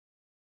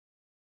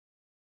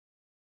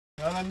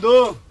क्या नंदू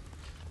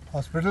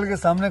हॉस्पिटल के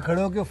सामने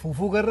खड़े होकर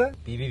फूफू कर रहे?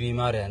 बीवी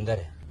बीमार है, अंदर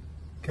है।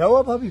 क्या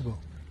हुआ भाभी को?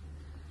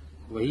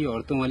 वही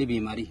औरतों वाली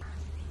बीमारी।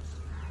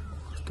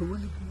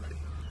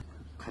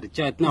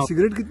 खर्चा इतना।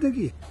 सिगरेट कितने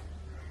की?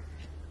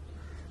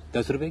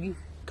 10 रुपए की।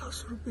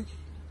 10 रुपए की।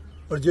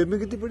 और जेब में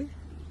कितनी पड़ी?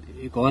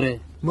 एक और है।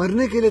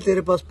 मरने के लिए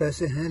तेरे पास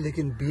पैसे हैं,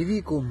 लेकिन बीवी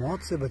को मौत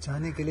से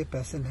बचाने के लिए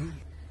पैसे नहीं है।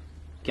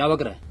 क्या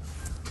बक रहा है?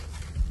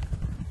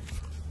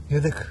 ये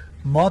देख,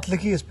 मौत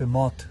लिखी है इस पे,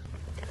 मौत।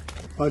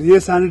 और ये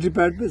सैनिटरी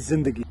पैड पे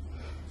जिंदगी।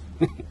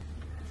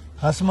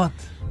 हंस मत।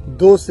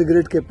 2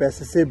 सिगरेट के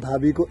पैसे से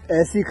भाभी को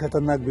ऐसी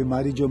खतरनाक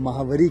बीमारी जो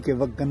महावरी के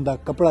वक्त गंदा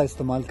कपड़ा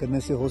इस्तेमाल करने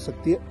से हो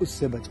सकती है,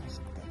 उससे बचा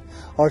सकता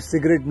है। और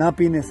सिगरेट ना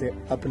पीने से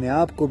अपने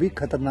आप को भी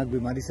खतरनाक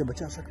बीमारी से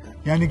बचा सकता है।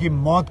 यानी कि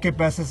मौत के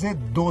पैसे से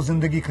 2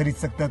 जिंदगी खरीद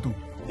सकता है तू,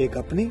 एक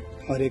अपनी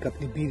और एक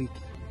अपनी बीवी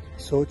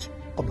की। सोच,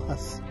 अब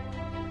हंस।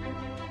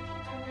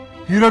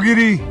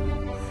 हीरोगिरी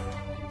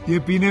ये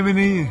पीने में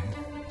नहीं है,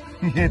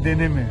 ये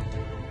देने में है।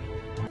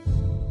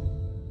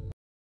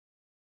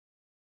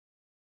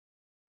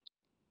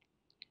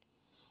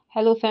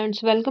 Hello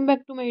friends, welcome back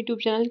to my YouTube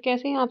channel.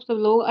 कैसे हैं आप सब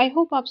लोग? आई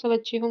होप आप सब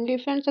अच्छे होंगे।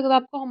 फ्रेंड्स, अगर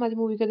आपको हमारी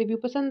मूवी का रिव्यू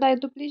पसंद आए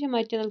तो प्लीज़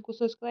हमारे चैनल को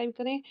सब्सक्राइब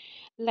करें,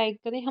 लाइक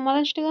करें। हमारा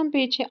इंस्टाग्राम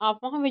पेज है, आप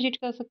वहां विजिट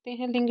कर सकते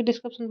हैं, लिंक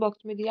डिस्क्रिप्शन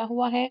बॉक्स में दिया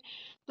हुआ है।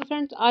 तो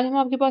फ्रेंड्स, आज हम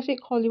आपके पास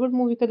एक हॉलीवुड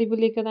मूवी का रिव्यू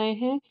लेकर आए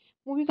हैं।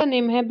 मूवी का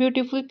नेम है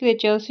ब्यूटीफुल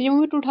क्रिएचर्स। ये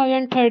मूवी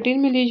 2013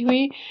 में रिलीज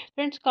हुई।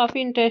 फ्रेंड्स,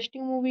 काफ़ी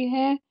इंटरेस्टिंग मूवी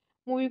है।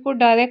 मूवी को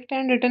डायरेक्ट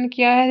एंड रिटर्न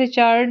किया है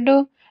रिचार्ड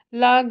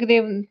ला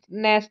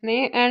ग्रेवनेस ने,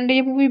 एंड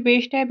ये मूवी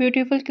बेस्ड है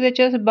beautiful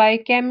creatures bye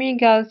chemo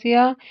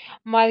Garcia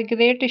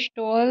Margaret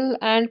stall,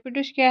 and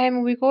produce किया है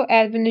मूवी को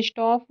Alvin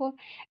staff,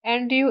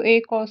 Andrew A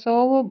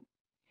कॉसोव,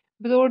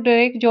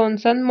 ब्रोडरिक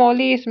Johnson,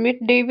 Molly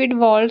Smith, David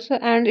walls,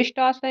 and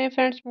stars हैं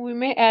फ्रेंड्स मूवी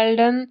में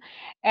Elden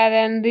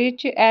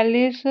एरेनरिच,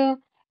 Alice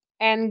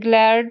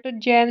एनग्लैड,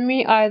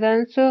 Jeremy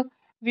irons,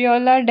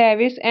 Viola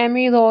Davis,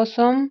 Amy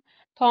रॉसम,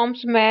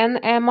 Thomas man,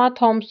 एमा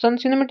Thompson.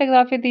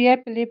 Cinematography दी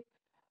है Philip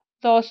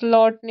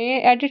lot ने।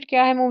 Edit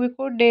किया है मूवी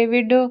को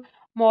डेविड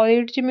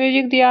मॉरिट्ज।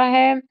 म्यूजिक दिया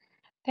है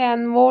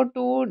थैनवो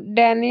to,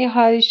 Danny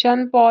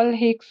Harrison, Paul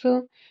Hicks.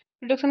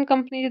 Production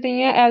company दी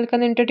है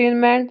एल्कन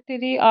एंटरटेनमेंट,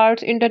 3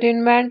 आर्ट्स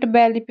एंटरटेनमेंट,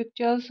 बैली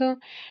पिक्चर्स।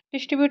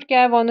 डिस्ट्रीब्यूट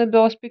किया है Warner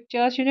Bros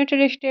pictures,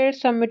 United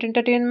states summit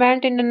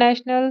entertainment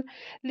international.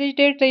 Release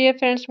date रही है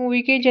फ्रेंड्स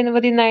मूवी की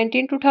जनवरी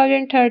 19,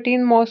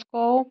 2013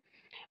 Moscow,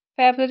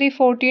 February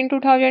 14,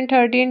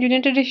 2013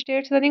 United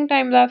states. Running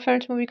time रहा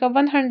friends movie का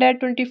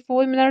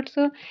 124 minutes.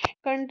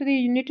 Country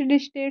United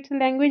states.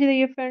 Language रही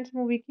है friends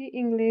movie की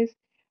English.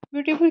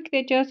 Beautiful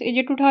creatures is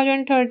a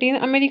 2013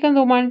 American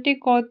romantic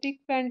Gothic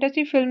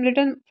fantasy film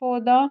written for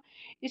the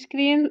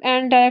screen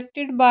and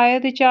directed by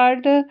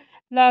Richard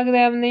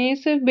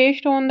लाग्रेवनेस,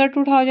 based on the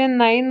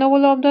 2009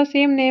 novel of the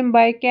same name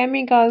by Cami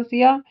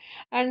Garcia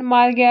and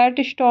Margaret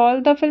Stoll.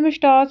 The film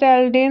stars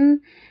Eldin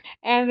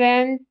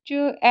Ranch,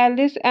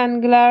 Alice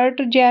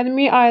Englert,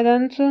 Jeremy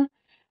Irons,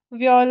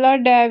 Viola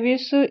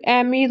Davis,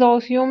 Emmy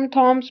Rossum,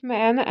 Thomas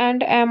Mann,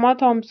 and Emma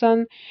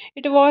Thompson.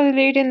 It was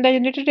released in the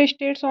United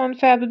States on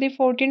February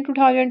 14,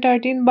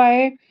 2013 by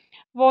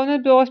Warner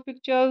Bros.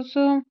 Pictures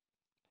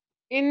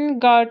in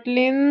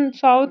Garland,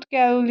 South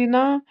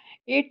Carolina.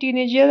 A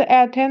teenager,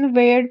 Ethan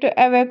Wade,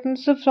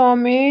 awakens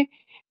from a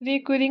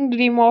recurring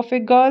dream of a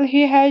girl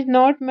he has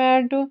not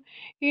met.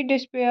 He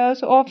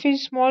despairs of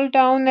his small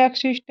town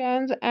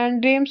existence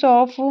and dreams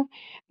of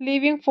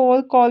leaving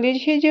for college.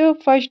 His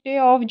first day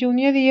of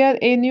junior year,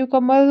 a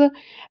newcomer,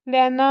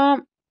 Lena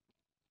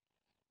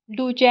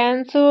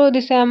Duchance,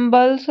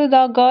 resembles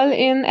the girl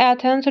in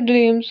Ethan's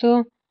dreams.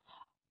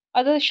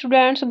 Other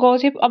students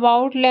gossip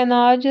about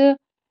Lena's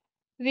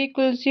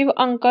reclusive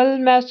uncle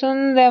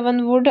Mason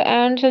Ravenwood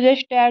and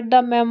suggest that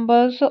the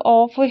members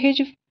of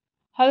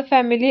her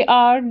family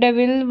are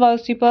devil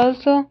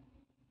worshippers.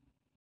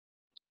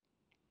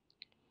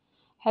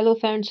 Hello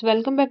friends,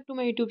 welcome back to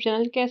my YouTube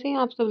channel. कैसे हैं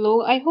आप सब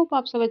लोग? I hope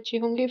आप सब अच्छे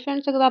होंगे।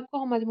 Friends, अगर आपको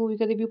हमारी मूवी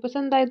का रिव्यू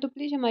पसंद आए तो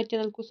प्लीज़ हमारे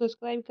चैनल को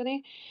सब्सक्राइब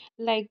करें,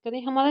 लाइक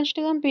करें। हमारा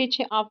इंस्टाग्राम पेज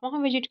है, आप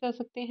वहां विजिट कर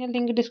सकते हैं,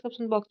 लिंक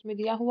डिस्क्रिप्शन बॉक्स में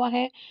दिया हुआ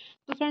है।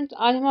 तो फ्रेंड्स,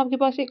 आज हम आपके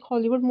पास एक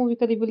हॉलीवुड मूवी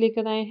का रिव्यू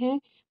लेकर आए हैं।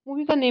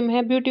 मूवी का नेम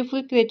है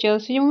ब्यूटीफुल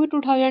क्रिएचर्स। ये मूवी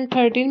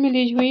 2013 में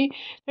रिलीज हुई।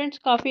 फ्रेंड्स,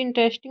 काफ़ी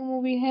इंटरेस्टिंग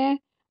मूवी है।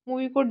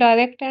 मूवी को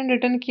डायरेक्ट एंड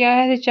रिटर्न किया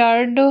है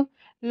रिचार्ड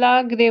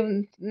ला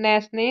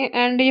ग्रेवनेस ने,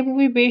 एंड ये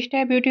मूवी बेस्ड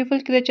है beautiful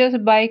creatures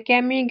bye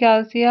chemo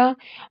Garcia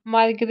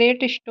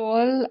Margaret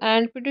stall,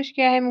 and produce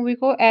किया है मूवी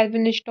को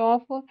Alvin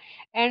staff,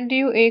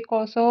 Andrew A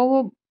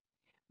कॉसोव,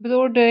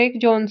 ब्रोडरिक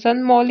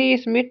Johnson, Molly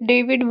Smith,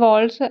 David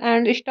walls,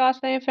 and stars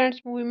हैं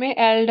फ्रेंड्स मूवी में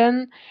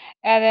Elden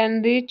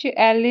एरेनरिच,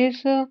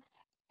 Alice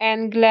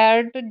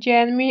एनग्लैड,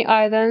 Jeremy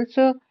irons,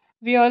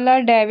 Viola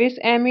Davis,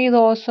 Amy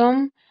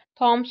रॉसम,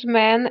 Thomas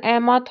man,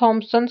 एमा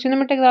Thompson.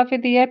 Cinematography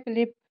दी है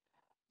Philip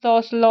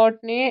lot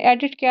ने।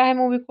 Edit किया है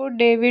मूवी को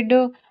डेविड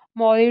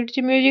मॉरिट्ज।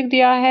 म्यूजिक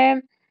दिया है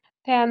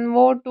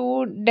थैनवो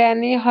to,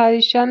 Danny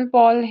Harrison,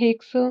 Paul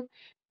Hicks.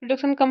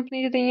 Production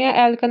company रही है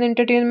Alcon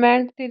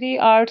entertainment, three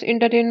arts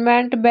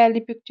entertainment, बैली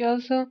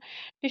पिक्चर्स।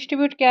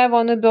 डिस्ट्रीब्यूट किया है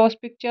Warner Bros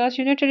pictures,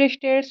 United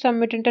states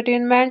summit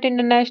entertainment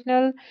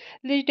international.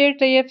 Release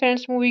date रही है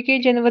फ्रेंड्स मूवी की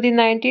जनवरी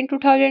 19,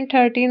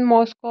 2013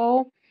 Moscow.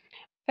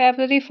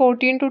 February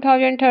 14,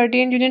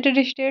 2013 United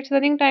states.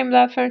 Running time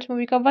रहा friends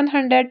movie का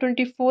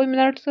 124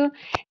 minutes.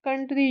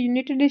 Country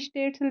United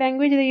states.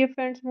 Language रही है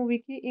friends movie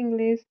की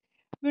English.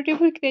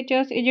 Beautiful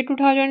creatures is a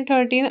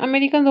 2013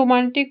 American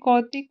romantic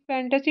Gothic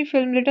fantasy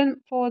film written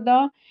for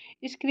the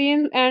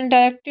screen and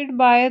directed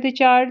by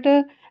Richard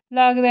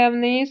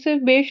Lagravnis,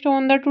 based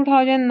on the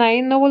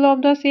 2009 novel of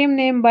the same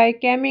name by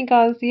Cami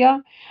Garcia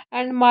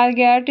and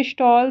Margaret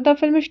Stoll. The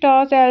film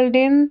stars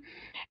Eldin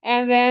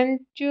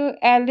Ranch,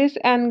 Alice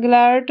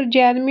Englert,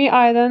 Jeremy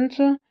Irons,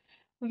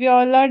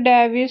 Viola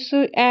Davis,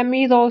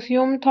 Emmy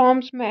Rossum,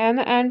 Thomas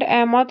Mann, and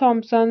Emma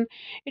Thompson.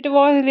 It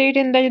was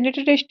released in the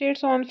United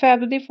States on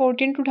February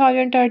 14,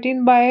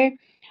 2013 by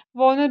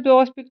Warner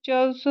Bros.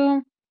 Pictures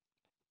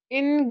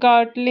in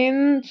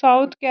Garland,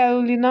 South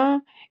Carolina.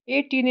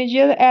 A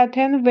teenager,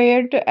 Ethan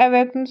Wade,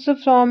 awakens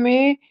from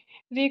a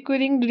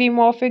recurring dream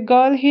of a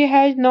girl he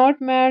has not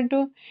met.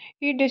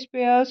 He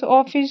despairs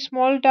of his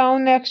small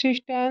town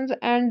existence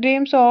and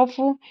dreams of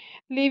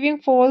leaving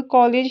for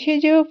college.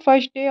 His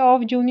first day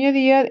of junior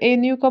year, a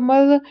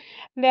newcomer,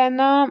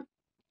 Lena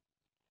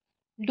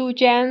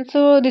Duchance,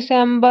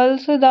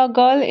 resembles the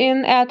girl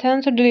in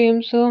Ethan's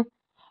dreams.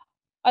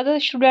 Other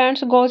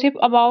students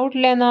gossip about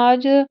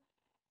Lena's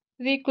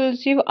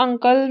reclusive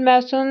uncle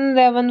Mason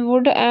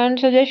Ravenwood and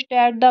suggest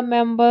that the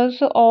members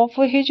of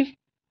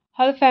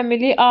her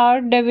family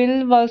are devil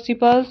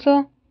worshippers.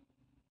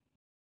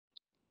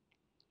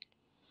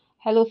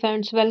 Hello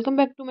friends, welcome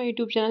back to my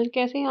YouTube channel.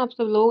 कैसे हैं आप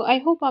सब लोग? I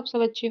hope आप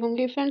सब अच्छे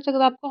होंगे। Friends,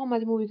 अगर आपको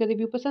हमारी मूवी का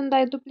रिव्यू पसंद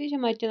आए तो प्लीज़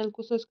हमारे चैनल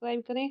को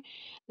सब्सक्राइब करें,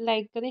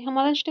 लाइक करें।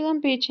 हमारा इंस्टाग्राम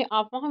पेज है,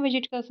 आप वहां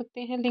विजिट कर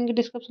सकते हैं, लिंक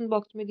डिस्क्रिप्शन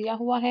बॉक्स में दिया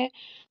हुआ है।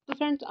 तो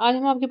फ्रेंड्स, आज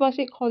हम आपके पास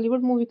एक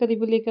हॉलीवुड मूवी का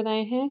रिव्यू लेकर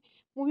आए हैं।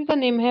 मूवी का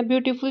नेम है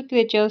ब्यूटीफुल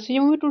क्रिएचर्स। ये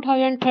मूवी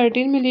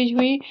 2013 में रिलीज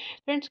हुई।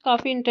 फ्रेंड्स,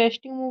 काफ़ी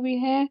इंटरेस्टिंग मूवी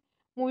है।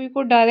 मूवी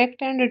को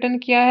डायरेक्ट एंड रिटर्न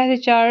किया है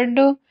रिचर्ड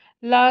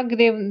ला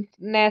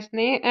ग्रेवनेस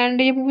ने,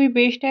 एंड ये मूवी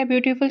बेस्ड है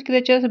beautiful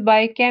creatures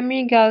bye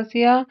chemo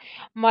Garcia,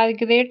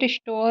 Margaret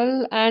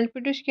stall, and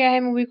produce किया है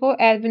मूवी को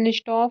Alvin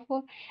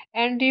staff,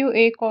 Andrew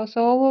A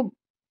कॉसोव,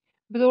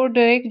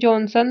 ब्रोडरिक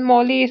Johnson,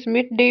 Molly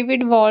Smith,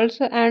 David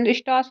walls, and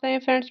stars रहे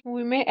फ्रेंड्स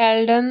मूवी में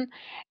Elden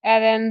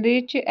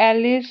एरेनरिच,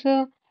 Alice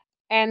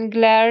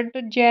एनग्लैड,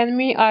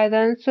 Jeremy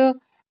irons,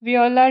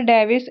 Viola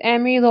Davis,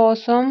 Amy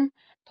रॉसम,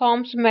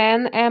 Thomas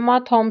man, एमा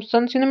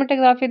Thompson.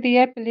 Cinematography दी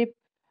है Philip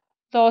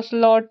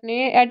lot ने।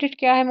 Edit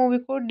किया है मूवी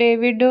को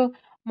डेविड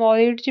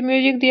मॉरिट्ज।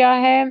 म्यूजिक दिया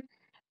है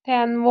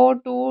थैनवो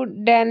to,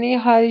 Danny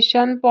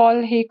Harrison,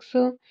 Paul Hicks.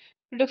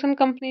 Production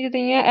company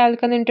रही है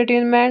Alcon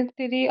entertainment,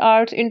 three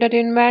arts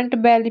entertainment,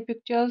 बैली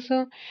पिक्चर्स।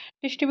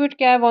 डिस्ट्रीब्यूट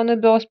किया है Warner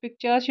Bros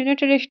pictures,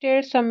 United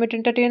states summit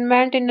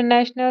entertainment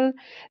international.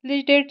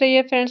 Release date रही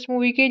है फ्रेंड्स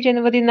मूवी की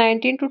जनवरी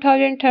 19,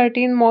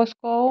 2013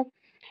 Moscow.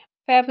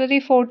 February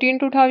 14,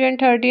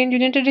 2013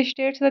 United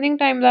states. Running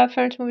time रहा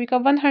friends movie का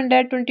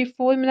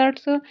 124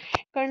 minutes.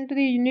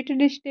 Country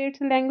United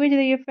states. Language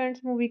रही है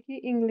friends movie की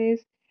English.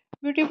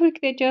 Beautiful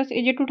creatures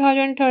is a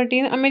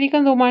 2013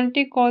 American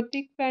romantic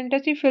Gothic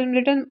fantasy film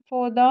written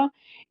for the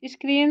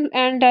screen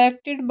and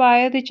directed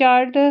by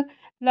Richard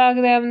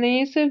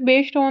Lagravnis,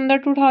 based on the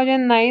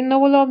 2009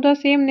 novel of the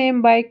same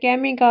name by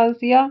Cami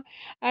Garcia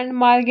and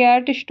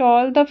Margaret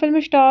Stoll. The film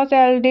stars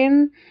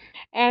Eldin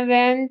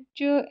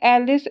Ranch,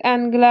 Alice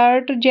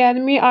Englert,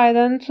 Jeremy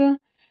Irons,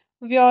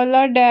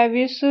 Viola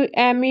Davis,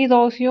 Emmy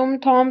Rossum,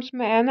 Thomas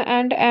Mann,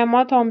 and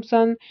Emma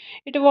Thompson.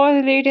 It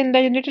was released in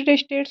the United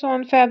States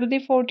on February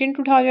 14,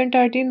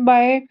 2013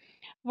 by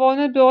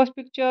Warner Bros.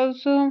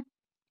 Pictures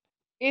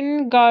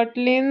in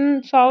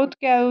Garland, South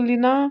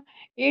Carolina.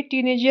 A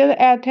teenager,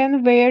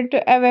 Ethan Wade,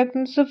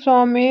 awakens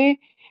from a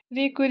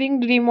recurring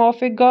dream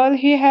of a girl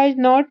he has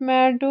not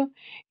met.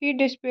 He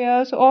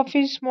despairs of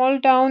his small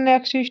town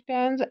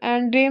existence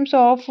and dreams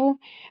of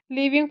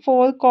leaving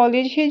for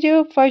college. His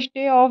first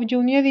day of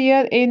junior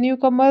year, a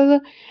newcomer,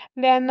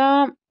 Lena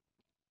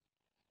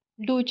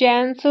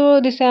Duchance,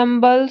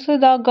 resembles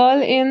the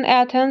girl in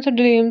Ethan's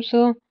dreams.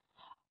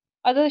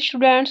 Other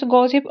students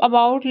gossip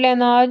about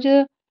Lena's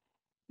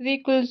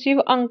reclusive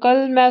uncle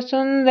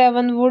Mason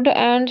Ravenwood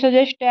and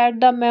suggest that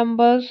the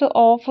members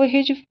of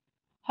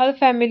her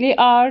family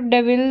are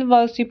devil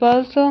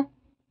worshippers.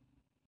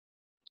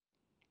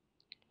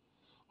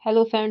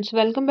 Hello friends,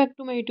 welcome back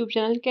to my YouTube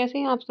channel. कैसे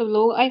हैं आप सब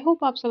लोग? I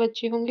hope आप सब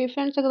अच्छे होंगे।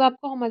 Friends, अगर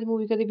आपको हमारी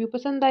मूवी का रिव्यू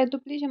पसंद आए तो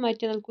प्लीज़ हमारे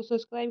चैनल को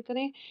सब्सक्राइब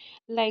करें,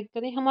 लाइक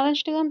करें। हमारा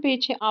इंस्टाग्राम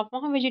पेज है, आप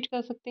वहां विजिट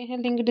कर सकते हैं,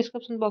 लिंक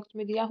डिस्क्रिप्शन बॉक्स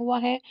में दिया हुआ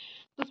है।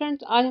 तो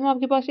फ्रेंड्स, आज हम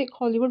आपके पास एक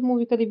हॉलीवुड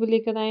मूवी का रिव्यू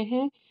लेकर आए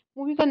हैं।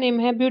 मूवी का नेम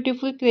है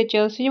ब्यूटीफुल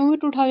क्रिएचर्स। ये मूवी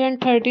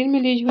 2013 में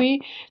रिलीज हुई।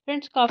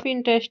 फ्रेंड्स, काफ़ी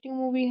इंटरेस्टिंग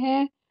मूवी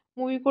है।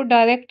 मूवी को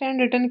डायरेक्ट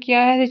एंड रिटर्न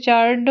किया है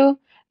रिचर्ड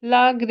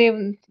ला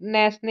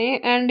ग्रेवनेस ने।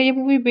 एंड ये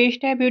मूवी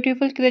बेस्ड है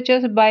beautiful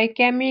creatures bye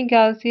chemo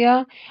Garcia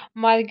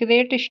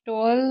Margaret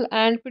stall.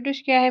 And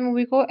produce किया है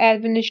मूवी को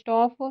Alvin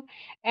staff,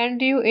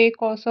 Andrew A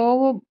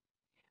कॉसोव,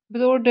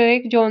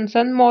 ब्रोडरिक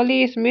Johnson,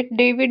 Molly Smith,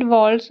 David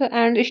walls.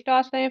 And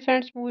stars हैं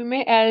फ्रेंड्स मूवी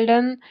में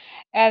Elden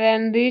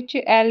एरेनरिच,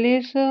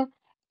 Alice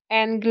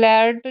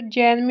एनग्लैड,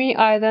 Jeremy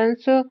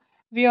irons,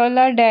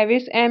 Viola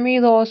Davis, Amy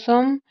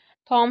रॉसम,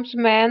 Thomas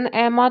man,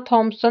 एमा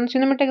Thompson.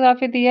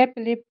 Cinematography दी है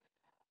Philip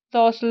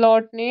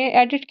lot ने।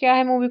 Edit किया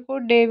है मूवी को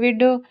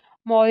डेविड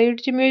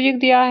मॉरिट्ज। म्यूजिक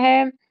दिया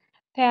है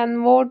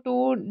थैनवो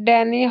to,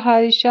 Danny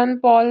Harrison,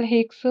 Paul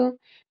Hicks.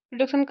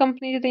 Production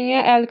company दी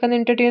है Alcon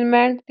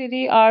entertainment,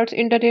 three arts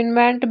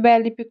entertainment,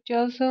 बैली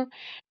पिक्चर्स।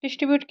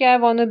 डिस्ट्रीब्यूट किया है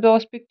Warner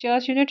Bros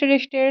pictures, United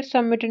states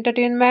summit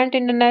entertainment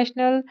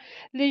international.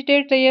 Release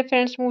date रही है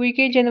फ्रेंड्स मूवी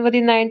की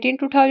जनवरी 19,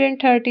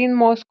 2013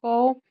 Moscow,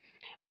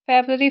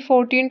 February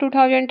 14,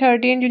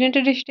 2013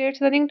 United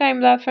states. Running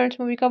time रहा friends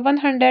movie का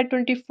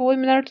 124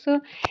 minutes.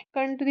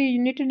 Country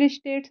United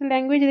states.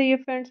 Language रही है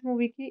friends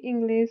movie की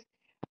English.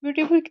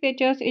 Beautiful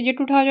creatures is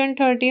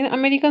 2013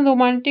 American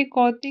romantic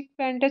Gothic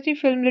fantasy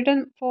film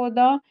written for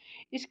the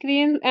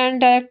screen and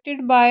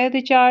directed by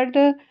Richard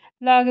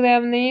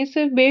लाग्रेवनेस,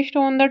 based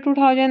on the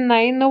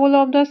 2009 novel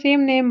of the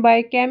same name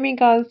by Cami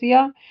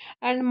Garcia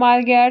and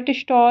Margaret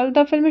Stoll.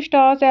 The film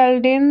stars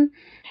Eldin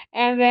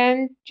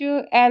Ranch,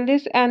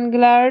 Alice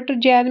Englert,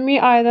 Jeremy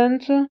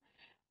Irons,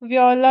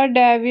 Viola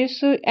Davis,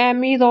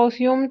 Emmy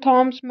Rossum,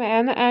 Thomas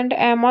Mann, and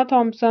Emma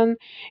Thompson.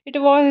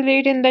 It was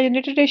released in the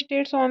United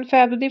States on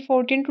February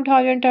 14,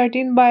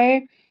 2013 by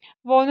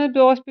Warner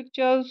Bros.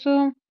 Pictures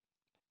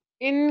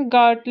in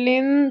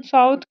Garland,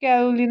 South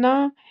Carolina.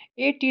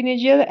 A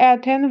teenager,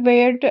 Ethan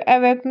Wade,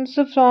 awakens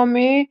from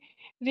a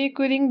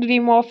recurring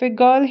dream of a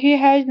girl he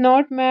has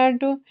not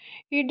met.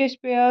 He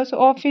despairs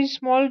of his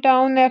small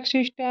town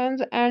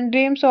existence and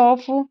dreams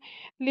of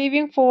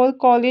leaving for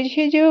college.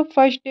 His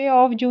first day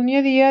of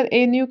junior year,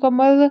 a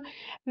newcomer,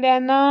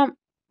 Lena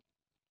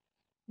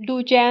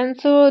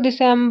Duchance,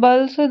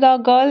 resembles the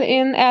girl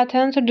in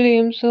Ethan's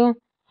dreams.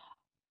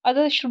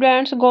 Other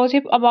students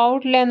gossip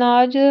about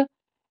Lena's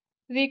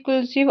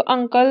reclusive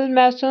uncle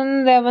Mason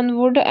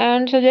Ravenwood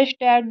and suggest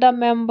that the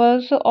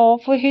members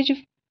of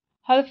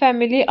her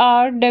family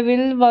are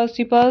devil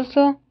worshippers.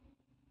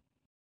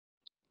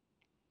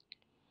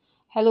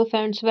 Hello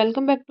friends,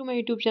 welcome back to my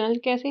YouTube channel.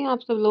 कैसे हैं आप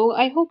सब लोग?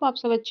 I hope आप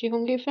सब अच्छे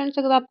होंगे। Friends,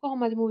 अगर आपको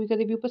हमारी मूवी का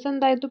रिव्यू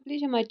पसंद आए तो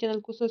प्लीज़ हमारे चैनल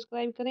को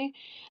सब्सक्राइब करें,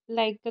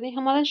 लाइक करें।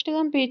 हमारा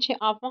इंस्टाग्राम पेज है,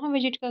 आप वहां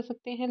विजिट कर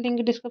सकते हैं, लिंक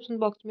डिस्क्रिप्शन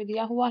बॉक्स में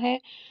दिया हुआ है।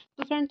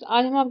 तो फ्रेंड्स,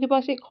 आज हम आपके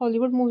पास एक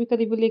हॉलीवुड मूवी का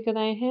रिव्यू लेकर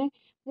आए हैं।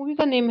 मूवी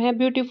का नेम है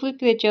ब्यूटीफुल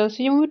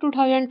क्रिएचर्स। ये मूवी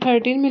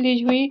 2013 में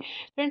रिलीज हुई।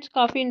 फ्रेंड्स,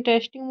 काफ़ी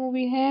इंटरेस्टिंग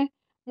मूवी है।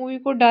 मूवी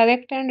को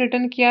डायरेक्ट एंड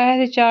रिटर्न किया है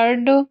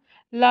रिचर्ड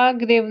ला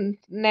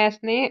ग्रेवनेस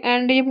ने।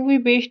 एंड ये मूवी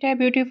बेस्ड है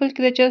beautiful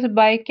creatures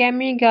bye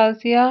chemo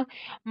Garcia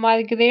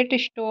Margaret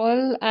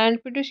stall. And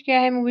produce किया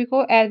है मूवी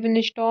को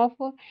Alvin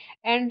staff,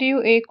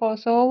 Andrew A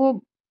कॉसोव,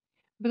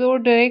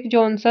 ब्रोडरिक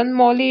Johnson,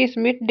 Molly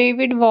Smith,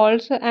 David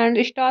walls.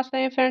 And stars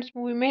हैं फ्रेंड्स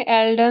मूवी में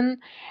Elden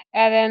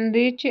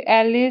एरेनरिच,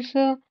 Alice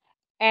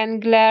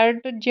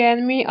एनग्लैड,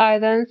 Jeremy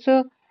irons,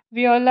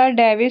 Viola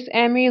Davis,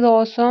 Amy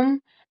रॉसम,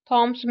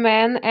 Thomas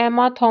man,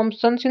 एमा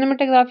Thompson.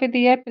 Cinematography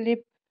दी है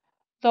Philip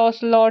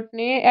lot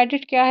ने।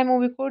 Edit किया है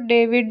मूवी को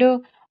डेविड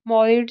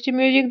मॉरिट्ज।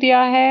 म्यूजिक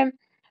दिया है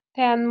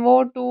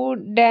थैनवो to,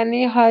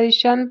 Danny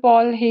Harrison,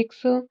 Paul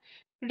Hicks.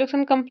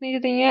 Production company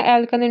दी है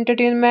Alcon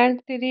entertainment,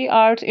 three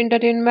arts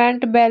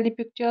entertainment, बैली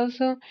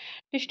पिक्चर्स।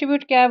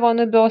 डिस्ट्रीब्यूट किया है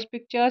Warner Bros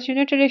pictures,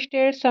 United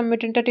states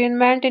summit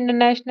entertainment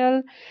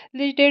international.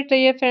 Release date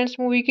रही है फ्रेंड्स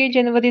मूवी की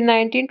जनवरी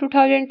 19,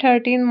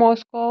 2013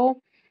 Moscow,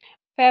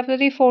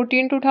 February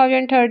 14,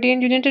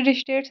 2013 United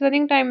states.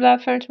 Running time रहा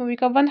friends movie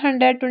का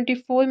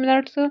 124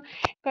 minutes.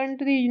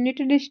 Country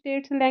United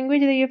states.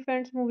 Language रही है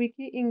friends movie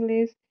की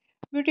English.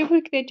 Beautiful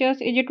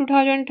creatures is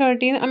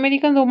 2013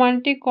 American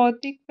romantic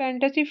Gothic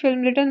fantasy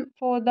film written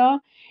for the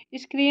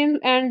screen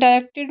and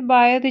directed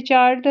by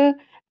Richard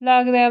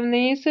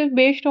लाग्रेवनेस,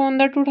 based on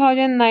the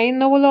 2009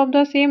 novel of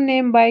the same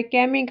name by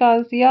Cami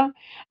Garcia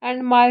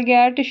and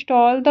Margaret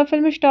Stoll. The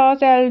film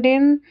stars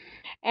Eldin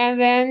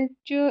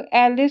Ranch,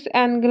 Alice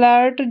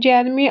Englert,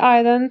 Jeremy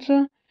Irons,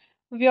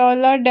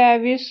 Viola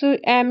Davis,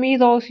 Emmy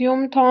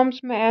Rossum, Thomas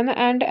Mann,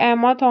 and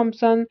Emma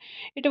Thompson.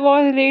 It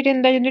was released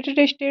in the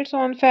United States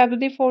on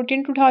February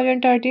 14,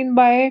 2013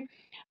 by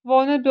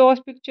Warner Bros.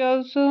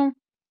 Pictures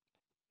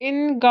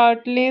in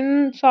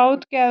Garland,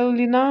 South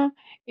Carolina.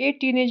 A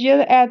teenager,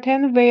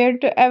 Ethan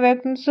Wade,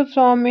 awakens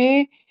from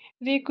a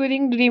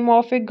recurring dream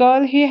of a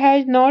girl he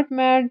has not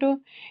met.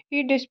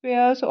 He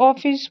despairs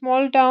of his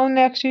small town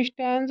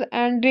existence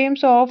and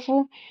dreams of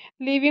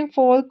leaving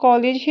for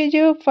college. His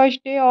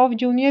first day of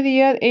junior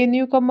year, a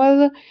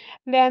newcomer,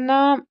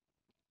 Lena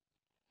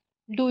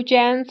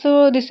Duchance,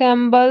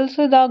 resembles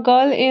the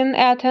girl in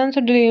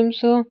Ethan's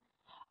dreams.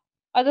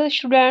 Other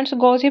students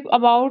gossip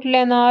about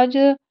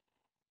Lena's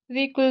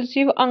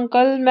reclusive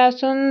uncle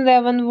Mason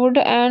Ravenwood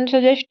and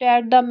suggest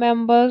that the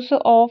members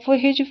of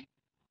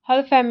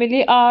her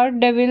family are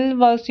devil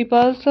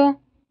worshippers.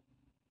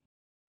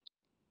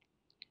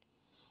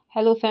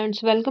 Hello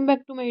friends, welcome back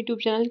to my YouTube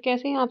channel.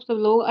 कैसे हैं आप सब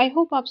लोग? I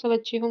hope आप सब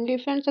अच्छे होंगे।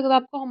 Friends, अगर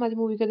आपको हमारी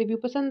मूवी का रिव्यू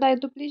पसंद आए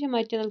तो प्लीज़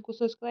हमारे चैनल को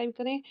सब्सक्राइब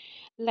करें,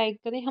 लाइक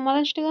करें। हमारा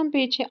इंस्टाग्राम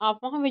पेज है, आप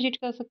वहां विजिट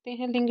कर सकते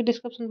हैं, लिंक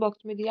डिस्क्रिप्शन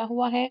बॉक्स में दिया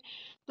हुआ है।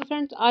 तो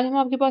फ्रेंड्स, आज हम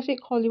आपके पास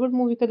एक हॉलीवुड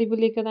मूवी का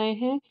रिव्यू लेकर आए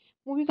हैं।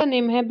 मूवी का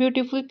नेम है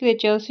ब्यूटीफुल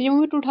क्रिएचर्स। ये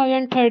मूवी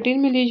 2013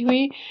 में रिलीज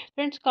हुई।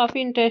 फ्रेंड्स,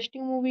 काफ़ी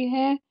इंटरेस्टिंग मूवी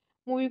है।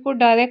 मूवी को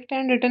डायरेक्ट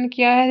एंड रिटर्न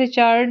किया है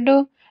रिचार्ड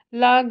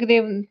ला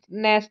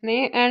ग्रेवनेस ने,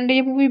 एंड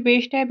ये मूवी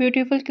बेस्ड है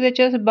beautiful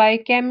creatures bye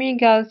chemo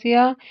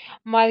Garcia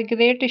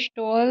Margaret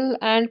stall,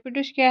 and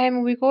produce किया है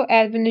मूवी को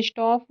Alvin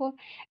staff,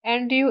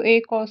 Andrew A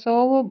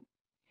कॉसोव,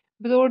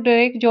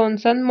 ब्रोडरिक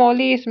Johnson,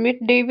 Molly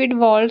Smith, David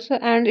walls,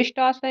 and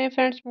stars हैं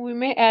फ्रेंड्स मूवी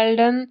में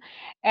Elden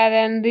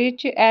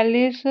एरेनरिच,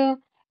 Alice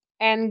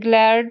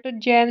एनग्लैड,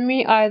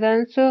 Jeremy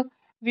irons,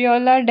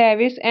 Viola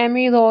Davis,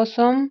 Amy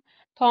रॉसम,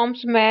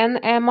 Thomas man,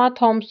 एमा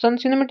Thompson.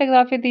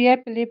 Cinematography दी है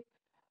Philip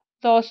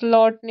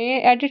lot ने।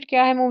 Edit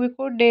किया है मूवी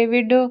को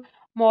डेविड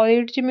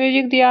मॉरिट्ज।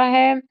 म्यूजिक दिया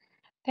है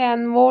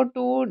थैनवो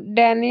to,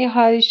 Danny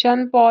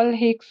Harrison, Paul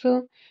Hicks.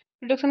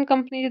 Production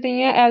company दी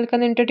है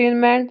Alcon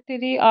entertainment,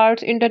 three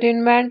arts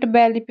entertainment,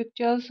 बैली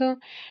पिक्चर्स।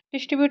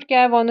 डिस्ट्रीब्यूट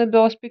किया है Warner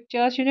Bros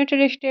pictures,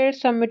 United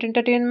states, summit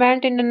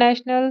entertainment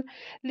international.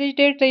 Release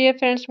date रही है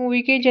फ्रेंड्स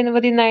मूवी की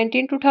जनवरी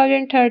 19,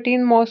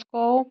 2013,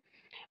 Moscow.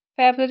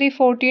 February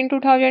 14,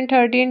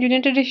 2013,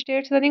 United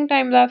states. Running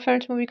time रहा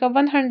friends movie का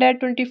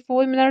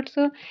 124 minutes.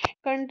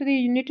 Country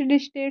United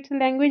states.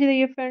 Language रही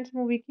है friends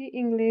movie की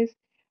English.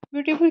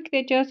 Beautiful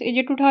creatures is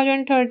a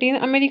 2013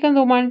 American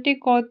romantic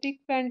Gothic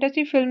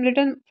fantasy film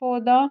written for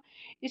the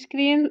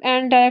screen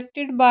and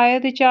directed by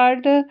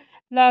Richard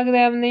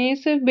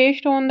Lagravnis,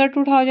 based on the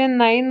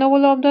 2009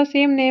 novel of the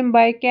same name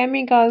by Cami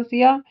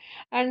Garcia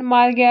and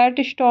Margaret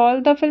Stoll.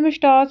 The film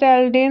stars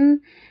Eldin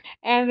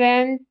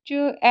Ranch,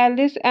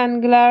 Alice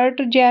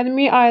Englert,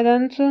 Jeremy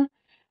Irons,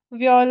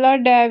 Viola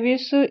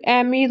Davis,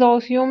 Emmy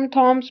Rossum,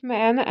 Thomas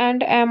Mann,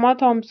 and Emma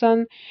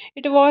Thompson.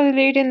 It was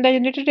released in the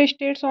United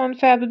States on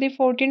February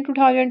 14,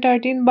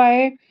 2013 by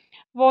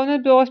Warner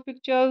Bros.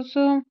 Pictures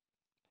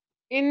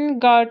in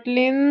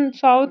Gartlin,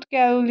 South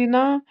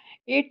Carolina.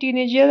 A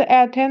teenager,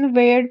 Ethan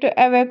Wade,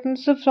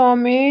 awakens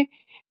from a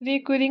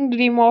recurring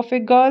dream of a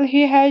girl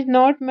he has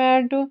not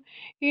met.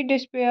 He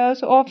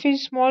despairs of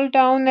his small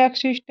town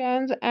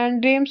existence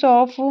and dreams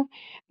of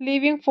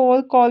leaving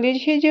for college.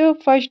 His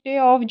first day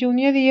of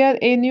junior year,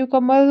 a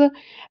newcomer,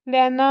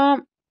 Lena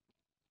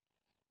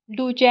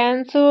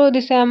Duchance,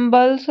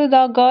 resembles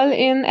the girl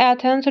in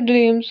Ethan's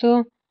dreams.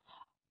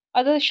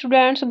 Other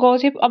students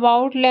gossip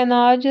about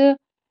Lena's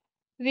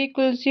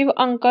reclusive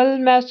uncle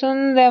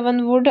Mason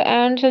Ravenwood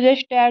and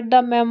suggest that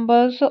the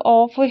members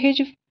of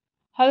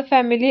her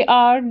family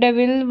are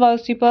devil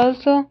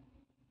worshippers.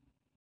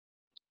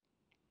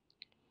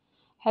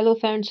 Hello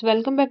friends,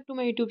 welcome back to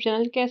my YouTube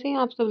channel. कैसे हैं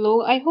आप सब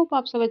लोग? I hope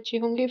आप सब अच्छे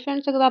होंगे।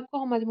 Friends, अगर आपको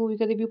हमारी मूवी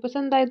का रिव्यू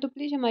पसंद आए तो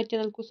प्लीज़ हमारे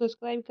चैनल को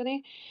सब्सक्राइब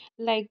करें,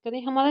 लाइक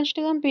करें। हमारा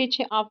इंस्टाग्राम पेज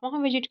है, आप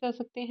वहां विजिट कर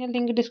सकते हैं,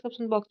 लिंक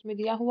डिस्क्रिप्शन बॉक्स में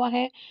दिया हुआ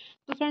है।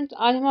 तो फ्रेंड्स,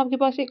 आज हम आपके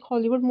पास एक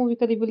हॉलीवुड मूवी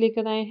का रिव्यू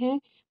लेकर आए हैं।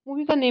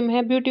 मूवी का नेम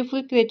है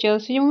ब्यूटीफुल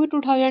क्रिएचर्स। ये मूवी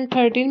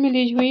 2013 में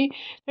रिलीज हुई।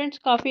 फ्रेंड्स,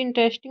 काफ़ी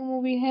इंटरेस्टिंग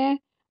मूवी है।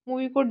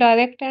 मूवी को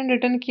डायरेक्ट एंड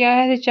रिटर्न किया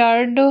है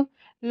रिचार्ड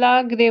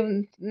ला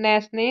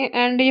ग्रेवनेस ने,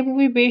 एंड ये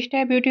मूवी बेस्ड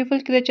है beautiful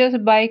creatures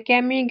bye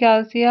chemo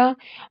Garcia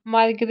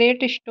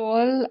Margaret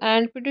stall,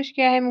 and produce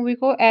किया है मूवी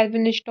को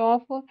Alvin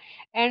staff,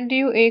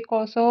 Andrew A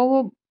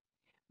कॉसोव,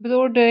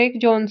 ब्रोडरिक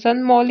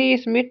Johnson, Molly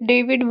Smith,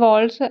 David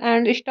walls,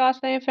 and stars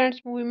हैं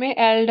फ्रेंड्स मूवी में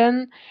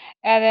Elden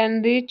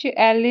एरेनरिच,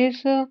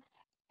 Alice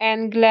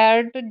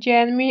एनग्लैड,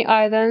 Jeremy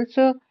irons,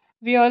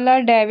 Viola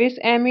Davis,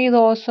 Amy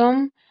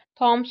रॉसम,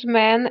 Thomas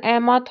man,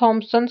 एमा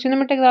Thompson.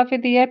 Cinematography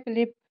दी है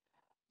Philip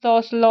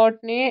lot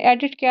ने।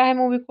 Edit किया है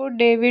मूवी को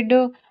डेविड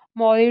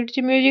मॉरिट्ज।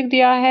 म्यूजिक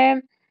दिया है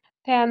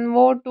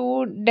थैनवो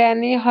to,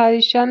 Danny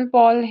Harrison,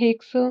 Paul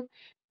Hicks.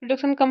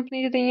 Production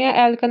company दी है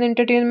Alcon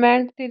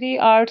entertainment, three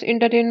arts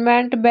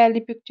entertainment, बैली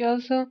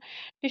पिक्चर्स।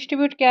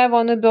 डिस्ट्रीब्यूट किया है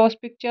Warner Bros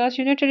pictures,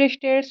 United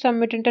states,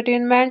 summit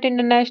entertainment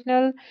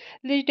international.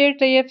 Release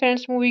date रही है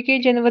फ्रेंड्स मूवी की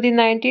जनवरी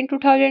 19,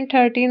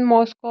 2013,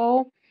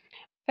 Moscow.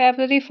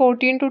 February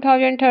 14,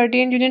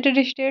 2013, United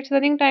states.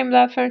 Running time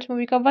रहा friends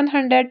movie का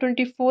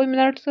 124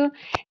 minutes.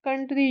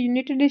 Country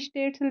United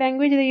states.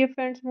 Language रही है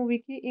friends movie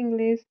की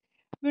English.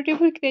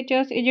 Beautiful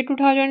creatures is a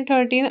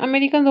 2013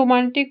 American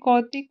romantic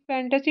Gothic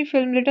fantasy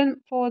film written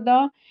for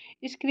the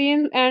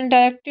screen and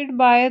directed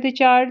by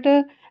Richard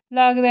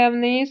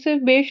Lagravnis,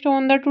 based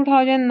on the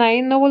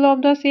 2009 novel of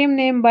the same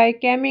name by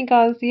Cami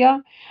Garcia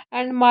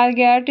and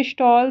Margaret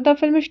Stoll. The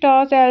film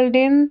stars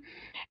Eldin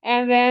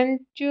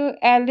Ranch,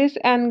 Alice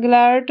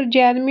Englert,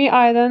 Jeremy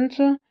Irons,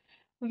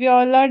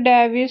 Viola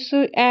Davis,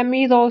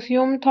 Emmy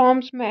Rossum,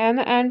 Thomas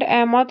Mann, and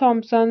Emma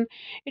Thompson.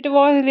 It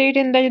was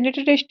released in the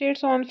United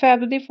States on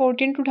February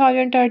 14,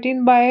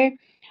 2013 by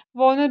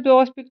Warner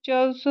Bros.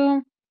 Pictures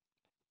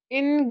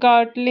in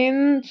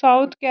Gartlin,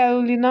 South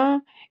Carolina.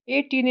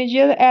 A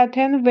teenager,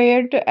 Ethan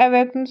Wade,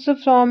 awakens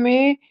from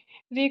a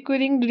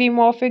recurring dream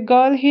of a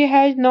girl he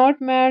has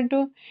not met.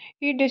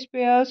 He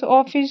despairs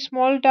of his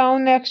small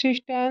town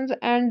existence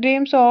and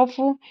dreams of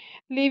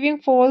leaving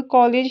for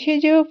college.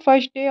 His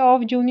first day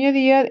of junior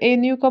year, a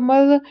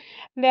newcomer,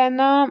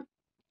 Lena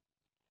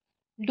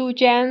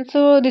Duchance,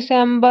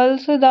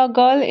 resembles the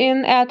girl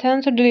in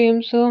Athens'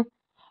 dreams.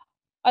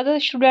 Other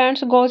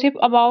students gossip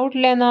about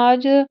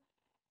Lena's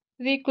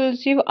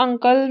reclusive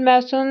uncle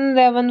Mason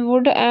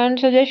Ravenwood and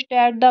suggest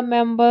that the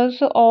members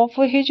of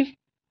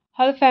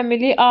her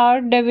family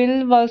are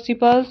devil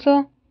worshippers.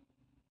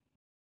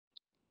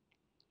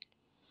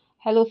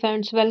 Hello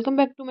friends, welcome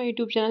back to my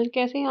YouTube channel.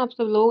 कैसे हैं आप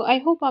सब लोग? I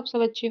hope आप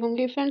सब अच्छे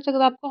होंगे। Friends,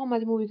 अगर आपको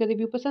हमारी मूवी का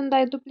रिव्यू पसंद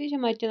आए तो प्लीज़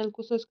हमारे चैनल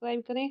को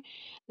सब्सक्राइब करें,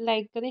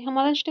 लाइक करें।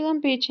 हमारा इंस्टाग्राम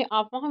पेज है,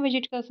 आप वहां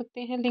विजिट कर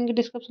सकते हैं, लिंक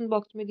डिस्क्रिप्शन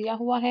बॉक्स में दिया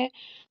हुआ है।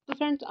 तो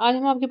फ्रेंड्स, आज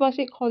हम आपके पास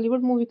एक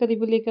हॉलीवुड मूवी का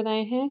रिव्यू लेकर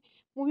आए हैं।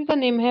 मूवी का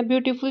नेम है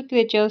ब्यूटीफुल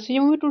क्रिएचर्स। ये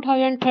मूवी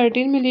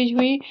 2013 में रिलीज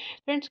हुई।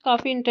 फ्रेंड्स,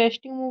 काफ़ी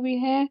इंटरेस्टिंग मूवी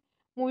है।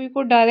 मूवी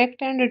को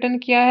डायरेक्ट एंड रिटर्न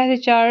किया है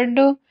रिचार्ड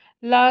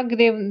ला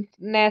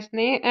ग्रेवनेस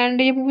ने,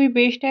 एंड ये मूवी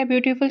बेस्ड है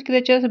beautiful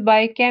creatures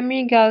bye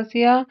chemo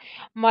Garcia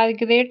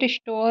Margaret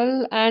stall,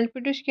 and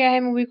produce किया है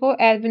मूवी को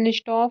Alvin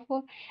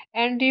staff,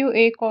 Andrew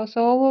A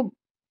कॉसोव,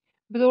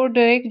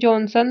 ब्रोडरिक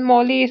Johnson,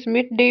 Molly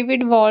Smith,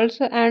 David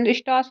walls, and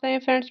stars हैं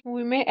फ्रेंड्स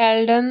मूवी में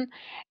Elden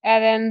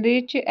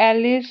एरेनरिच,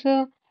 Alice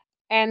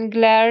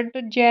एनग्लैड,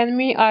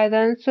 Jeremy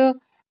irons,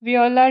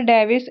 Viola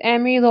Davis,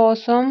 Amy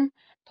रॉसम,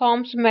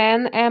 Thomas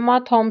man, एमा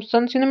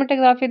Thompson.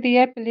 Cinematography दी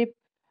है Philip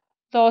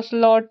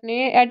lot ने।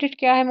 Edit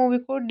किया है मूवी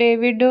को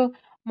डेविड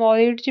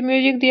मॉरिट्ज।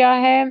 म्यूजिक दिया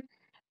है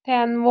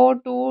थैनवो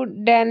to,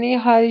 Danny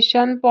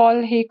Harrison,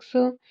 Paul Hicks.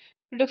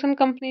 Production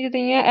company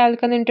दी है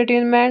Alcon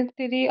entertainment,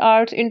 three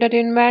arts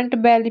entertainment,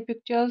 बैली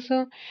पिक्चर्स।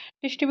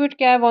 डिस्ट्रीब्यूट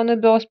किया है Warner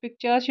Bros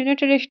pictures,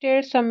 United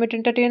states, summit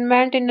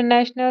entertainment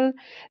international.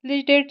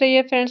 Release date रही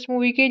है फ्रेंड्स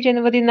मूवी की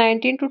जनवरी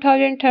 19,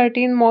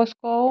 2013,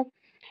 Moscow.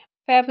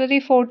 February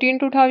 14,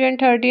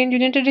 2013,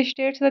 United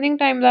States। Running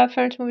time रहा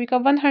friends movie का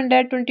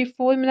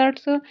 124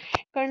 minutes.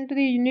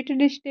 Country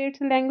United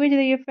states. Language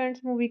रही है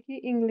friends movie की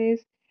English.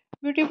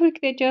 Beautiful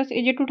creatures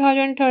is a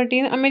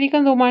 2013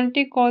 American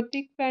romantic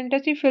Gothic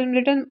fantasy film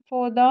written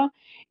for the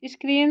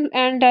screen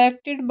and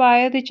directed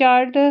by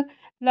Richard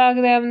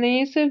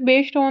Lagravnis,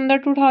 based on the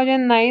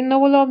 2009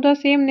 novel of the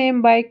same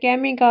name by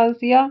Cami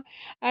Garcia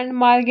and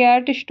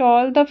Margaret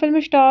Stoll. The film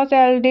stars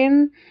Eldin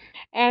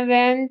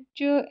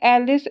Ranch,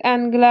 Alice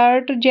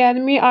Englert,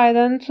 Jeremy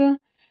Irons,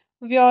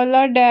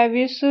 Viola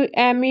Davis,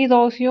 Emmy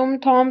Rossum,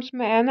 Thomas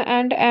Mann,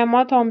 and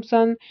Emma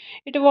Thompson.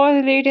 It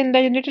was released in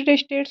the United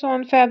States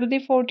on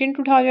February 14,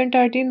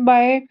 2013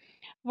 by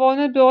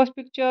Warner Bros.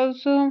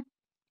 Pictures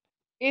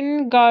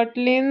in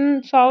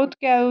Gartlin, South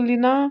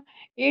Carolina.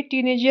 A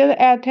teenager,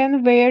 Ethan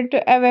Wade,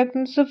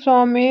 awakens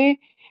from a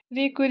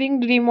recurring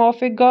dream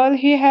of a girl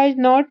he has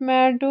not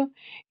met.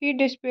 He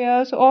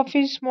despairs of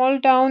his small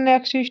town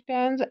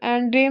existence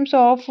and dreams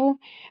of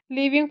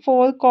leaving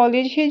for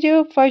college. His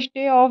first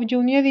day of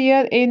junior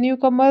year, a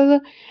newcomer,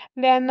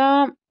 Lena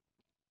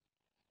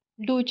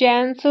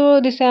Duchance,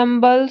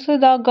 resembles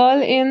the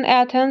girl in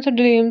Athens'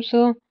 dreams.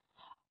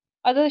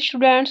 Other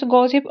students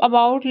gossip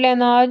about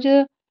Lena's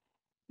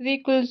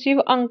reclusive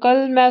uncle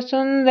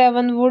Mason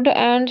Ravenwood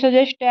and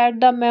suggest that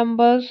the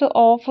members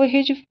of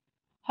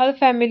her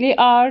family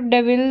are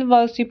devil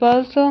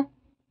worshippers.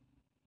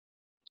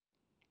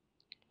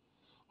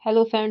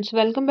 Hello friends,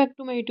 welcome back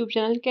to my YouTube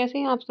channel. कैसे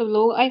हैं आप सब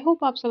लोग? I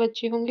hope आप सब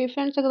अच्छे होंगे।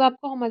 Friends, अगर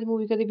आपको हमारी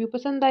मूवी का रिव्यू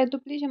पसंद आए तो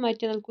प्लीज़ हमारे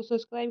चैनल को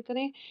सब्सक्राइब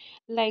करें,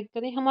 लाइक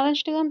करें। हमारा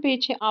इंस्टाग्राम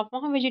पेज है, आप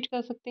वहां विजिट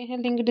कर सकते हैं,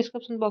 लिंक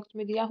डिस्क्रिप्शन बॉक्स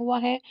में दिया हुआ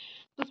है।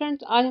 तो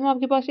फ्रेंड्स, आज हम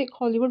आपके पास एक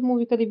हॉलीवुड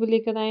मूवी का रिव्यू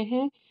लेकर आए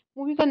हैं।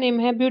 मूवी का नेम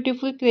है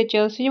ब्यूटीफुल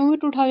क्रिएचर्स। ये मूवी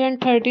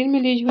 2013 में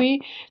रिलीज हुई।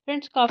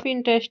 फ्रेंड्स, काफ़ी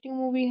इंटरेस्टिंग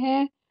मूवी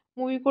है।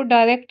 मूवी को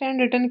डायरेक्ट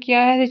एंड रिटर्न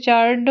किया है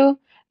रिचार्ड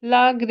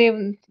ला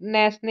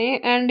ग्रेवनेस ने,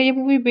 एंड ये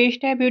मूवी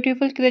बेस्ड है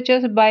beautiful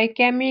creatures bye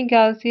chemo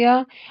Garcia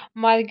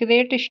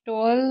Margaret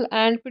stall,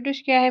 and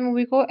produce किया है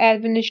मूवी को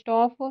Alvin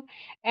staff,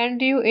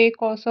 Andrew A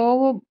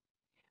कॉसोव,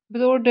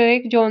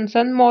 ब्रोडरिक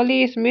Johnson,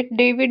 Molly Smith,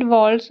 David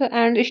walls,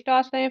 and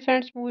stars हैं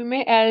फ्रेंड्स मूवी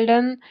में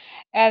Elden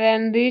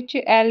एरेनरिच,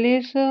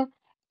 Alice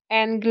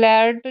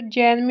एनग्लैड,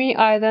 Jeremy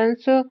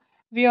irons,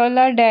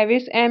 Viola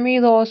Davis, Amy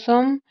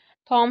रॉसम,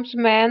 Thomas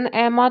man,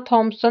 एमा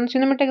Thompson.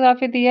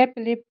 Cinematography दी है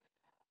Philip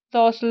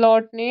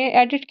lot ने।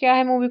 Edit किया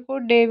है मूवी को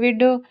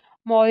डेविड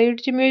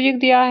मॉरिट्ज। म्यूजिक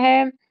दिया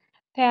है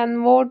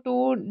थैनवो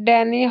to,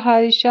 Danny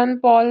Harrison,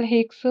 Paul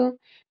Hicks.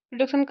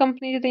 Production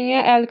company दी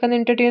है Alcon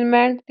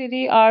entertainment,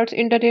 three arts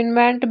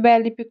entertainment,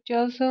 बैली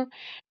पिक्चर्स।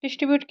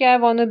 डिस्ट्रीब्यूट किया है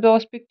Warner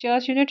Bros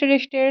pictures, United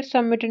states,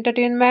 summit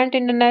entertainment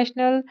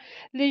international.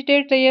 Release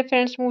date रही है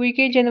फ्रेंड्स मूवी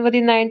की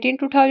जनवरी 19,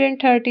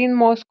 2013,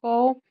 Moscow.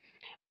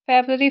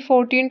 February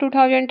 14,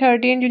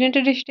 2013,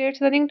 United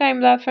States। Running time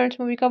रहा friends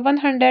movie का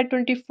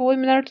 124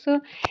 minutes.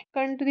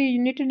 Country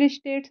United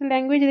states.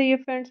 Language रही है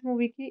friends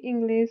movie की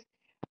English.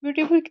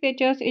 Beautiful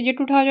creatures is a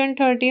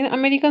 2013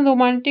 American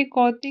romantic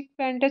Gothic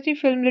fantasy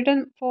film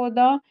written for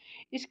the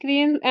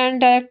screen and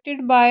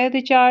directed by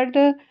Richard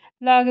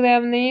La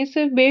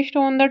Gravenese, based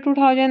on the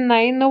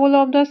 2009 novel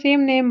of the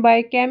same name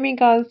by Cami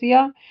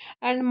Garcia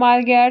and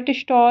Margaret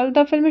Stoll.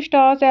 The film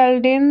stars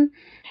Eldin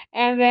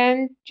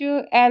Aranch,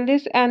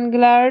 Alice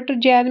Englert,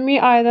 Jeremy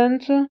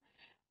Irons,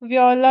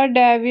 Viola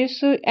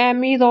Davis,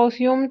 Emmy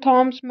Rossum,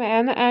 Thomas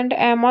Mann, and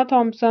Emma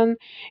Thompson.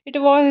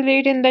 It was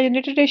released in the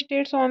United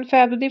States on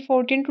February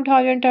 14,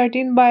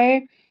 2013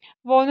 by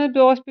Warner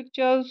Bros.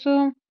 Pictures.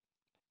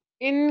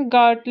 In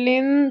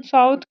Gartlin,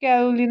 South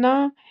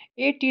Carolina,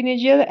 a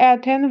teenager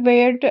Ethan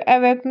Wade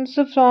awakens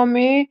from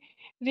a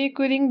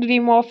recurring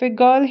dream of a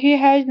girl he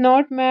has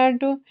not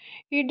met.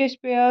 He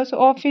despairs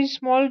of his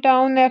small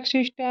town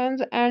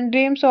existence and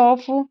dreams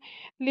of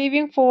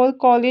leaving for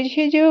college.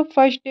 His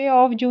first day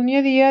of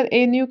junior year,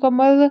 a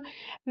newcomer,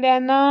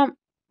 Lena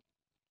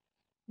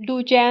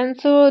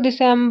Duchance,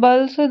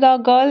 resembles the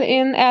girl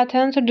in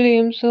Ethan's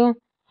dreams.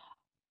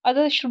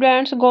 Other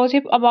students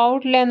gossip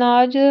about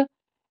Lena's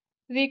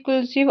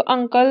reclusive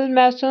uncle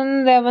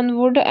Mason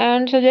Ravenwood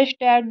and suggest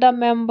that the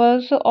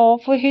members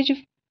of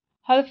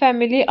her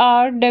family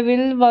are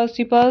devil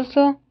worshippers.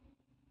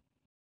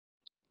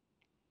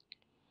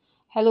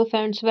 Hello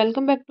friends,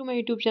 welcome back to my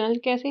YouTube channel.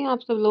 कैसे हैं आप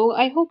सब लोग?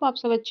 I hope आप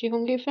सब अच्छे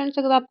होंगे। Friends,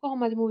 अगर आपको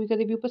हमारी मूवी का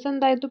रिव्यू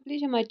पसंद आए तो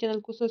प्लीज़ हमारे चैनल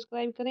को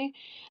सब्सक्राइब करें,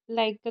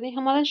 लाइक करें।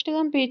 हमारा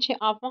इंस्टाग्राम पेज है,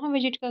 आप वहां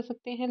विजिट कर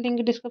सकते हैं, लिंक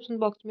डिस्क्रिप्शन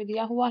बॉक्स में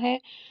दिया हुआ है।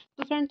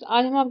 तो फ्रेंड्स,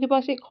 आज हम आपके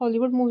पास एक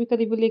हॉलीवुड मूवी का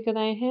रिव्यू लेकर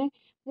आए हैं।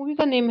 मूवी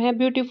का नेम है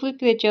ब्यूटीफुल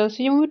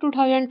क्रिएचर्स। ये मूवी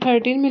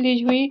 2013 में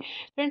रिलीज हुई।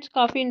 फ्रेंड्स,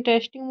 काफ़ी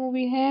इंटरेस्टिंग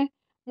मूवी है।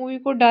 मूवी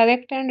को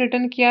डायरेक्ट एंड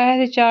रिटर्न किया है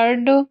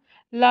रिचार्ड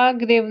ला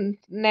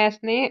ग्रेवनेस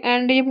ने,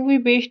 एंड ये मूवी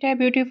बेस्ड है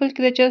beautiful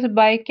creatures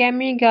bye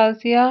chemo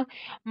Garcia,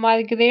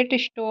 Margaret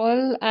stall,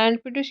 and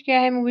produce किया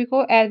है मूवी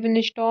को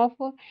Alvin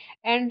staff,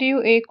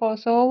 Andrew A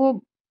कॉसोव,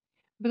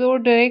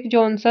 ब्रोडरिक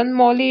Johnson,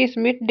 Molly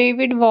Smith,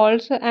 David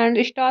walls,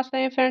 and stars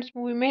हैं फ्रेंड्स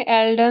मूवी में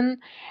Elden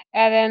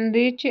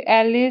एरेनरिच,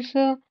 Alice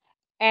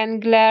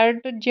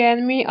एनग्लैड,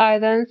 Jeremy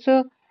irons,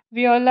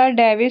 Viola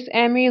Davis,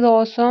 Amy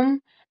रॉसम,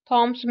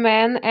 Thomas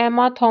man,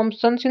 एमा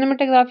Thompson.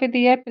 Cinematography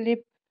दी है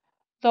Philip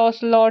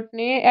lot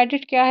ने।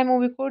 Edit किया है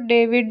मूवी को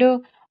डेविड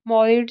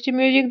मॉरिट्ज।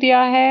 म्यूजिक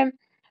दिया है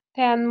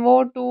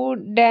थैनवो to,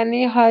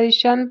 Danny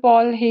Harrison,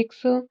 Paul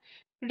Hicks.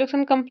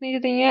 Production company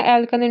दी है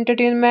Alcon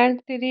entertainment,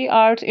 three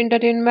arts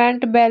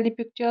entertainment, बैली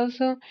पिक्चर्स।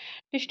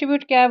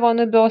 डिस्ट्रीब्यूट किया है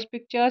Warner Bros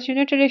pictures,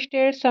 United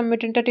states,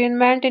 summit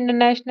entertainment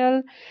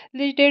international.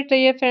 Release date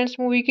रही है फ्रेंड्स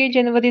मूवी की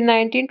जनवरी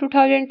 19,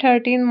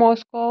 2013,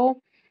 Moscow.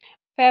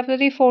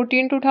 February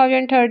 14,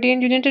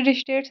 2013, United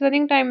States।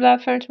 Running time रहा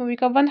friends movie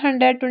का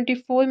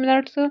 124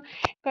 minutes.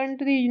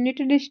 Country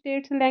United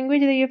states.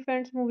 Language रही है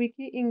friends movie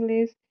की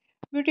English.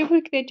 Beautiful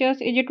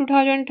creatures is a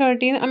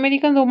 2013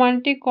 American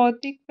romantic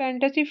Gothic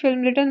fantasy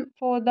film written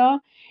for the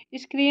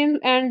screen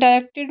and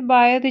directed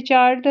by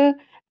Richard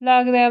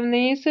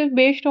लाग्रेवनेस,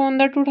 based on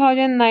the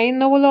 2009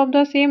 novel of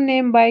the same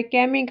name by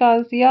Cami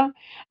Garcia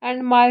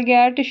and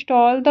Margaret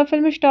Stoll. The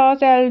film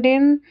stars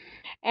Eldin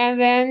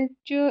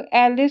Aranch,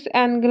 Alice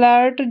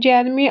Englert,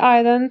 Jeremy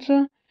Irons,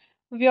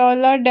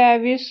 Viola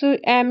Davis,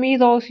 Emmy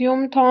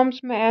Rossum, Thomas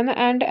Mann,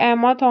 and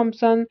Emma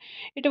Thompson.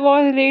 It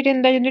was released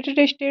in the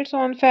United States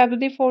on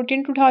February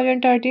 14,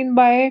 2013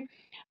 by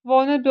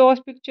Warner Bros.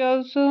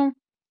 Pictures.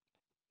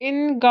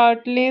 In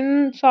Gartlin,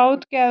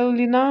 South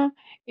Carolina,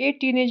 a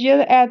teenager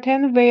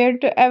Ethan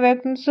Wade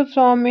awakens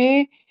from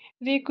a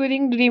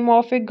recurring dream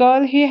of a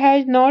girl he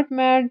has not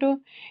met.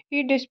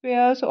 He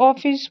despairs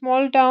of his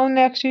small town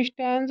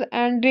existence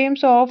and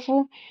dreams of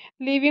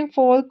leaving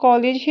for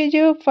college. His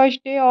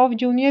first day of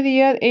junior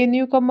year, a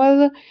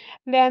newcomer,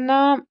 Lena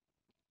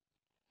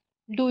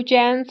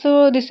Duchance,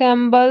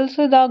 resembles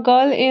the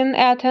girl in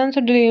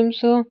Ethan's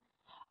dreams.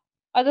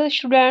 Other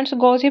students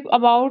gossip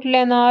about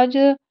Lena's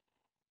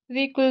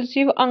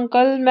reclusive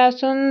uncle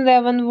Mason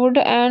Ravenwood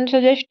and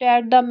suggest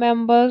that the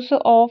members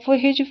of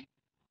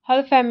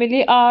her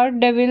family are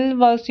devil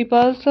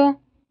worshippers.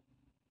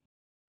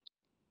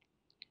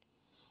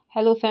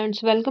 Hello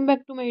friends, welcome back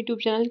to my YouTube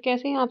channel.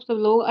 कैसे हैं आप सब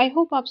लोग? I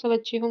hope आप सब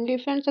अच्छे होंगे।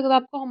 Friends, अगर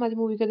आपको हमारी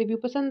मूवी का रिव्यू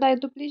पसंद आए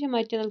तो प्लीज़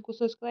हमारे चैनल को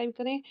सब्सक्राइब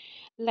करें,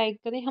 लाइक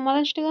करें। हमारा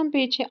इंस्टाग्राम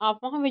पेज है, आप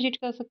वहां विजिट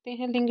कर सकते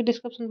हैं, लिंक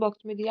डिस्क्रिप्शन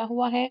बॉक्स में दिया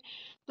हुआ है।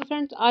 तो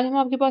फ्रेंड्स, आज हम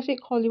आपके पास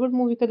एक हॉलीवुड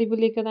मूवी का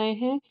रिव्यू लेकर आए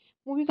हैं।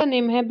 मूवी का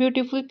नेम है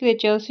ब्यूटीफुल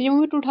क्रिएचर्स। ये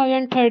मूवी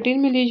 2013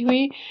 में रिलीज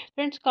हुई।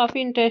 फ्रेंड्स,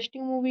 काफ़ी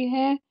इंटरेस्टिंग मूवी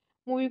है।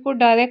 मूवी को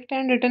डायरेक्ट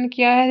एंड रिटर्न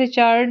किया है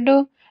रिचार्ड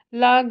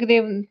ला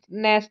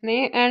ग्रेवनेस ने,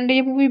 एंड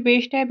ये मूवी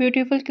बेस्ड है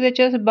beautiful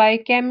creatures bye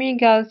chemo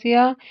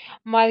Garcia,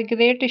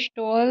 Margaret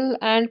stall,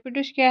 and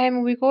produce किया है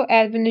मूवी को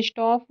Alvin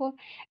staff,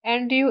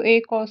 Andrew A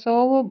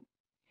कॉसोव,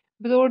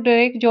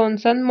 ब्रोडरिक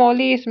Johnson,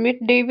 Molly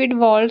Smith, David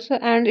walls,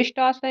 and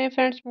stars हैं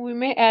फ्रेंड्स मूवी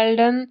में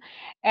Elden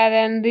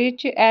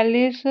एरेनरिच,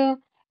 Alice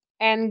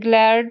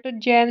एनग्लैड,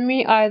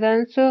 Jeremy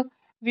irons,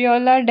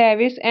 Viola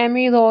Davis,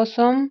 Amy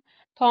रॉसम,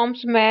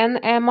 Thomas man,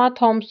 एमा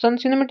Thompson.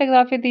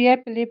 Cinematography दी है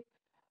Philip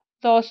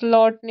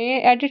lot ने।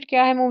 Edit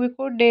किया है मूवी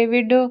को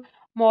डेविड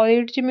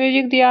मॉरिट्ज।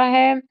 म्यूजिक दिया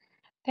है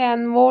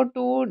थैनवो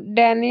to,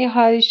 Danny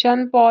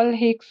Harrison, Paul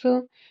Hicks.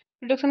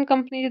 Production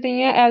company रही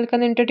है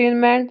Alcon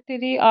entertainment,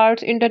 three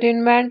arts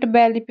entertainment,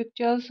 बैली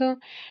पिक्चर्स।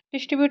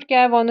 डिस्ट्रीब्यूट किया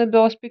है Warner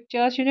Bros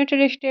pictures,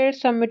 United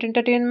states summit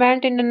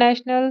entertainment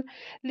international.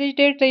 Release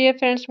date रही है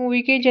फ्रेंड्स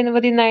मूवी की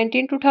जनवरी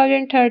 19,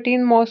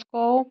 2013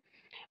 Moscow.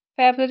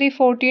 February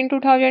 14,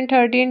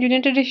 2013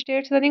 United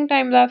states. Running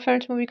time रहा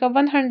friends movie का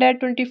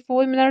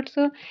 124 minutes.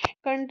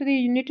 Country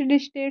United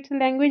states.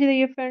 Language रही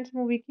है friends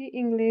movie की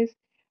English.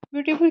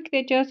 Beautiful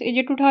creatures is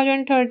a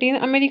 2013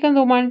 American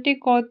romantic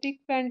Gothic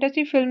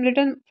fantasy film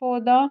written for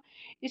the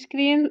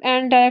screen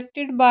and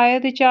directed by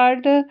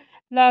Richard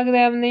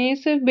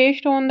Lagravnis,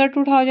 based on the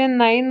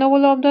 2009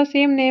 novel of the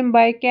same name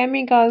by Cami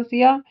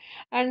Garcia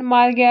and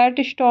Margaret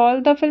Stoll.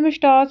 The film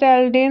stars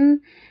Eldin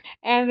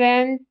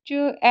Ranch,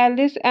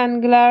 Alice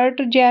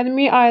Englert,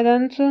 Jeremy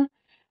Irons,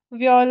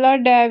 Viola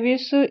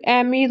Davis,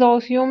 Emmy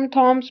Rossum,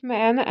 Thomas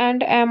Mann,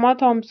 and Emma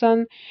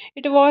Thompson.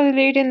 It was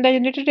released in the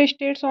United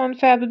States on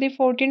February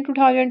 14,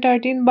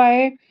 2013 by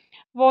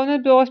Warner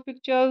Bros.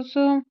 Pictures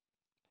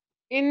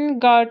in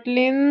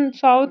Garland,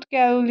 South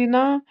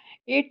Carolina.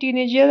 A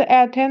teenager,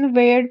 Ethan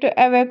Wade,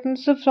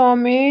 awakens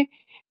from a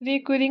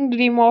recurring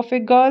dream of a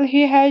girl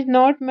he has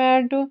not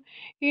met.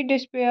 He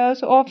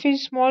despairs of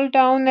his small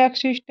town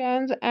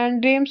existence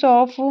and dreams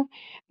of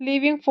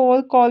leaving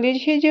for college.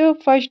 His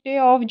first day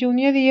of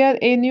junior year,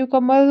 a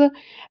newcomer,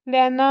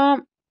 Lena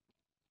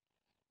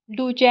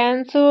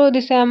Duchance,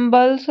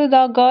 resembles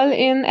the girl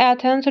in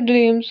Ethan's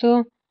dreams.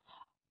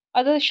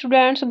 Other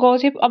students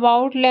gossip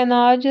about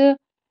Lena's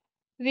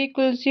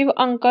reclusive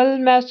uncle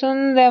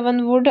Mason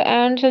Ravenwood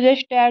and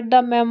suggest that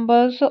the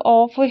members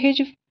of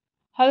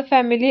her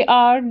family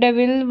are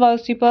devil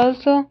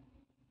worshippers.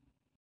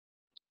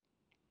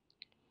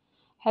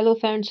 Hello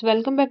friends,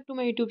 welcome back to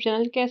my YouTube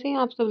channel. कैसे हैं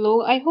आप सब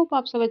लोग? I hope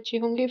आप सब अच्छे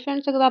होंगे।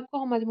 Friends, अगर आपको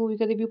हमारी मूवी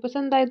का रिव्यू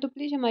पसंद आए तो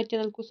प्लीज़ हमारे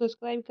चैनल को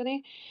सब्सक्राइब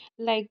करें,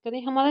 लाइक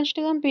करें। हमारा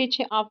इंस्टाग्राम पेज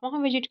है, आप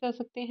वहां विजिट कर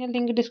सकते हैं,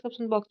 लिंक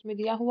डिस्क्रिप्शन बॉक्स में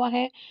दिया हुआ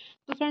है।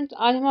 तो फ्रेंड्स,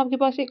 आज हम आपके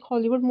पास एक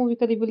हॉलीवुड मूवी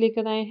का रिव्यू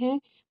लेकर आए हैं।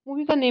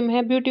 मूवी का नेम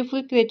है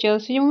ब्यूटीफुल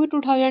क्रिएचर्स। ये मूवी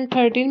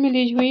 2013 में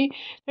रिलीज हुई।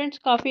 फ्रेंड्स,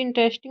 काफ़ी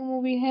इंटरेस्टिंग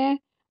मूवी है।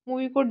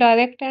 मूवी को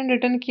डायरेक्ट एंड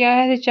रिटर्न किया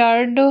है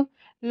रिचर्ड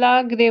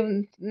ला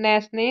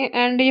ग्रेवनेस ने,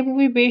 एंड ये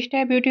मूवी बेस्ड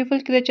है beautiful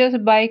creatures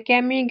bye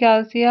chemo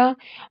Garcia,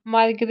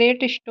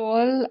 Margaret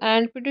stall,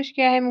 and produce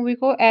किया है मूवी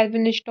को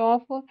Alvin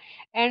staff,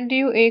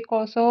 Andrew A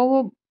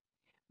कॉसोव,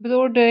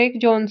 ब्रोडरिक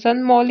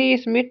Johnson, Molly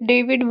Smith,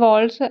 David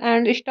walls,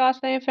 and stars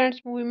रहे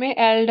फ्रेंड्स मूवी में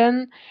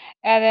Elden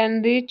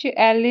एरेनरिच,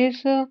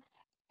 Alice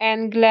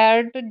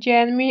एनग्लैड,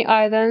 Jeremy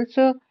irons,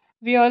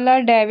 Viola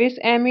Davis,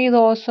 Amy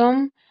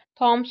रॉसम,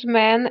 Thomas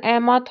man,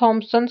 एमा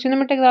Thompson.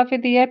 Cinematography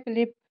दी है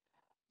Philip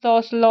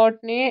lot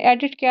ने।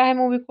 Edit किया है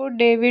मूवी को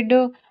डेविड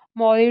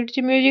मॉरिट्ज।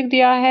 म्यूजिक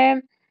दिया है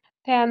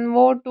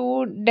थैनवो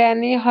to,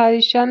 Danny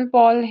Harrison,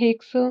 Paul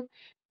Hicks.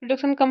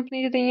 Production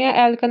company रही है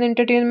Alcon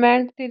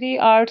entertainment, three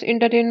arts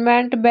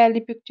entertainment, बैली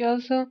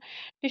पिक्चर्स।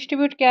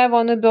 डिस्ट्रीब्यूट किया है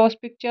Warner Bros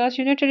pictures,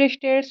 United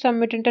states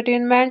summit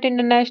entertainment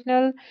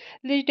international.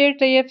 Release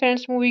date रही है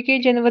फ्रेंड्स मूवी की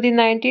जनवरी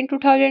 19,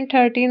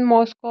 2013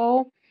 Moscow.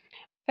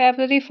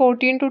 February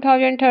 14,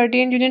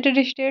 2013 United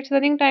states.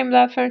 Running time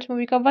रहा friends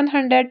movie का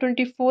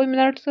 124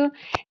 minutes.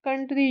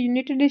 Country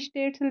United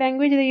states.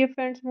 Language रही है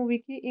friends movie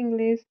की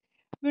English.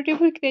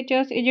 Beautiful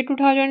creatures is a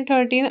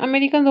 2013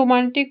 American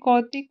romantic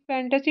Gothic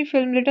fantasy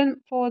film written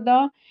for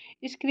the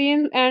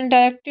screen and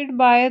directed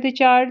by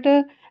Richard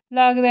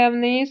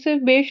Lagravnis,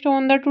 based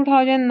on the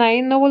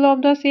 2009 novel of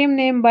the same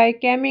name by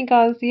Cami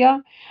Garcia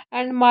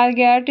and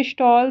Margaret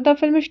Stoll. The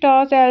film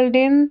stars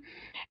Eldin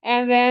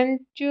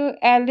Ranch,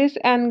 Alice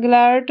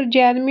Englert,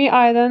 Jeremy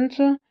Irons,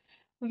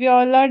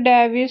 Viola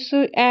Davis,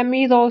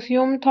 Emmy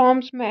Rossum,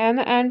 Thomas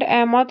Mann, and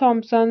Emma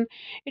Thompson.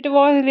 It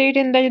was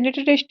released in the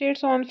United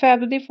States on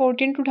February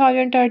 14,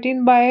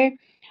 2013 by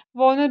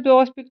Warner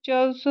Bros.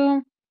 Pictures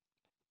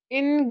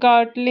in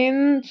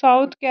Garland,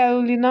 South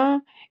Carolina.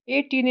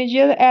 A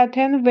teenager,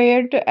 Ethan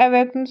Wade,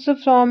 awakens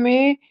from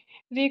a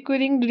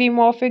recurring dream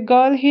of a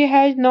girl he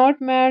has not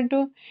met.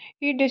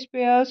 He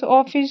despairs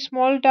of his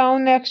small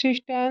town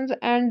existence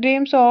and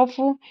dreams of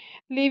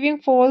leaving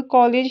for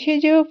college.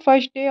 His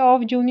first day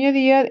of junior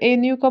year, a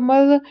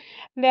newcomer,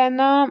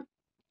 Lena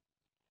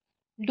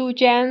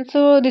Duchance,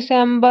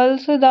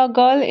 resembles the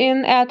girl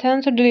in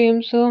Ethan's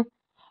dreams.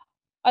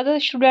 Other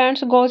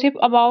students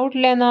gossip about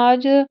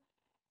Lena's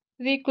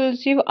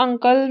reclusive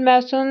uncle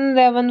Mason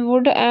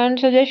Ravenwood and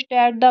suggest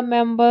that the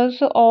members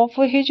of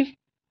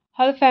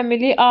her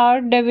family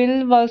are devil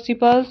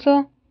worshippers.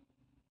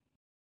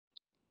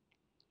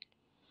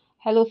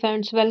 Hello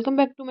friends, welcome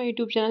back to my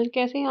YouTube channel.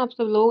 कैसे हैं आप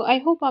सब लोग? I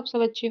hope आप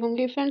सब अच्छे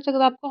होंगे। Friends,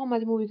 अगर आपको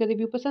हमारी मूवी का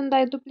रिव्यू पसंद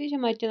आए तो प्लीज़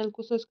हमारे चैनल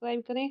को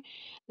सब्सक्राइब करें,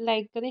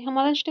 लाइक करें।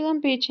 हमारा इंस्टाग्राम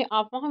पेज है,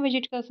 आप वहां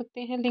विजिट कर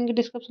सकते हैं, लिंक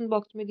डिस्क्रिप्शन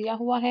बॉक्स में दिया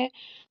हुआ है।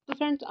 तो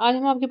फ्रेंड्स, आज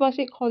हम आपके पास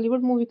एक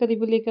हॉलीवुड मूवी का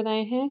रिव्यू लेकर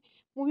आए हैं।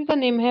 मूवी का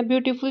नेम है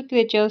ब्यूटीफुल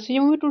क्रिएचर्स। ये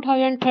मूवी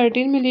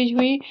 2013 में रिलीज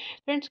हुई।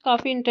 फ्रेंड्स,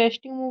 काफ़ी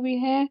इंटरेस्टिंग मूवी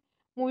है।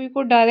 मूवी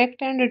को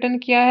डायरेक्ट एंड रिटर्न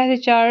किया है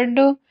रिचर्ड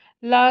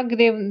ला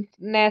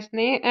ग्रेवनेस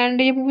ने।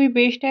 एंड ये मूवी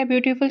बेस्ड है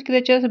beautiful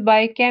creatures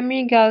bye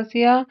chemo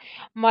Garcia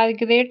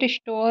Margaret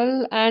stall.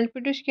 And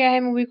produce किया है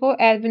मूवी को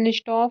Alvin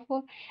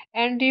staff,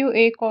 Andrew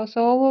A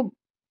कॉसोव,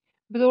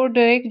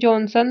 ब्रोडरिक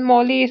Johnson,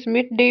 Molly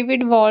Smith,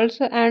 David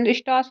walls. And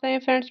stars हैं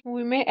फ्रेंड्स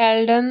मूवी में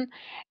Elden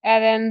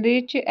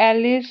एरेनरिच,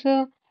 Alice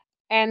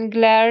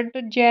एनग्लैड,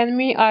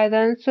 Jeremy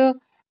irons,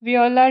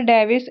 Viola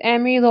Davis,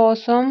 Amy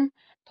रॉसम,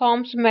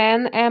 Thomas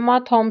man, एमा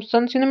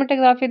Thompson.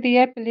 Cinematography दी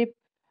है Philip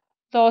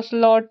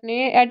lot ने।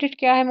 Edit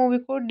किया है मूवी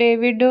को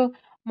डेविड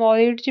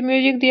मॉरिट्ज।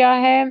 म्यूजिक दिया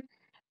है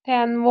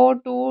थैनवो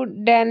to,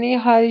 Danny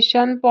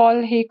Harrison,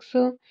 Paul Hicks.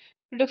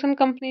 Production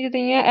company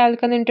दी है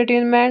Alcon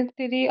entertainment,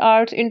 three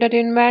arts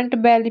entertainment,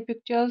 बैली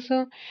पिक्चर्स।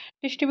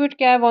 डिस्ट्रीब्यूट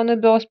किया है Warner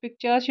Bros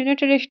pictures,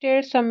 United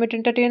states summit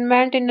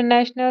entertainment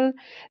international.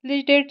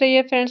 Release date रही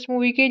है फ्रेंड्स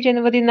मूवी की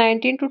जनवरी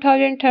 19,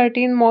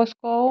 2013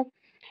 Moscow,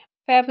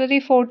 February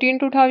 14,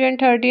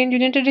 2013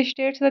 United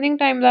states. Running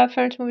time रहा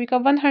friends movie का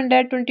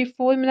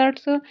 124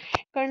 minutes.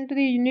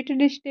 Country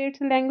United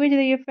states. Language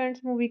रही है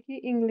friends movie की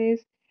English.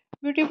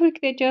 Beautiful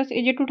creatures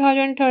is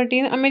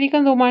 2013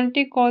 American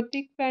romantic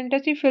Gothic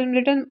fantasy film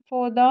written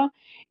for the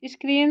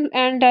screen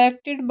and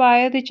directed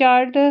by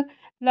Richard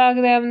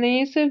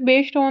लाग्रेवनेस,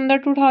 based on the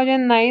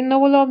 2009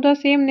 novel of the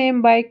same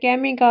name by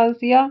Cami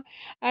Garcia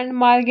and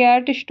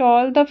Margaret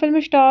Stoll. The film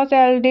stars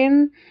Eldin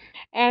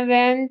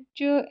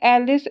Ranch,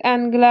 Alice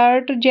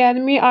Englert,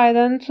 Jeremy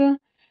Irons,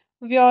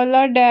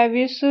 Viola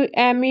Davis,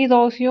 Emmy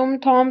Rossum,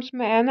 Thomas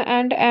Mann,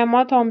 and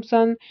Emma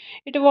Thompson.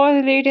 It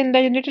was released in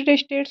the United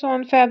States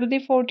on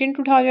February 14,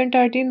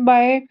 2013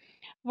 by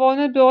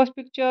Warner Bros.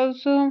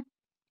 Pictures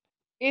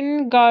in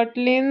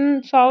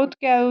Garland, South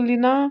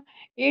Carolina.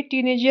 A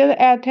teenager,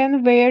 Ethan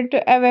Wade,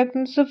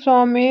 awakens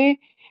from a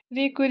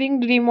recurring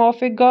dream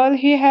of a girl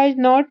he has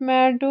not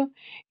met.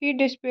 He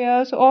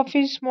despairs of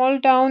his small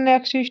town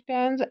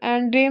existence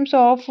and dreams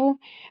of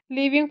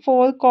leaving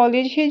for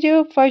college. His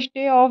first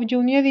day of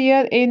junior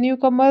year, a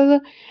newcomer,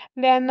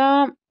 Lena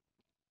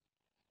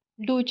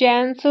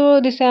Duchance,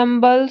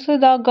 resembles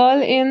the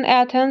girl in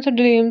Ethan's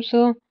dreams.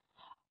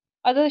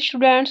 Other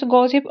students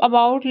gossip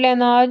about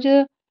Lena's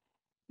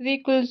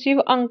reclusive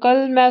uncle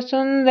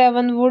Mason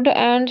Ravenwood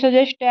and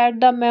suggest that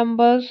the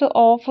members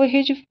of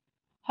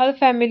her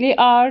family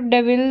are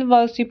devil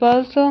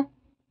worshippers.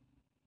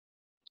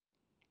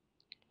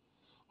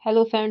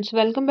 Hello friends,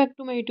 welcome back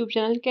to my YouTube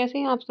channel. कैसे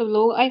हैं आप सब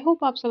लोग? I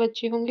hope आप सब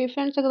अच्छे होंगे।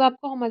 Friends, अगर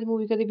आपको हमारी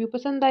मूवी का रिव्यू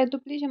पसंद आए तो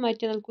प्लीज़ हमारे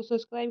चैनल को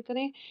सब्सक्राइब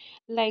करें,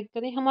 लाइक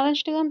करें। हमारा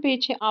इंस्टाग्राम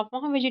पेज है, आप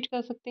वहां विजिट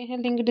कर सकते हैं,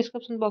 लिंक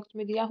डिस्क्रिप्शन बॉक्स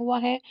में दिया हुआ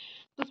है।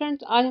 तो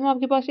फ्रेंड्स, आज हम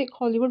आपके पास एक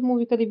हॉलीवुड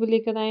मूवी का रिव्यू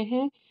लेकर आए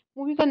हैं।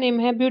 मूवी का नेम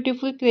है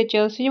ब्यूटीफुल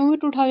क्रिएचर्स। ये मूवी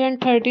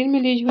 2013 में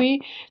रिलीज हुई।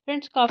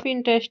 फ्रेंड्स, काफ़ी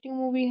इंटरेस्टिंग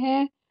मूवी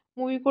है।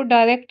 मूवी को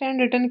डायरेक्ट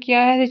एंड रिटर्न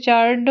किया है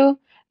रिचार्ड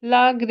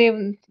ला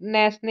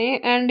ग्रेवनेस ने।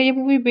 एंड ये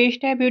मूवी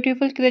बेस्ड है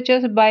beautiful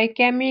creatures bye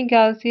chemo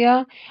Garcia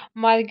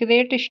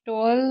Margaret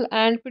stall.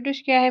 And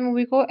produce किया है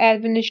मूवी को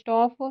Alvin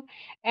staff,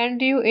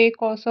 Andrew A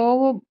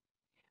कॉसोव,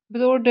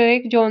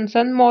 ब्रोडरिक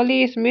Johnson,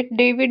 Molly Smith,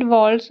 David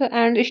walls.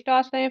 And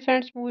stars हैं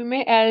फ्रेंड्स मूवी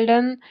में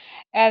Elden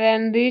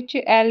एरेनरिच,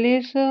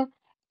 Alice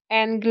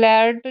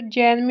एनग्लैड,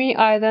 Jeremy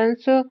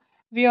irons,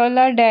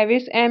 Viola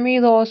Davis, Amy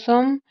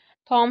रॉसम,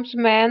 Thomas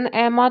man,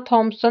 एमा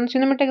Thompson.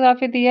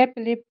 Cinematography दी है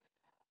Philip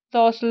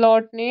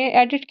lot ने।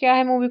 Edit किया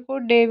है मूवी को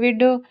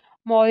डेविड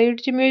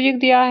मॉरिट्ज। म्यूजिक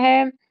दिया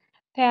है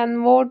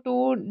थैनवो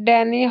to,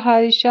 Danny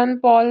Harrison,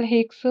 Paul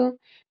Hicks.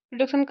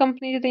 Production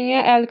company दी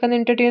है Alcon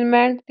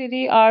entertainment,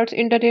 three arts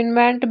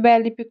entertainment,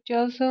 बैली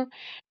पिक्चर्स।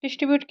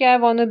 डिस्ट्रीब्यूट किया है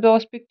Warner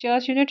Bros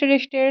pictures, United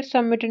states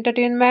summit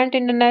entertainment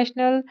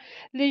international.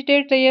 Release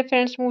date रही है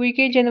फ्रेंड्स मूवी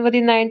की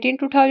जनवरी 19,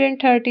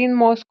 2013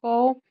 Moscow,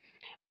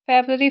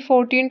 February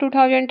 14,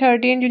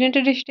 2013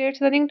 United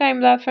states. Running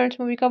time रहा friends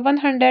movie का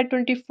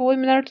 124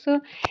 minutes.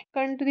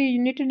 Country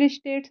United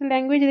states.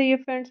 Language रही है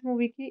friends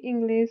movie की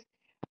English.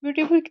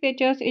 Beautiful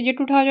creatures is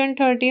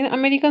 2013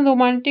 American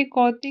romantic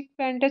Gothic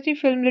fantasy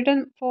film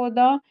written for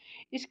the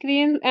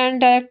screen and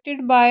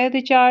directed by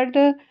Richard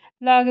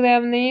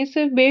लाग्रेवनेस,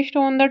 based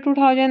on the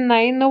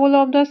 2009 novel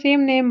of the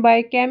same name by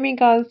Cami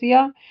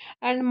Garcia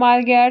and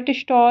Margaret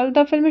Stoll.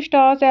 The film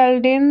stars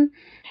Eldin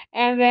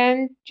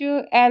Ranch,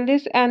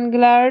 Alice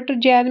Englert,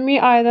 Jeremy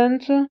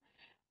Irons,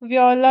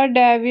 Viola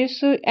Davis,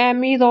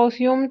 Emmy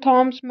Rossum,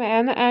 Thomas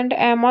Mann, and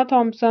Emma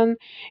Thompson.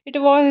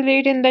 It was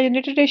released in the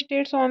United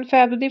States on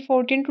February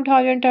 14,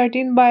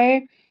 2013 by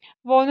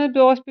Warner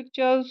Bros.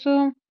 Pictures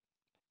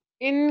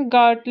in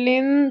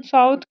Garland,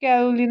 South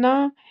Carolina.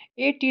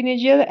 A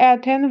teenager,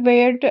 Ethan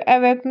Wade,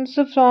 awakens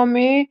from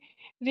a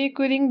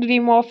recurring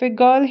dream of a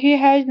girl he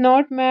has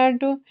not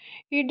met.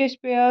 He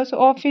despairs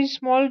of his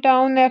small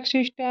town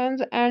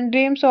existence and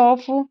dreams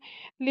of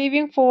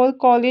leaving for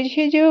college.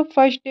 His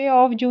first day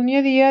of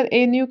junior year,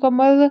 a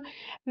newcomer,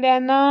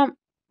 Lena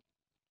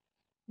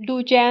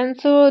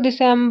Duchance,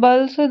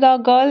 resembles the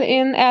girl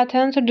in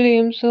Ethan's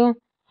dreams.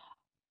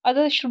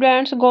 Other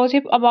students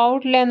gossip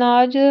about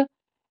Lena's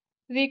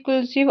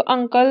reclusive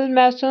uncle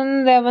Mason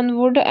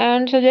Ravenwood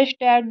and suggest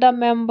that the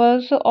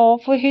members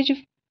of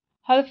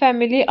her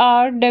family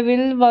are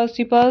devil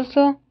worshippers.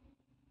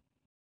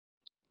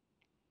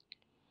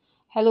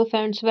 Hello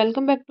friends,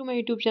 welcome back to my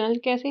YouTube channel.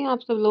 कैसे हैं आप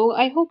सब लोग?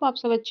 I hope आप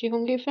सब अच्छे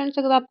होंगे। Friends,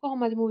 अगर आपको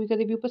हमारी मूवी का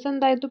रिव्यू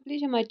पसंद आए तो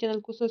प्लीज़ हमारे चैनल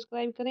को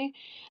सब्सक्राइब करें,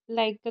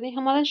 लाइक करें।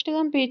 हमारा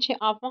इंस्टाग्राम पेज है,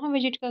 आप वहां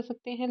विजिट कर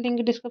सकते हैं, लिंक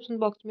डिस्क्रिप्शन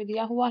बॉक्स में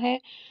दिया हुआ है।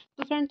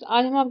 तो फ्रेंड्स,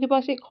 आज हम आपके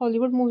पास एक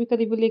हॉलीवुड मूवी का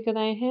रिव्यू लेकर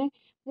आए हैं।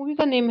 मूवी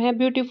का नेम है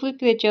ब्यूटीफुल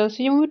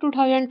क्रिएचर्स। ये मूवी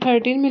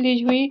 2013 में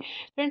रिलीज हुई।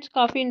 फ्रेंड्स,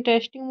 काफ़ी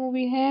इंटरेस्टिंग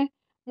मूवी है।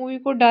 मूवी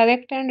को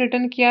डायरेक्ट एंड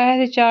रिटर्न किया है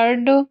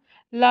रिचार्ड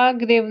ला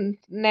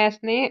ग्रेवनेस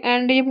ने,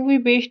 एंड ये मूवी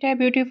बेस्ड है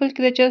beautiful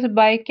creatures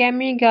bye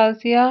chemo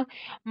Garcia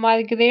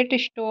Margaret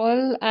stall,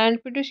 and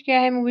produce किया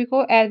है मूवी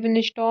को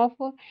Alvin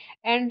staff,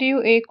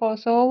 Andrew A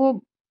कॉसोव,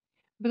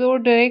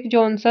 ब्रोडरिक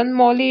Johnson,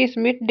 Molly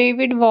Smith,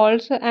 David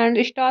walls,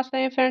 and stars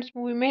हैं फ्रेंड्स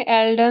मूवी में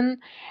Elden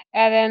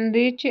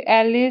एरेनरिच,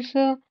 Alice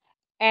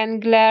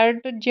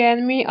एनग्लैड,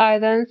 Jeremy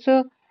irons,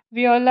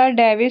 Viola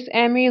Davis,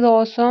 Amy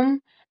रॉसम,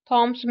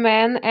 Thomas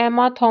man,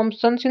 एमा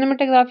Thompson.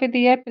 Cinematography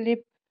दी है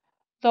Philip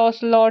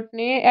lot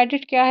ने।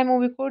 Edit किया है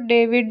मूवी को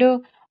डेविड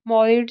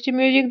मॉरिट्ज।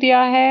 म्यूजिक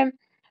दिया है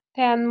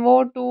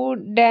थैनवो to,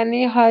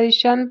 Danny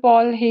Harrison,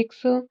 Paul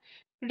Hicks.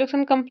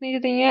 Production company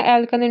दी है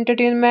Alcon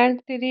entertainment,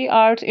 three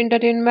arts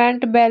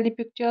entertainment, बैली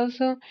पिक्चर्स।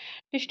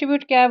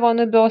 डिस्ट्रीब्यूट किया है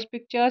Warner Bros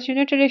pictures,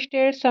 United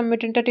states,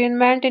 summit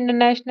entertainment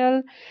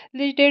international.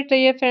 Release date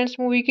रही है फ्रेंड्स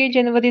मूवी की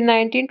जनवरी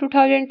 19,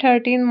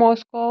 2013,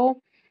 Moscow.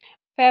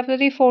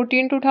 February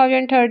 14,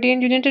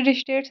 2013, United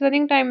states.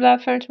 Running time रहा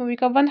friends movie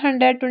का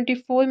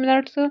 124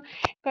 minutes.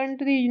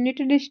 Country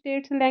United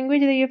states.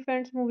 Language रही है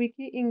friends movie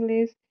की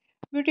English.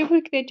 Beautiful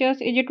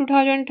creatures is a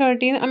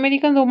 2013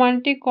 American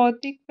romantic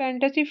Gothic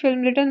fantasy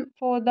film written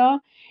for the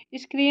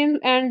screen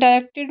and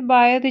directed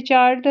by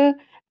Richard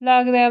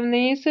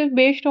Lagravnis,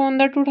 based on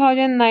the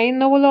 2009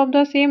 novel of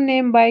the same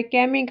name by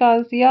Cami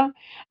Garcia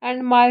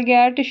and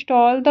Margaret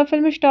Stoll. The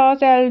film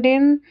stars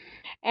Eldin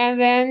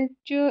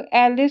Ranch,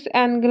 Alice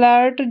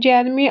Englert,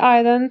 Jeremy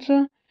Irons,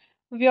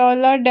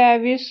 Viola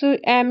Davis,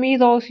 Emmy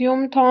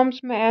Rossum, Thomas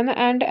Mann,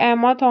 and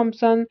Emma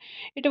Thompson.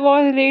 It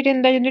was released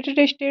in the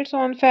United States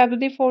on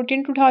February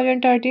 14,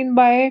 2013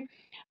 by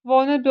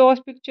Warner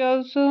Bros.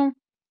 Pictures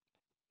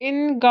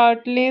in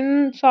Gartlin,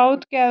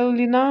 South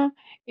Carolina.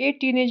 A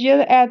teenager,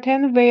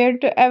 Ethan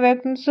Wade,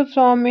 awakens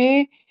from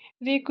a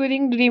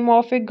recurring dream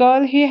of a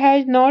girl he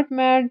has not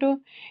met.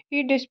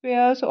 He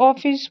despairs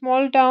of his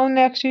small town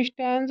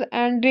existence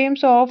and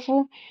dreams of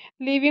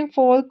leaving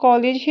for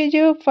college. His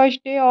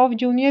first day of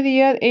junior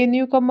year, a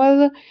newcomer,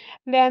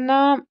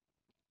 Lena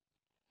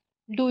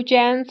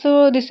Duchance,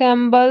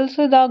 resembles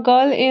the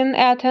girl in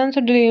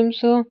Athens'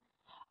 dreams.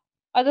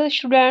 Other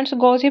students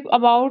gossip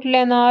about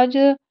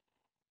Lena's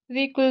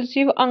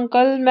reclusive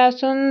uncle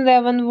Mason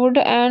Ravenwood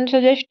and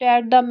suggest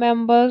that the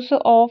members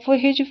of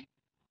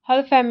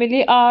her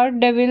family are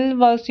devil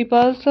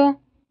worshippers.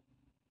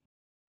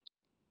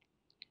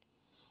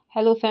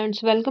 Hello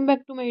friends, welcome back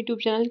to my YouTube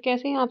channel.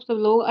 कैसे हैं आप सब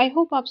लोग? I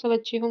hope आप सब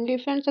अच्छे होंगे।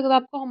 Friends, अगर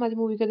आपको हमारी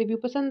मूवी का रिव्यू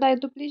पसंद आए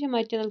तो प्लीज़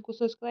हमारे चैनल को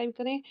सब्सक्राइब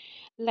करें,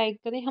 लाइक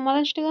करें। हमारा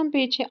इंस्टाग्राम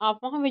पेज है, आप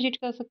वहां विजिट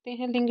कर सकते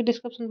हैं, लिंक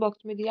डिस्क्रिप्शन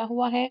बॉक्स में दिया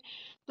हुआ है।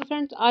 तो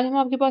फ्रेंड्स, आज हम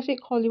आपके पास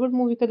एक हॉलीवुड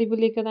मूवी का रिव्यू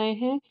लेकर आए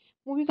हैं।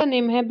 मूवी का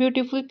नेम है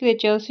ब्यूटीफुल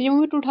क्रिएचर्स। ये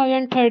मूवी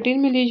 2013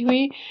 में रिलीज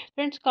हुई।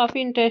 फ्रेंड्स,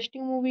 काफ़ी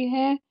इंटरेस्टिंग मूवी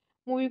है।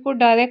 मूवी को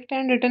डायरेक्ट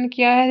एंड रिटर्न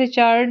किया है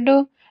रिचार्ड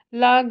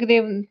ला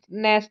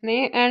ग्रेवनेस ने,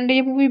 एंड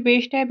ये मूवी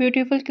बेस्ड है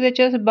beautiful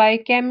creatures bye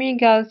chemo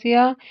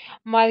Garcia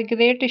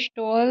Margaret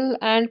stall,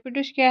 and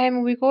produce किया है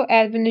मूवी को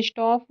Alvin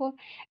staff,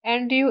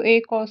 Andrew A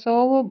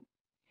कॉसोव,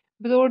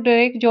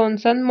 ब्रोडरिक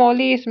Johnson,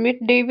 Molly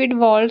Smith, David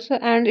walls,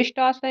 and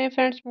stars हैं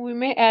फ्रेंड्स मूवी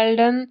में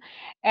Elden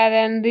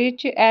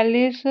एरेनरिच,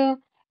 Alice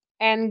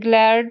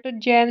एनग्लैड,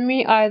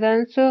 Jeremy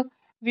irons,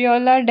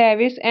 Viola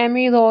Davis,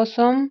 Amy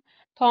रॉसम,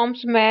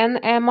 Thomas man,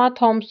 एमा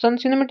Thompson.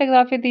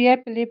 Cinematography दी है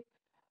Philip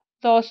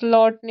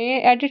lot ने।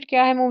 Edit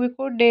किया है मूवी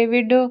को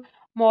डेविड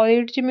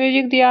मॉरिट्ज।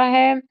 म्यूजिक दिया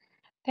है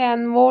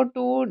थैनवो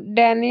to,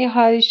 Danny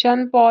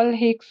Harrison, Paul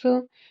Hicks.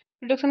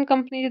 Production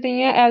company दी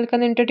है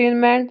Alcon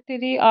entertainment,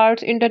 three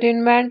arts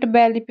entertainment,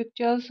 बैली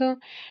पिक्चर्स।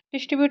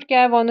 डिस्ट्रीब्यूट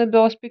किया है Warner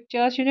Bros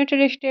pictures,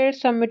 United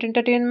states, summit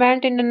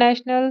entertainment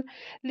international.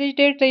 Release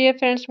date रही है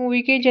फ्रेंड्स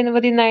मूवी की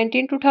जनवरी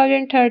 19,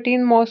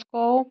 2013,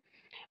 Moscow.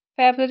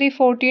 February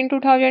 14,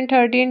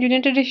 2013,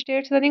 United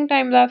states. Running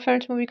time रहा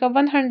friends movie का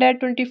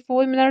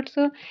 124 minutes.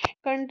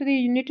 Country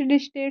United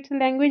states.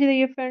 Language रही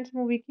है friends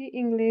movie की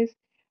English.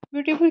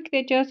 Beautiful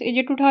creatures is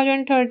a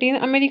 2013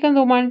 American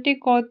romantic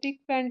Gothic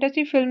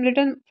fantasy film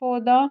written for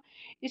the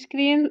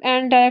screen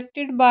and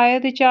directed by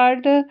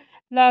Richard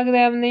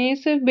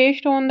Lagravnis,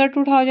 based on the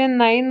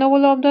 2009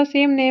 novel of the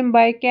same name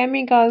by Cami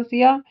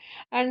Garcia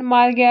and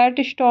Margaret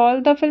Stoll.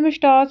 The film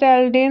stars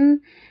Eldin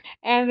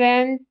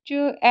Ranch,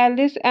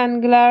 Alice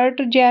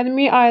Englert,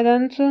 Jeremy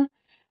Irons,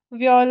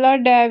 Viola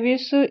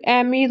Davis,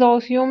 Emmy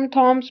Rossum,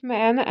 Thomas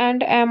Mann,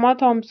 and Emma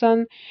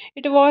Thompson.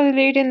 It was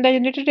released in the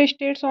United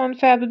States on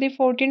February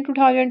 14,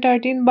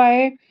 2013 by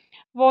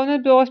Warner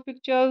Bros.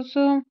 Pictures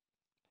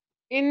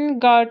in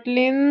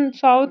Gartlin,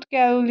 South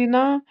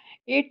Carolina.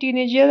 A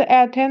teenager,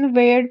 Ethan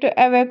Wade,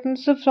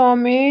 awakens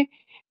from a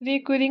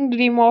recurring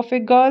dream of a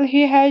girl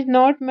he has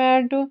not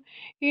met.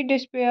 He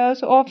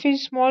despairs of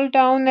his small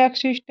town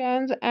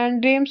existence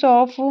and dreams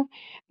of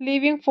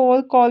leaving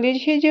for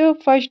college. His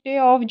first day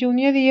of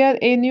junior year,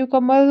 a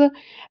newcomer,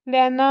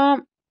 Lena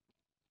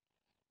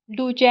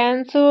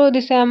Duchance,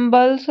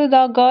 resembles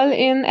the girl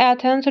in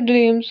Athens'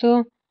 dreams.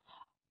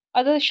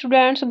 Other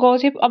students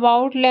gossip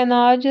about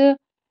Lena's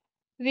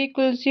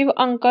reclusive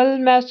uncle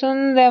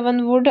Mason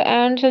Ravenwood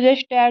and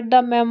suggest that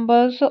the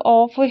members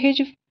of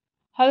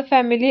her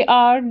family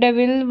are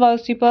devil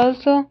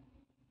worshippers.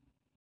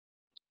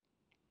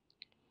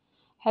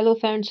 Hello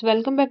friends,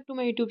 welcome back to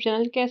my YouTube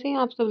channel. कैसे हैं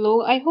आप सब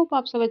लोग? I hope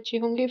आप सब अच्छे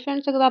होंगे।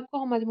 Friends, अगर आपको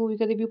हमारी मूवी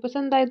का रिव्यू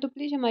पसंद आए तो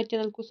प्लीज़ हमारे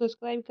चैनल को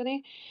सब्सक्राइब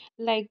करें,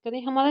 लाइक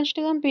करें। हमारा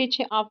इंस्टाग्राम पेज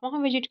है, आप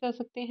वहां विजिट कर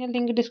सकते हैं,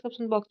 लिंक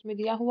डिस्क्रिप्शन बॉक्स में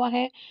दिया हुआ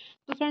है।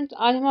 तो फ्रेंड्स,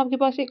 आज हम आपके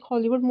पास एक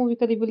हॉलीवुड मूवी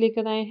का रिव्यू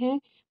लेकर आए हैं।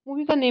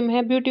 मूवी का नेम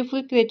है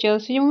ब्यूटीफुल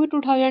क्रिएचर्स। ये मूवी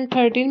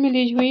 2013 में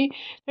रिलीज हुई।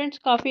 फ्रेंड्स,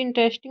 काफ़ी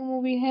इंटरेस्टिंग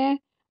मूवी है।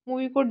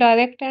 मूवी को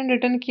डायरेक्ट एंड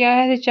रिटर्न किया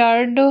है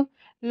रिचार्ड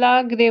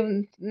ला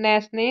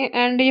ग्रेवनेस ने,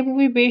 एंड ये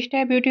मूवी बेस्ड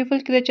है beautiful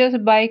creatures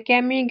bye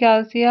chemo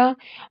Garcia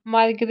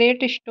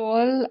Margaret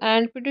stall,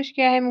 and produce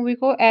किया है मूवी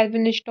को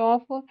Alvin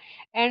staff,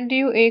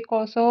 Andrew A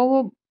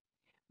कॉसोव,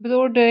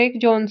 ब्रोडरिक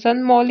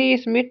Johnson, Molly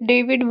Smith,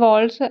 David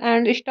walls,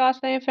 and stars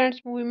हैं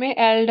फ्रेंड्स मूवी में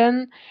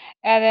Elden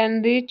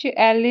एरेनरिच,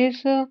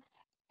 Alice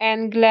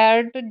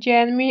एनग्लैड,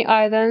 Jeremy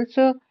irons,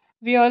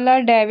 Viola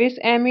Davis,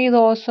 Amy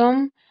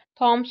रॉसम,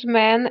 Thomas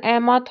man,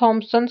 एमा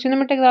Thompson.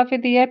 Cinematography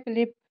दी है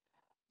Philip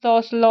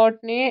lot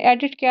ने।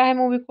 Edit किया है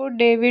मूवी को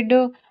डेविड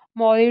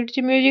मॉरिट्ज।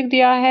 म्यूजिक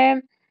दिया है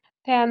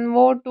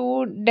थैनवो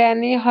to,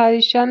 Danny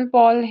Harrison,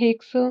 Paul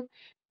Hicks.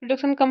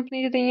 Production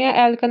company दी है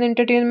Alcon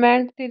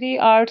entertainment, three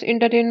arts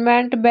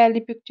entertainment, बैली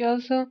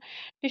पिक्चर्स।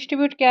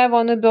 डिस्ट्रीब्यूट किया है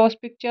Warner Bros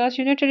pictures,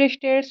 United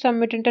states,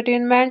 summit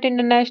entertainment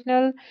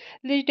international.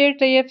 Release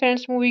date रही है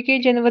फ्रेंड्स मूवी की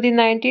जनवरी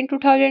 19,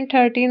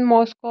 2013,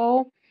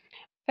 Moscow.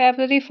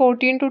 February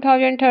 14,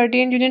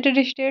 2013, United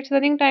states.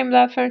 Running time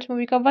रहा friends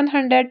movie का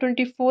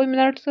 124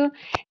 minutes.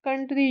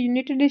 Country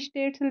United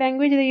states.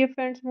 Language रही है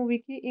friends movie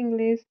की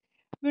English.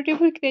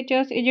 Beautiful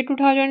creatures is a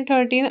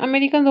 2013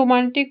 American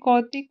romantic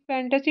Gothic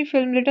fantasy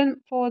film written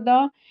for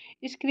the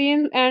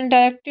screen and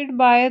directed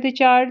by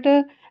Richard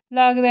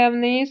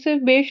Lagravnis,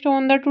 based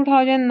on the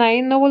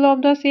 2009 novel of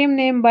the same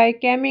name by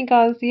Cami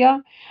Garcia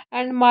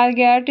and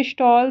Margaret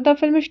Stoll. The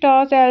film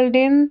stars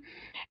Eldin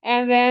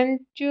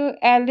Ranch,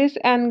 Alice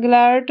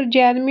Englert,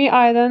 Jeremy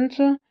Irons,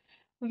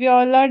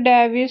 Viola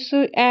Davis,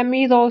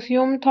 Emmy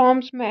Rossum,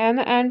 Thomas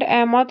Mann, and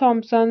Emma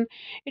Thompson.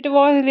 It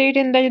was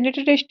released in the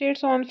United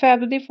States on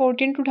February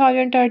 14,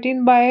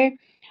 2013 by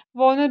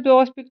Warner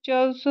Bros.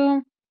 Pictures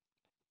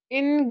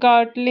in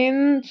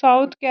Gartlin,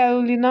 South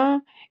Carolina.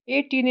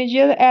 A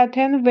teenager,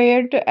 Ethan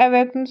Wade,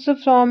 awakens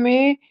from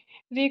a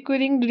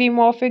recurring dream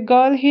of a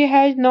girl he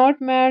has not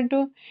met.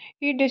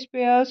 He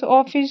despairs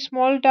of his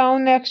small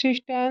town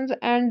existence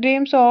and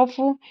dreams of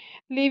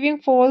leaving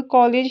for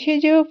college.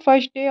 His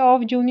first day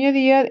of junior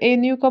year, a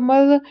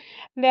newcomer,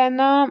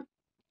 Lena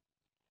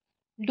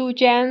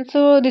Duchance,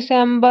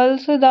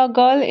 resembles the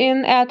girl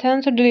in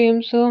Athens'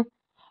 dreams.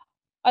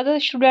 Other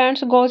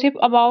students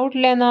gossip about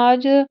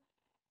Lena's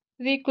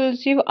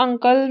reclusive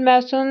uncle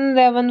Mason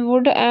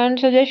Ravenwood and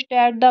suggest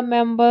that the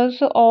members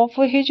of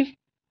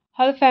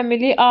her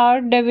family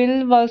are devil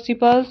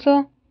worshippers.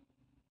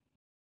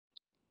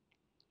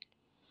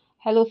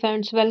 Hello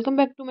friends, welcome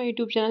back to my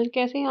YouTube channel.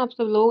 कैसे हैं आप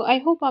सब लोग? I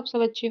hope आप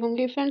सब अच्छे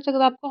होंगे। Friends,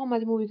 अगर आपको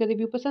हमारी मूवी का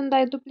रिव्यू पसंद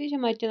आए तो प्लीज़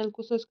हमारे चैनल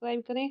को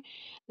सब्सक्राइब करें,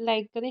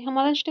 लाइक करें।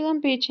 हमारा इंस्टाग्राम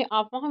पेज है,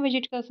 आप वहां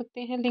विजिट कर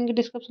सकते हैं, लिंक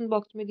डिस्क्रिप्शन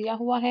बॉक्स में दिया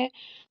हुआ है।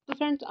 तो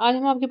फ्रेंड्स, आज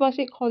हम आपके पास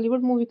एक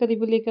हॉलीवुड मूवी का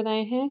रिव्यू लेकर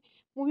आए हैं।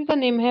 मूवी का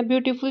नेम है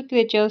ब्यूटीफुल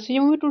क्रिएचर्स। ये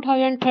मूवी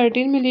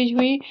 2013 में रिलीज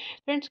हुई।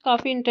 फ्रेंड्स,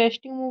 काफ़ी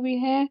इंटरेस्टिंग मूवी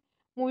है।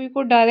 मूवी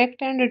को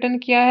डायरेक्ट एंड रिटर्न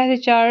किया है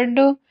रिचार्ड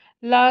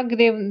ला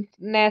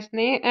ग्रेवनेस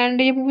ने,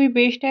 एंड ये मूवी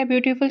बेस्ड है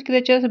beautiful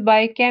creatures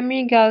bye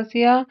chemo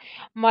Garcia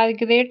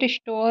Margaret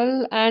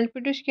stall, and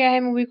produce किया है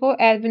मूवी को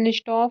Alvin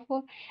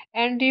staff,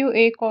 Andrew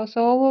A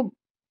कॉसोव,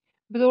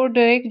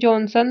 ब्रोडरिक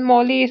Johnson,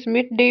 Molly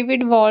Smith,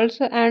 David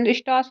walls, and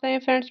stars हैं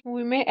फ्रेंड्स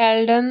मूवी में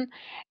Elden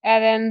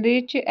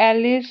एरेनरिच,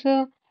 Alice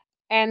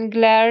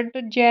एनग्लैड,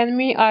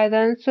 Jeremy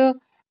irons,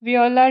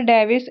 Viola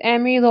Davis,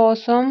 Amy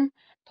रॉसम,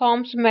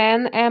 Thomas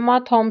man, एमा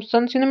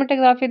Thompson.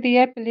 Cinematography दी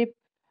है Philip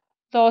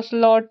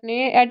lot ने।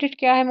 Edit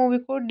किया है मूवी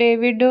को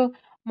डेविड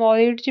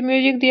मॉरिट्ज।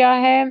 म्यूजिक दिया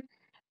है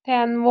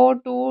थैनवो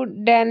to,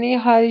 Danny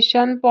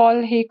Harrison,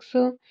 Paul Hicks.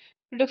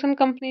 Production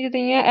company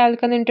दी है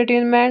Alcon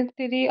entertainment,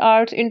 three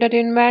arts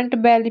entertainment,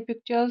 बैली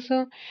पिक्चर्स।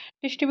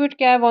 डिस्ट्रीब्यूट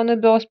किया है Warner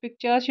Bros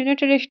pictures,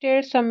 United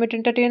states, summit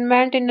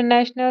entertainment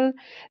international.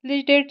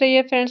 Release date रही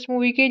है फ्रेंड्स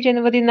मूवी की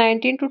जनवरी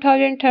 19,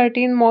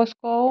 2013,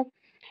 Moscow.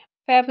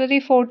 February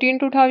 14,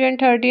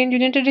 2013,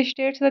 United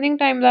states. Running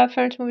time रहा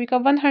friends movie का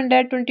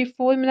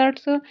 124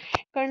 minutes.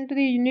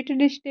 Country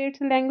United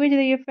states. Language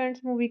रही है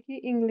friends movie की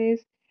English.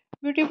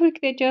 Beautiful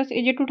creatures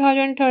is a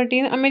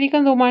 2013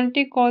 American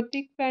romantic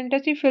Gothic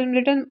fantasy film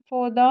written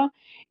for the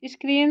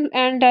screen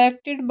and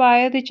directed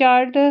by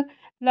Richard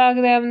La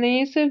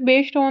Gravenese,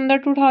 based on the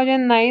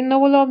 2009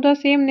 novel of the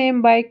same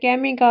name by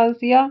Cami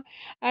Garcia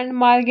and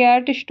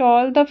Margaret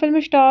Stoll. The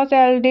film stars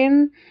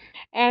Eldin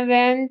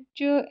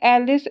Aranch,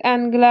 Alice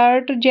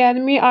Englert,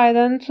 Jeremy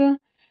Irons,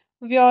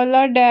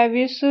 Viola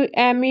Davis,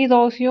 Emmy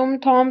Rossum,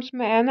 Thomas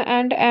Mann,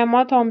 and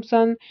Emma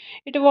Thompson.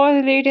 It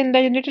was released in the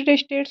United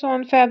States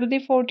on February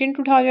 14,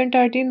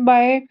 2013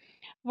 by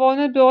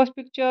Warner Bros.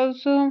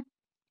 Pictures.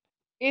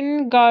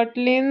 In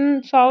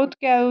Gartlin, South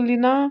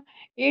Carolina,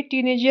 a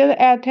teenager,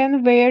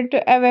 Ethan Wade,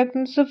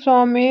 awakens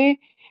from a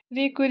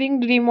recurring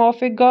dream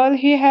of a girl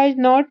he has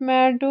not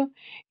met.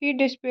 He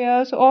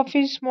despairs of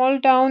his small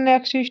town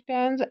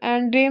existence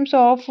and dreams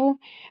of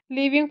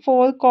leaving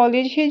for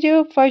college. His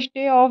first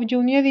day of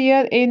junior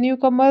year, a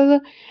newcomer,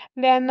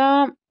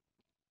 Lena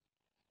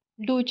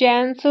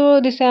Duchance,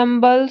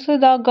 resembles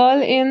the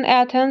girl in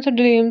Ethan's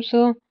dreams.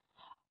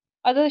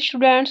 Other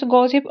students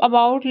gossip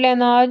about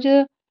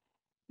Lena's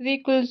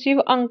reclusive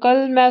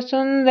uncle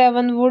Mason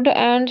Ravenwood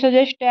and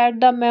suggests that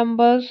the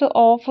members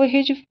of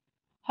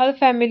her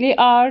family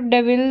are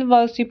devil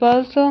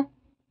worshippers.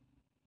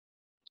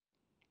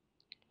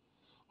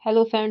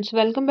 Hello friends,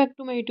 welcome back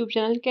to my YouTube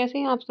channel. कैसे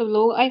हैं आप सब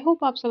लोग? I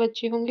hope आप सब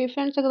अच्छे होंगे।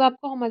 Friends, अगर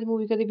आपको हमारी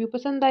मूवी का रिव्यू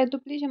पसंद आए तो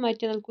प्लीज़ हमारे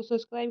चैनल को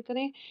सब्सक्राइब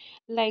करें,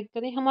 लाइक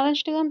करें। हमारा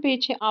इंस्टाग्राम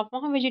पेज है, आप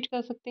वहां विजिट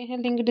कर सकते हैं,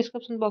 लिंक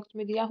डिस्क्रिप्शन बॉक्स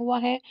में दिया हुआ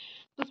है।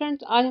 तो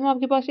फ्रेंड्स, आज हम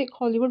आपके पास एक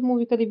हॉलीवुड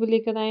मूवी का रिव्यू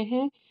लेकर आए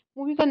हैं।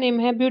 मूवी का नेम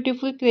है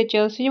ब्यूटीफुल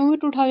क्रिएचर्स। ये मूवी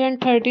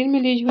 2013 में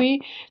रिलीज हुई।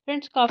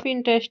 फ्रेंड्स, काफ़ी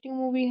इंटरेस्टिंग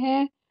मूवी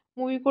है।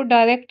 मूवी को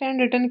डायरेक्ट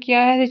एंड रिटर्न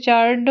किया है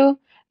रिचार्ड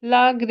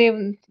ला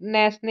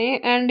ग्रेवनेस ने,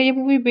 एंड ये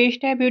मूवी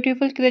बेस्ड है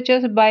beautiful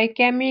creatures bye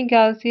chemo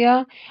Garcia,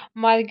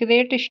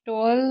 Margaret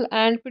stall,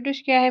 and produce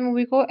किया है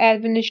मूवी को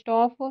Alvin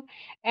staff,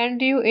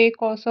 Andrew A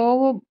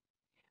कॉसोव,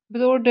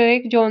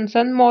 ब्रोडरिक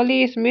Johnson,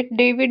 Molly Smith,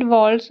 David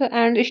walls,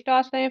 and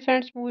stars हैं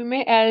फ्रेंड्स मूवी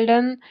में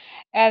Elden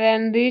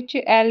एरेनरिच,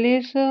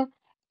 Alice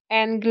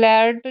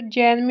एनग्लैड,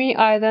 Jeremy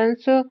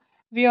irons,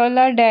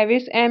 Viola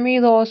Davis, Amy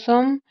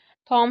रॉसम,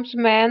 Thomas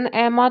man,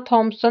 एमा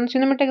Thompson.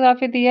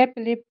 Cinematography दी है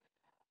Philip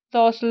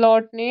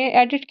lot ने।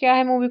 Edit किया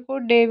है मूवी को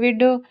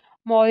डेविड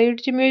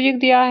मॉरिट्ज। म्यूजिक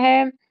दिया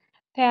है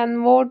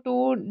थैनवो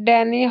to,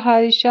 Danny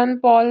Harrison,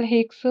 Paul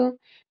Hicks.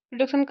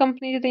 Production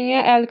company दी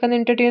है Alcon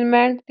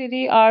entertainment,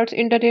 three arts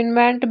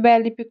entertainment,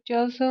 बैली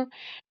पिक्चर्स।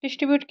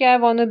 डिस्ट्रीब्यूट किया है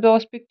Warner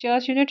Bros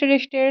pictures, United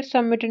states,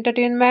 summit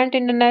entertainment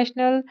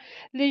international.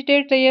 Release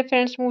date रही है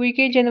फ्रेंड्स मूवी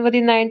की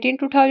जनवरी 19,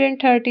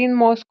 2013,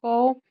 Moscow.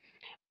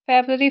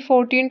 February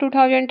 14,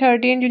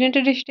 2013,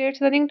 United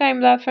States। Running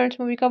time रहा friends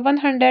movie का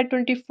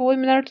 124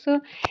 minutes.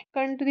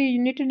 Country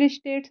United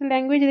states.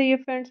 Language रही है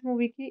friends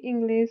movie की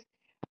English.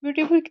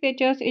 Beautiful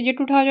creatures is a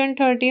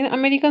 2013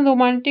 American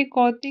romantic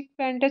Gothic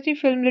fantasy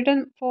film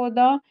written for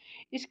the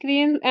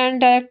screen and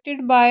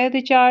directed by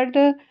Richard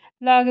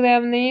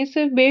लाग्रेवनेस,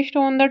 based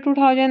on the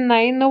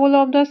 2009 novel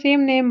of the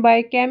same name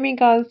by Cami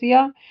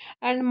Garcia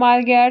and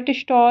Margaret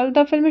Stoll.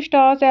 The film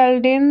stars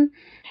Eldin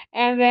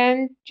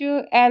Aranch,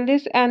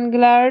 Alice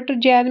Englert,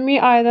 Jeremy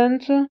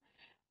Irons,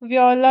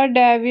 Viola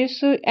Davis,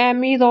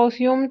 Emmy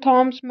Rossum,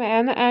 Thomas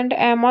Mann, and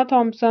Emma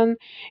Thompson.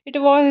 It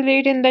was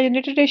released in the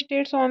United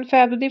States on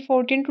February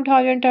 14,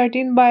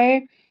 2013 by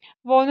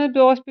Warner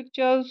Bros.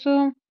 Pictures.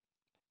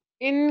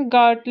 In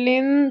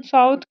Gartlin,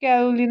 South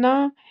Carolina,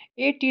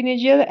 a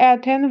teenager,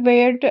 Ethan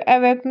Wade,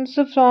 awakens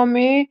from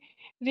a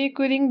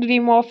recurring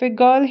dream of a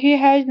girl he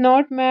has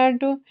not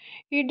met.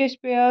 He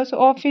despairs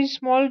of his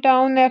small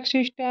town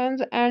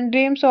existence and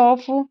dreams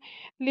of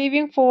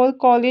leaving for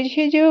college.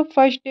 His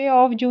first day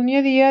of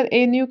junior year,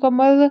 a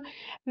newcomer,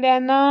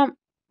 Lena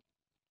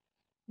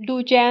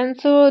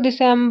Duchance,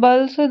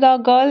 resembles the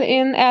girl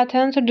in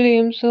Ethan's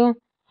dreams.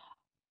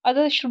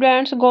 Other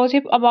students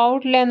gossip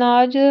about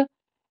Lena's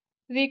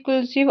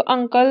reclusive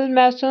uncle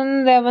Mason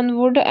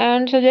Ravenwood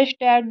and suggest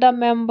that the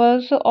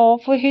members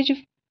of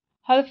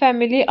her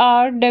family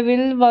are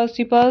devil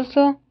worshippers.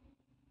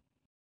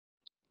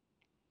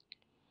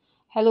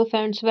 Hello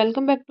friends,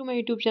 welcome back to my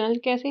YouTube channel.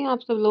 कैसे हैं आप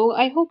सब लोग?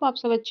 I hope आप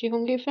सब अच्छे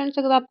होंगे। Friends,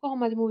 अगर आपको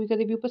हमारी मूवी का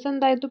रिव्यू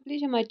पसंद आए तो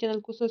प्लीज़ हमारे चैनल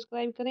को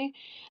सब्सक्राइब करें,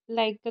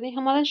 लाइक करें।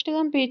 हमारा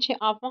इंस्टाग्राम पेज है,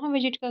 आप वहां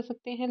विजिट कर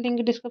सकते हैं, लिंक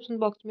डिस्क्रिप्शन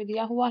बॉक्स में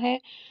दिया हुआ है।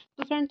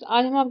 तो फ्रेंड्स,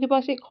 आज हम आपके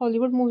पास एक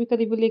हॉलीवुड मूवी का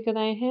रिव्यू लेकर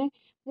आए हैं।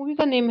 मूवी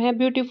का नेम है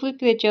ब्यूटीफुल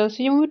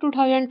क्रिएचर्स। ये मूवी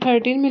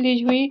 2013 में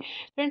रिलीज हुई।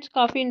 फ्रेंड्स,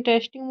 काफ़ी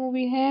इंटरेस्टिंग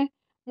मूवी है।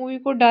 मूवी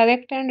को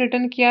डायरेक्ट एंड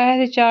रिटर्न किया है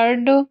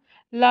रिचार्ड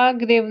ला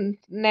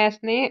ग्रेवनेस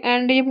ने,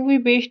 एंड ये मूवी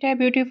बेस्ड है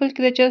beautiful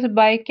creatures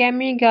bye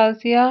chemo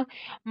Garcia,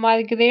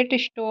 Margaret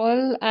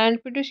stall, and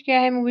produce किया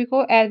है मूवी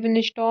को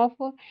Alvin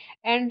staff,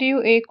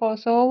 Andrew A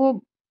कॉसोव,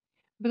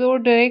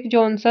 ब्रोडरिक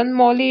Johnson,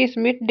 Molly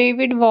Smith,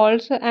 David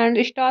walls,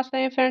 and stars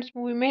हैं फ्रेंड्स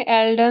मूवी में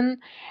Elden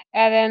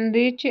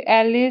एरेनरिच,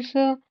 Alice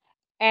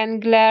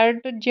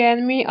एनग्लैड,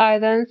 Jeremy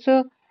irons,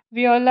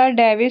 Viola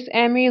Davis,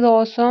 Amy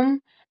रॉसम,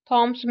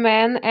 Thomas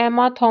man,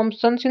 एमा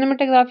Thompson.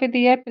 Cinematography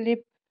दी है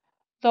Philip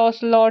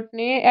lot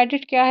ने।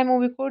 Edit किया है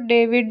मूवी को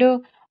डेविड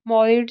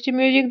मॉरिट्ज।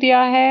 म्यूजिक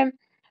दिया है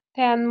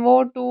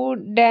थैनवो to,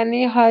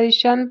 Danny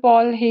Harrison,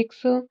 Paul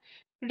Hicks.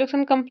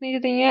 Production company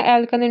रही है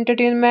Alcon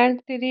entertainment,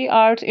 three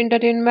arts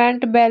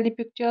entertainment, बैली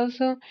पिक्चर्स।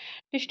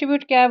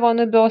 डिस्ट्रीब्यूट किया है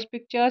Warner Bros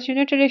pictures,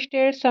 United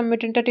states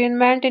summit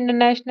entertainment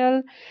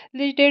international.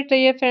 Release date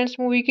रही है फ्रेंड्स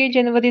मूवी की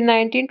जनवरी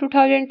 19,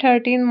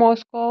 2013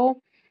 Moscow.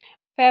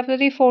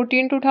 February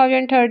 14,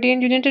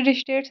 2013 United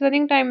states.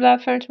 Running time रहा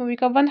friends movie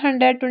का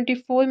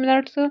 124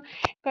 minutes.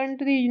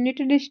 Country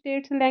United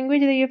states.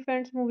 Language रही है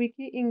friends movie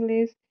की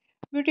English.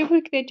 Beautiful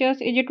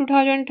creatures is a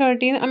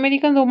 2013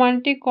 American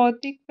romantic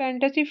Gothic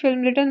fantasy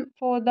film written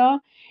for the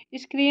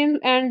screen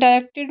and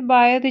directed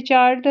by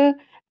Richard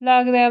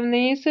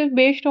Lagravnis,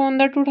 based on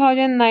the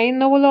 2009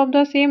 novel of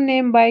the same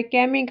name by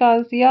Cami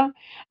Garcia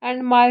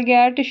and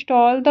Margaret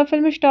Stoll. The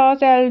film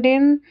stars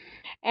Eldin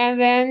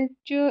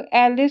Ranch,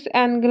 Alice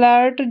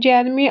Englert,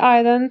 Jeremy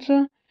Irons,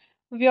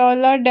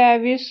 Viola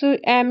Davis,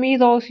 Emmy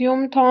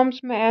Rossum, Thomas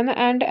Mann,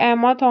 and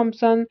Emma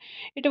Thompson.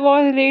 It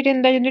was released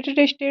in the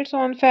United States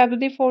on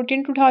February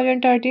 14,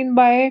 2013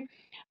 by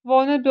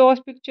Warner Bros.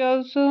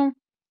 Pictures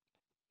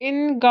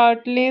in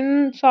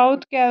Garland,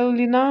 South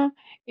Carolina.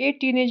 A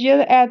teenager,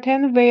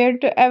 Ethan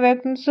Wade,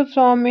 awakens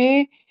from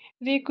a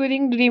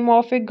recurring dream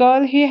of a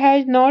girl he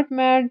has not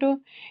met.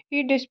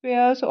 He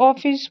despairs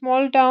of his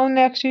small town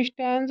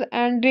existence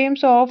and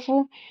dreams of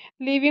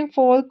leaving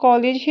for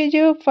college. His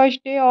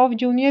first day of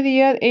junior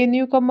year, a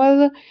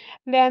newcomer,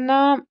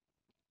 Lena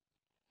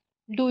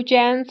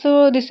Duchance,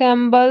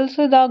 resembles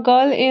the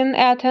girl in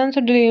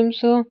Ethan's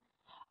dreams.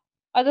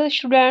 Other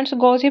students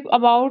gossip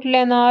about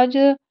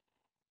Lena's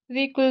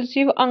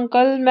reclusive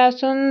uncle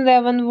Mason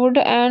Ravenwood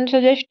and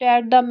suggest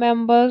that the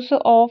members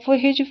of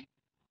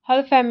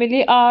her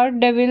family are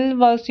devil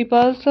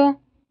worshippers.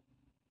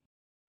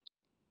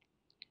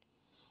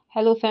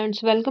 Hello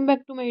friends, welcome back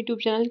to my YouTube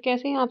channel.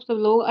 कैसे हैं आप सब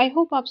लोग? I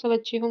hope आप सब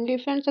अच्छे होंगे।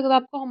 Friends, अगर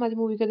आपको हमारी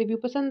मूवी का रिव्यू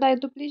पसंद आए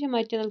तो प्लीज़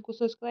हमारे चैनल को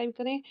सब्सक्राइब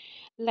करें,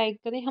 लाइक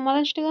करें। हमारा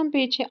इंस्टाग्राम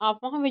पेज है, आप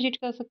वहां विजिट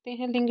कर सकते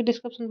हैं, लिंक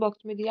डिस्क्रिप्शन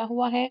बॉक्स में दिया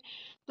हुआ है।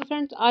 तो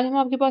फ्रेंड्स, आज हम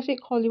आपके पास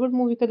एक हॉलीवुड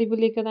मूवी का रिव्यू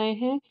लेकर आए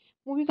हैं।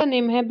 मूवी का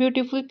नेम है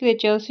ब्यूटीफुल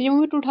क्रिएचर्स। ये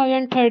मूवी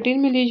 2013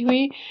 में रिलीज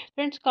हुई।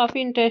 फ्रेंड्स,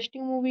 काफ़ी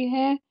इंटरेस्टिंग मूवी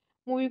है।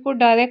 मूवी को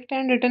डायरेक्ट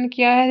एंड रिटर्न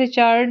किया है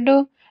रिचर्ड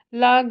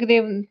ला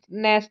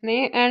ग्रेवनेस ने,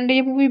 एंड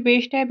ये मूवी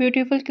बेस्ड है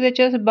beautiful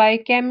creatures bye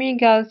chemo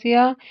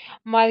Garcia,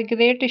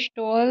 Margaret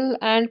stall,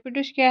 and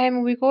produce किया है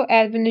मूवी को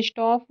Alvin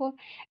staff,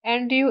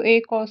 Andrew A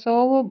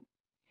कॉसोव,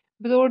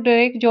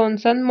 ब्रोडरिक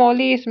Johnson,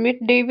 Molly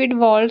Smith, David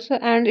walls,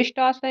 and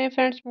stars रहे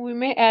फ्रेंड्स मूवी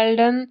में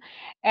Elden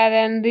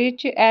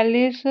एरेनरिच,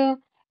 Alice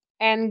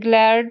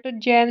एनग्लैड,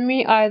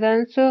 Jeremy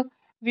irons,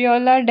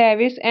 Viola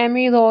Davis,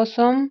 Amy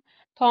रॉसम,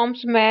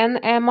 Thomas man,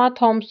 एमा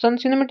Thompson.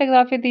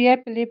 Cinematography दी है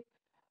Philip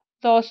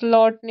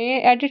lot ने।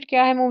 Edit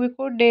किया है मूवी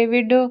को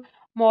डेविड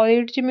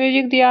मॉरिट्ज।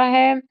 म्यूजिक दिया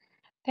है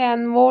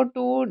थैनवो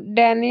to,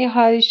 Danny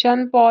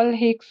Harrison, Paul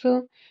Hicks.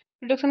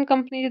 Production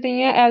company रही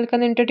है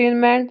Alcon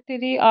entertainment,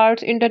 three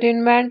arts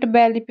entertainment,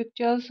 बैली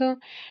पिक्चर्स।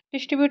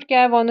 डिस्ट्रीब्यूट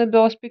किया है Warner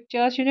Bros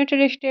pictures,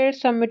 United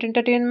states summit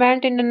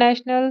entertainment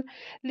international.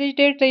 Release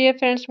date रही है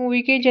फ्रेंड्स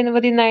मूवी की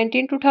जनवरी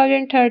 19,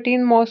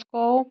 2013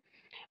 Moscow.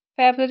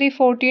 February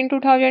 14,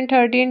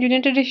 2013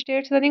 United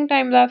states. Running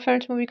time रहा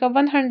friends movie का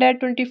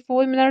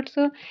 124 minutes.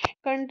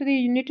 Country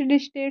United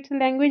states.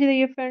 Language रही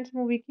है friends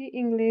movie की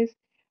English.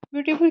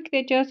 Beautiful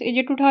creatures is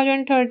a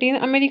 2013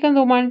 American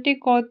romantic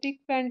Gothic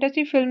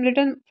fantasy film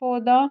written for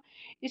the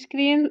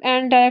screen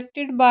and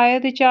directed by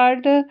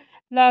Richard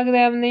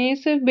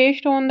Lagravnis,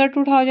 based on the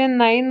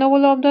 2009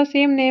 novel of the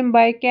same name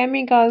by Cami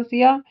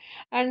Garcia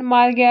and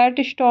Margaret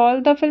Stoll.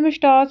 The film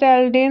stars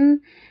Eldin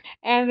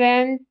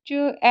Ranch,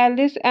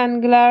 Alice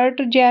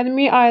Englert,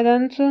 Jeremy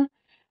Irons,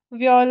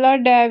 Viola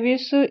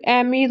Davis,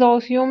 Emmy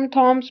Rossum,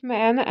 Thomas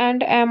Mann,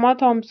 and Emma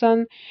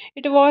Thompson.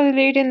 It was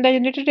released in the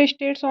United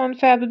States on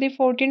February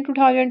 14,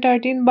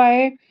 2013 by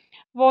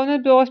Warner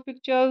Bros.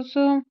 Pictures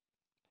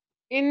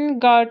in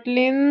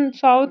Garland,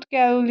 South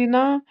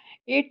Carolina.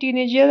 A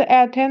teenager,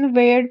 Ethan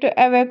Wade,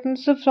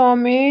 awakens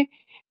from a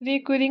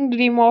recurring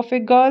dream of a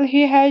girl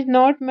he has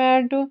not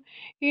met.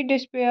 He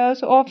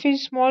despairs of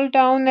his small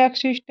town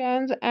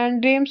existence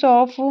and dreams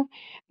of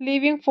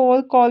leaving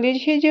for college.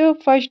 His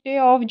first day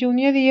of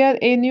junior year,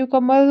 a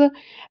newcomer,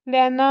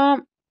 Lena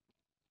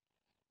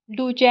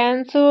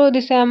Duchance,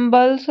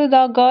 resembles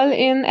the girl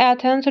in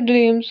Ethan's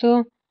dreams.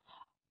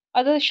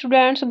 Other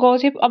students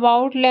gossip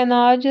about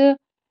Lena's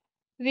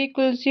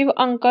reclusive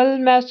uncle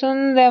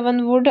Mason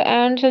Ravenwood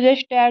and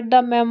suggest that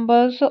the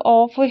members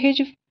of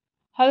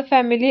her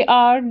family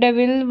are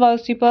devil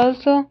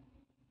worshippers.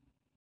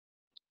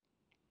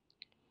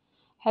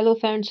 Hello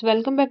friends,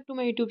 welcome back to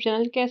my YouTube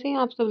channel. कैसे हैं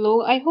आप सब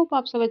लोग? I hope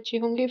आप सब अच्छे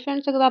होंगे।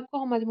 Friends, अगर आपको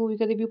हमारी मूवी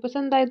का रिव्यू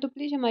पसंद आए तो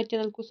प्लीज़ हमारे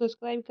चैनल को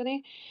सब्सक्राइब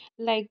करें,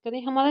 लाइक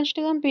करें। हमारा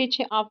इंस्टाग्राम पेज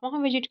है, आप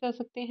वहां विजिट कर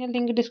सकते हैं,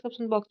 लिंक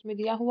डिस्क्रिप्शन बॉक्स में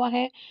दिया हुआ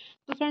है।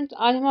 तो फ्रेंड्स,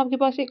 आज हम आपके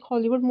पास एक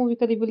हॉलीवुड मूवी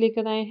का रिव्यू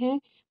लेकर आए हैं।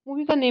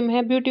 मूवी का नेम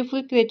है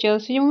ब्यूटीफुल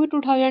क्रिएचर्स। ये मूवी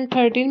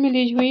 2013 में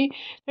रिलीज हुई।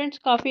 फ्रेंड्स,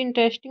 काफ़ी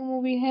इंटरेस्टिंग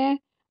मूवी है।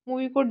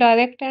 मूवी को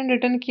डायरेक्ट एंड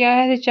रिटर्न किया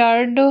है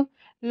रिचर्ड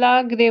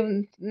ला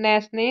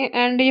ग्रेवनेस ने।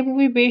 एंड ये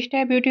मूवी बेस्ड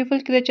है beautiful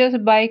creatures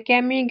bye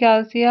chemo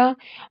Garcia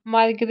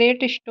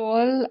Margaret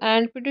stall.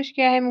 And produce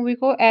किया है मूवी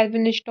को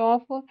Alvin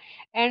staff,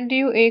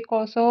 Andrew A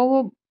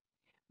कॉसोव,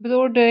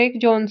 ब्रोडरिक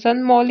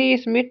Johnson, Molly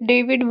Smith,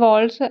 David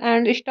walls.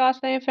 And stars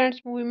हैं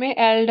फ्रेंड्स मूवी में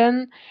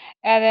Elden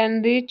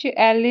एरेनरिच,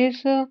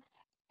 Alice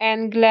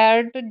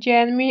एनग्लैड,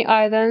 Jeremy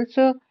irons,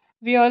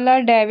 Viola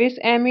Davis,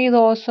 Amy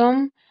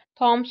रॉसम,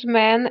 Thomas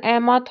man,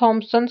 एमा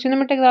Thompson.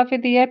 Cinematography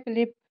दी है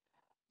Philip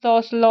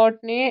lot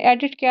ने।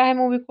 Edit किया है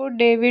मूवी को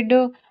डेविड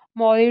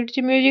मॉरिट्ज।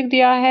 म्यूजिक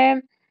दिया है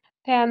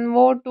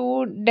थैनवो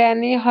to,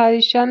 Danny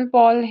Harrison,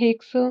 Paul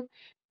Hicks.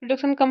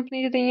 Production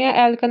company दी है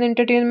Alcon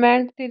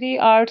entertainment, three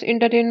arts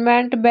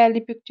entertainment, बैली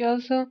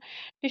पिक्चर्स।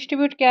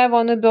 डिस्ट्रीब्यूट किया है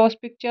Warner Bros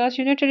pictures,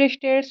 United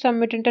states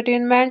summit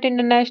entertainment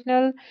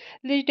international.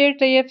 Release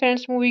date रही है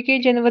फ्रेंड्स मूवी की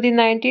जनवरी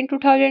 19,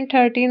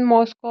 2013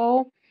 Moscow,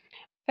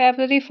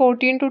 February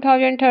 14,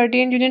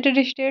 2013 United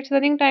states.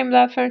 Running time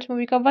रहा friends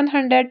movie का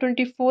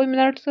 124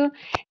 minutes.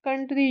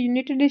 Country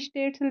United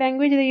states.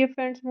 Language रही है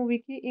friends movie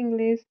की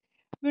English.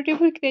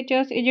 Beautiful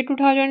creatures is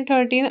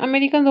 2013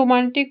 American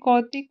romantic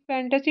Gothic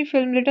fantasy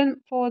film written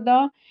for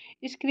the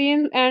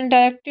screen and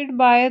directed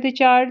by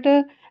Richard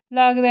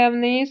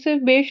लाग्रेवनेस,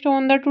 based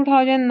on the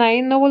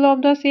 2009 novel of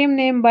the same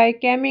name by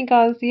Cami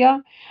Garcia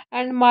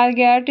and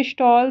Margaret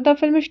Stoll. The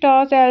film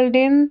stars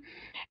Eldin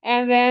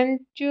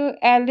Ranch,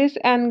 Alice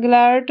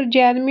Englert,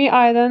 Jeremy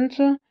Irons,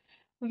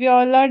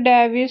 Viola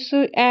Davis,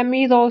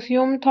 Emmy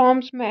Rossum,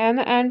 Thomas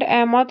Mann, and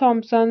Emma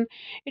Thompson.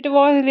 It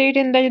was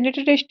released in the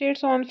United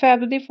States on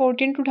February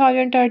 14,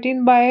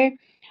 2013 by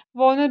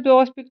Warner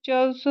Bros.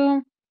 Pictures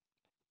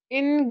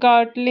in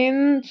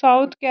Garland,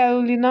 South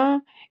Carolina.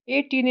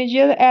 A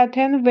teenager,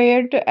 Ethan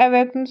Wade,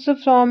 awakens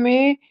from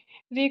a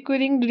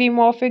recurring dream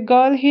of a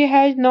girl he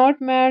has not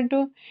met.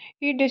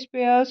 He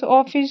despairs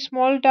of his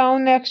small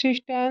town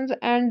existence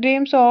and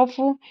dreams of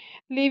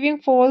leaving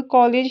for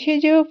college.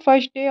 His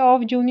first day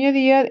of junior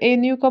year, a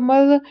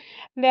newcomer,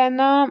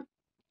 Lena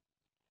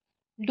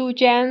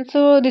Duchance,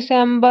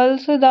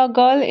 resembles the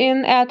girl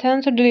in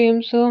Ethan's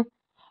dreams.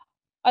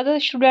 Other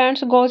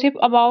students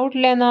gossip about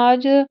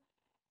Lena's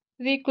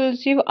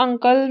reclusive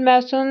uncle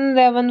Mason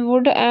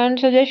Ravenwood and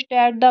suggest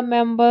that the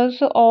members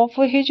of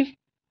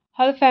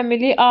her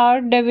family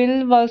are devil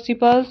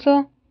worshippers.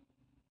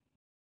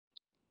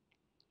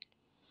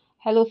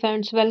 Hello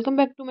friends, welcome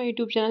back to my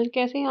YouTube channel.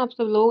 कैसे हैं आप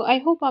सब लोग? I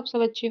hope आप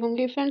सब अच्छे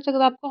होंगे। Friends,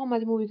 अगर आपको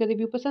हमारी मूवी का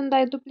रिव्यू पसंद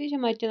आए तो प्लीज़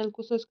हमारे चैनल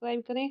को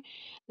सब्सक्राइब करें,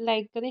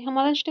 लाइक करें।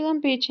 हमारा इंस्टाग्राम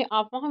पेज है,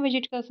 आप वहां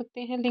विजिट कर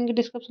सकते हैं, लिंक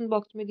डिस्क्रिप्शन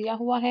बॉक्स में दिया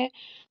हुआ है।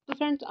 तो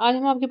फ्रेंड्स, आज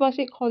हम आपके पास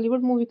एक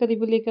हॉलीवुड मूवी का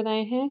रिव्यू लेकर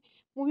आए हैं।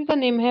 मूवी का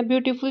नेम है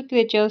ब्यूटीफुल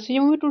क्रिएचर्स। ये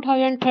मूवी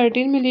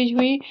 2013 में रिलीज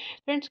हुई।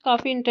 फ्रेंड्स,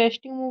 काफ़ी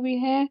इंटरेस्टिंग मूवी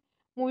है।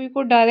 मूवी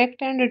को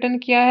डायरेक्ट एंड रिटर्न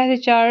किया है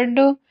रिचार्ड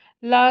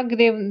ला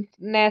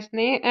ग्रेवनेस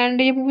ने।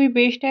 एंड ये मूवी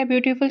बेस्ड है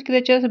beautiful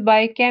creatures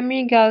bye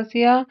chemo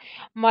Garcia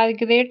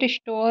Margaret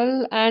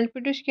stall. And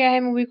produce किया है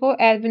मूवी को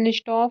Alvin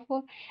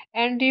staff,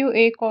 Andrew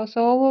A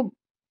कॉसोव,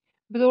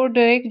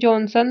 ब्रोडरिक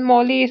Johnson,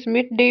 Molly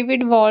Smith,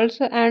 David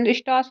walls. And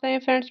stars हैं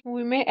फ्रेंड्स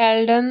मूवी में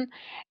Elden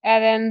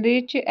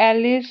एरेनरिच,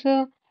 Alice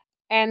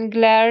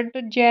एनग्लैड,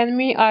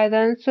 Jeremy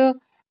irons,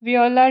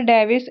 Viola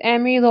Davis,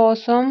 Amy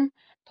रॉसम,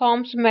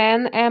 Thomas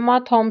man, एमा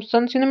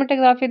Thompson.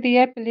 Cinematography दी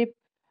है Philip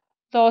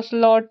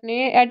lot ने।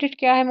 Edit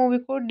किया है मूवी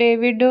को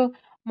डेविड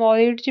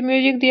मॉरिट्ज।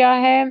 म्यूजिक दिया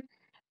है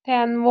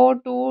थैनवो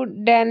to,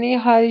 Danny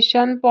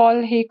Harrison,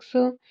 Paul Hicks.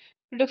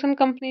 Production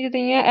company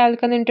दी है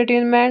Alcon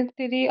entertainment,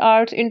 three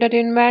arts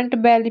entertainment,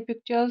 बैली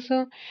पिक्चर्स।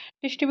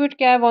 डिस्ट्रीब्यूट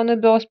किया है Warner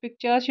Bros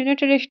pictures,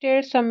 United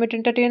states summit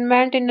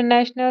entertainment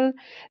international.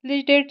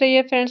 Release date रही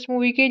है फ्रेंड्स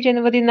मूवी की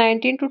जनवरी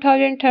 19,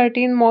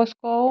 2013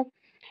 Moscow,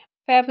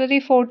 February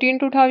 14,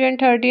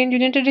 2013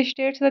 United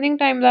states. Running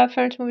time रहा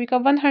friends movie का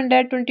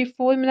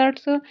 124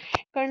 minutes.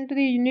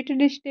 Country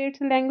United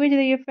states. Language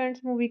रही है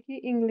friends movie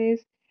की English.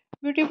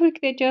 Beautiful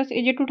creatures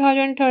is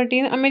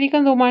 2013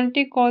 American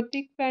romantic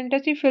Gothic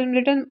fantasy film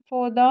written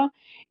for the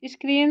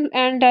screen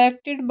and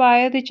directed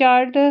by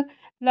Richard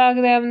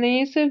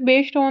लाग्रेवनेस,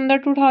 based on the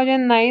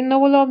 2009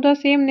 novel of the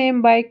same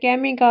name by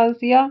Cami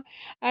Garcia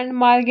and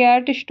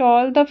Margaret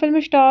Stoll. The film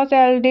stars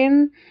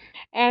Eldin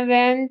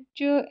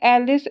Ranch,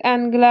 Alice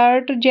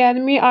Englert,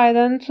 Jeremy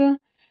Irons,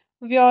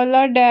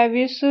 Viola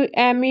Davis,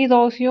 Emmy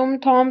Rossum,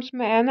 Thomas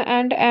Mann,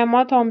 and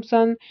Emma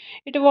Thompson.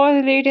 It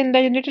was released in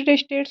the United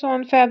States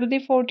on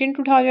February 14,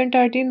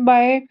 2013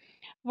 by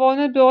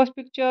Warner Bros.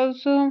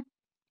 Pictures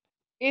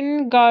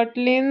in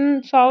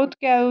Garland, South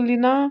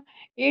Carolina.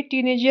 A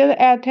teenager,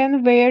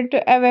 Ethan Wade,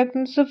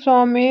 awakens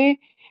from a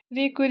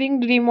recurring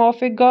dream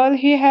of a girl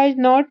he has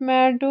not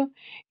met.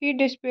 He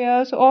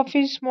despairs of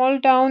his small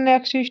town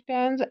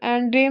existence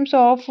and dreams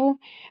of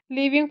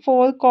leaving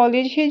for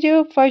college. His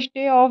first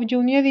day of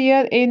junior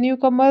year, a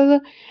newcomer,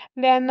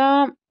 Lena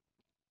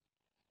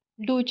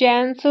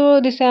Duchance,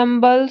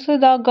 resembles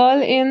the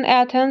girl in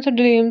Ethan's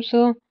dreams.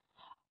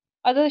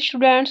 Other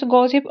students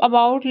gossip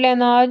about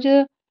Lena's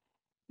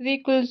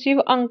reclusive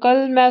uncle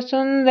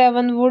Mason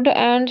Ravenwood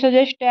and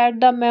suggest that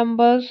the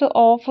members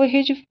of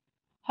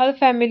her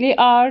family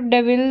are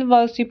devil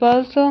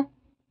worshippers.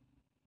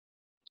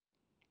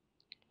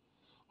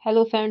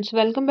 Hello friends,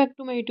 welcome back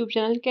to my YouTube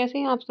channel. कैसे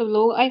हैं आप सब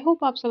लोग? I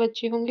hope आप सब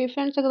अच्छे होंगे।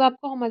 Friends, अगर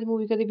आपको हमारी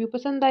मूवी का रिव्यू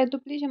पसंद आए तो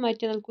प्लीज़ हमारे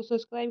चैनल को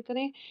सब्सक्राइब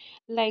करें,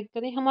 लाइक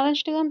करें। हमारा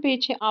इंस्टाग्राम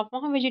पेज है, आप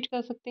वहां विजिट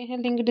कर सकते हैं,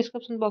 लिंक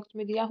डिस्क्रिप्शन बॉक्स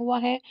में दिया हुआ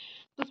है।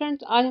 तो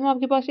फ्रेंड्स, आज हम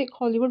आपके पास एक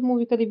हॉलीवुड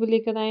मूवी का रिव्यू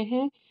लेकर आए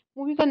हैं।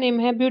 मूवी का नेम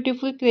है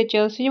ब्यूटीफुल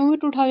क्रिएचर्स। ये मूवी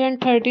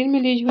 2013 में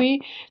रिलीज हुई।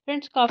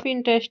 फ्रेंड्स, काफ़ी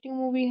इंटरेस्टिंग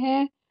मूवी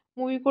है।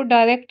 मूवी को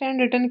डायरेक्ट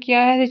एंड रिटर्न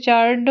किया है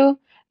रिचार्ड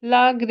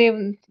ला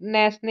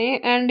ग्रेवनेस ने,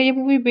 एंड ये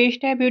मूवी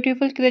बेस्ड है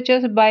beautiful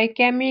creatures bye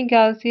chemo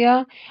Garcia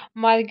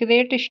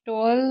Margaret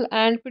stall,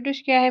 and produce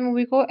किया है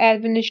मूवी को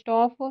Alvin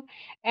staff,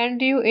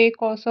 Andrew A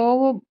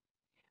कॉसोव,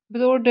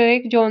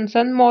 ब्रोडरिक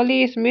Johnson,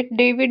 Molly Smith,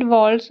 David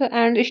walls,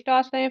 and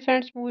stars हैं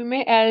फ्रेंड्स मूवी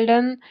में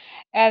Elden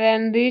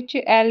एरेनरिच,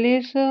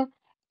 Alice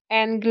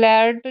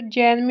एनग्लैड,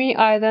 Jeremy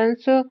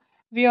irons,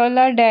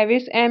 Viola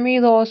Davis, Amy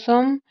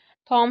रॉसम,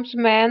 Thomas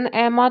man,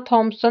 एमा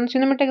Thompson.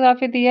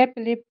 Cinematography दी है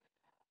Philip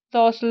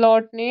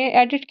lot ने।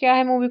 Edit किया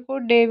है मूवी को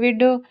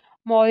डेविड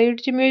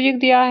मॉरिट्ज। म्यूजिक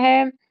दिया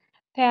है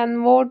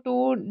थैनवो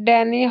to,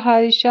 Danny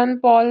Harrison,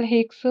 Paul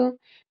Hicks.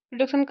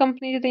 Production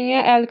company दी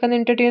है Alcon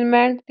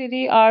entertainment,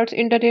 three arts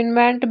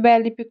entertainment,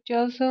 बैली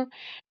पिक्चर्स।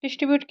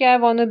 डिस्ट्रीब्यूट किया है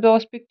Warner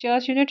Bros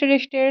pictures, United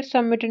states,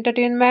 summit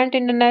entertainment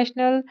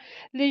international.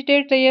 Release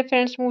date रही है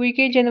फ्रेंड्स मूवी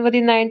की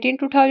जनवरी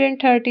 19,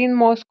 2013,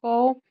 Moscow.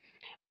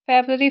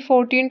 February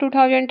 14,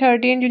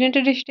 2013,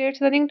 United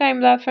states. Running time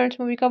रहा friends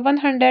movie का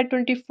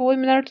 124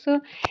 minutes.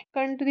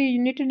 Country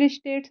United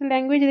states.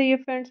 Language रही है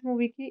friends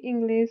movie की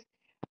English.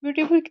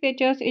 Beautiful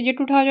creatures is a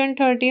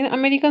 2013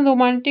 American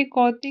romantic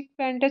Gothic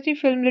fantasy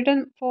film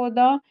written for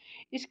the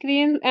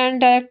screen and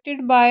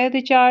directed by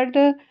Richard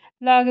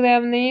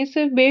Lagravnis,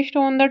 based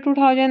on the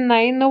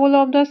 2009 novel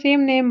of the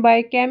same name by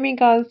Cami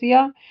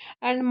Garcia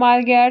and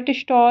Margaret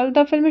Stoll.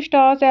 The film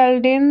stars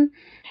Eldin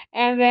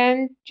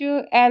Ranch,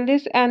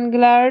 Alice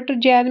Englert,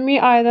 Jeremy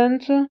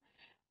Irons,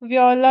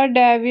 Viola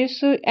Davis,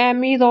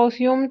 Emmy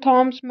Rossum,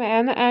 Thomas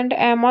Mann, and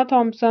Emma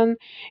Thompson.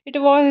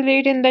 It was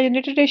released in the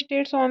United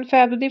States on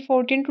February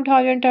 14,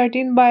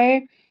 2013 by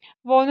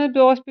Warner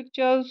Bros.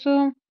 Pictures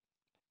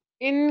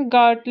in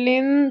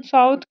Gartlin,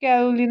 South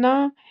Carolina.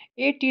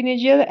 A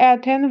teenager,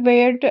 Ethan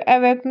Wade,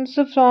 awakens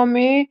from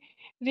a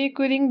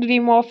recurring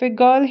dream of a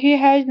girl he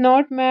has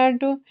not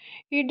met.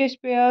 He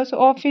despairs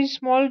of his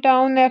small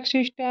town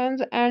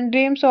existence and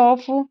dreams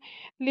of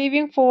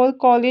leaving for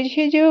college.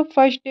 His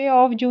first day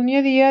of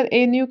junior year,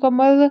 a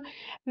newcomer,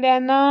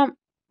 Lena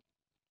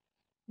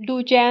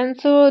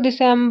Duchance,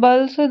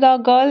 resembles the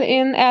girl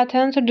in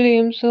Ethan's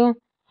dreams.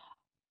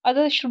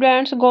 Other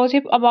students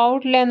gossip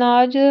about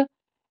Lena's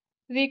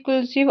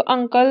reclusive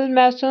uncle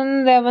Mason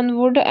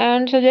Ravenwood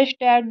and suggest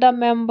that the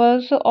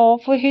members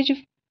of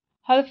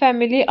her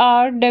family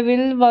are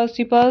devil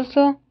worshippers.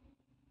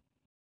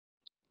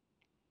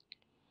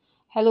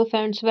 Hello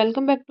friends,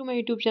 welcome back to my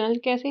YouTube channel.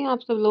 कैसे हैं आप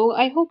सब लोग?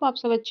 I hope आप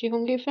सब अच्छे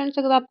होंगे। Friends,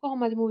 अगर आपको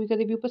हमारी मूवी का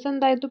रिव्यू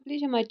पसंद आए तो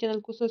प्लीज़ हमारे चैनल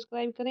को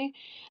सब्सक्राइब करें,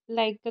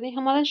 लाइक करें।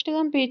 हमारा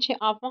इंस्टाग्राम पेज है,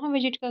 आप वहां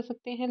विजिट कर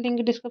सकते हैं, लिंक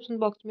डिस्क्रिप्शन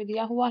बॉक्स में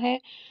दिया हुआ है।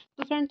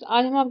 तो फ्रेंड्स,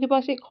 आज हम आपके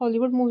पास एक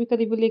हॉलीवुड मूवी का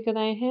रिव्यू लेकर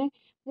आए हैं।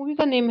 मूवी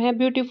का नेम है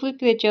ब्यूटीफुल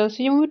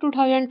क्रिएचर्स। ये मूवी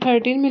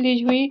 2013 में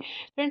रिलीज हुई।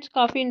 फ्रेंड्स,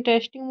 काफ़ी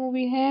इंटरेस्टिंग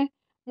मूवी है।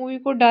 मूवी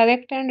को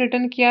डायरेक्ट एंड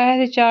रिटर्न किया है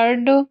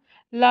रिचार्ड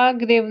ला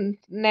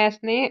ग्रेवनेस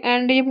ने,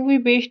 एंड ये मूवी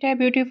बेस्ड है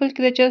beautiful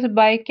creatures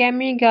bye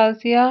chemo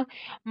Garcia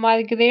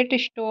Margaret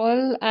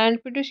stall, and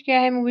produce किया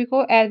है मूवी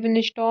को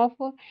Alvin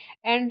staff,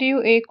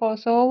 Andrew A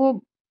कॉसोव,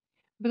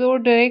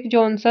 ब्रोडरिक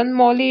Johnson,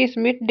 Molly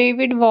Smith,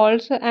 David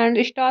walls,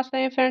 and stars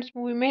हैं फ्रेंड्स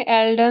मूवी में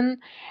Elden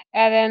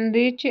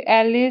एरेनरिच,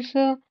 Alice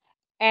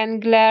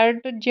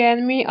एनग्लैड,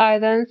 Jeremy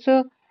irons,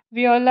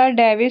 Viola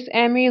Davis,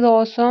 Amy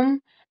रॉसम,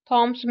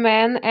 Thomas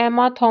man,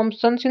 एमा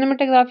Thompson.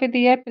 Cinematography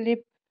दी है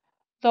Philip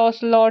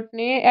lot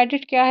ने।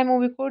 Edit किया है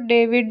मूवी को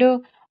डेविड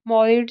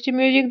मॉरिट्ज।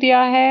 म्यूजिक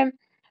दिया है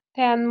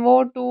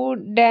थैनवो to,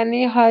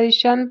 Danny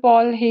Harrison,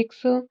 Paul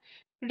Hicks.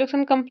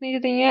 Production company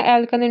दी है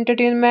Alcon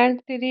entertainment,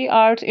 three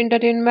arts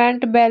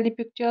entertainment, बैली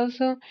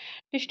पिक्चर्स।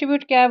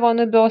 डिस्ट्रीब्यूट किया है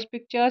Warner Bros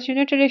pictures,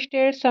 United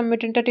states,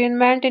 summit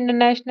entertainment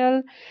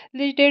international.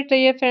 Release date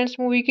रही है फ्रेंड्स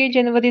मूवी की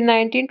जनवरी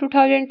 19,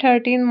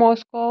 2013,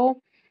 Moscow.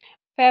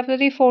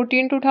 February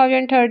 14,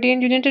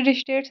 2013, United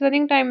states.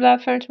 Running time रहा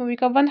friends movie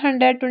का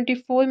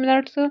 124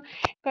 minutes.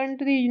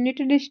 Country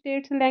United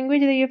states.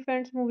 Language रही है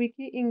friends movie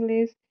की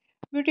English.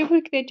 Beautiful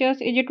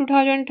creatures is a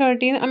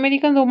 2013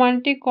 American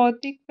romantic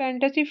Gothic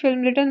fantasy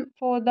film written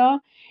for the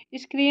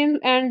screen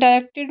and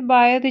directed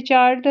by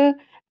Richard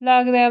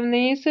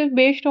Lagravnis,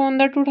 based on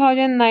the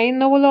 2009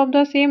 novel of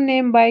the same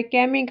name by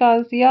Cami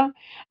Garcia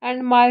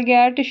and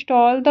Margaret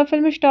Stoll. The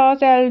film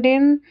stars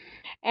Eldin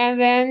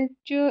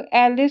Ranch,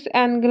 Alice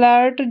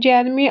Englert,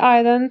 Jeremy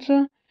Irons,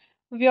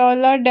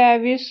 Viola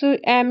Davis,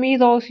 Emmy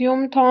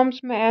Rossum, Thomas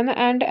Mann,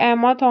 and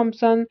Emma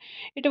Thompson.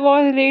 It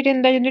was released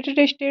in the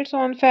United States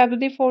on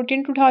February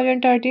 14,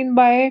 2013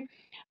 by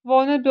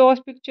Warner Bros.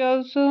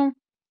 Pictures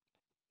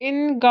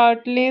in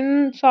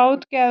Gartlin,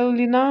 South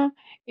Carolina.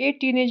 A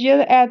teenager,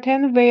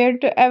 Ethan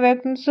Wade,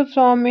 awakens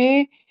from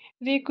a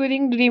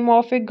recurring dream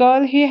of a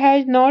girl he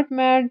has not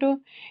met.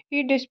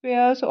 He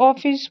despairs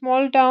of his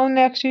small town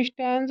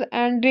existence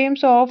and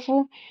dreams of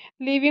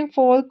leaving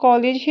for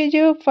college. His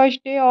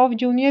first day of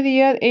junior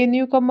year, a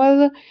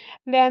newcomer,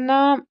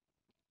 Lena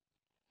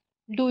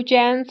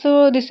Duchance,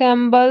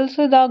 resembles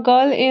the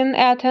girl in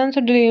Athens'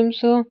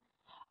 dreams.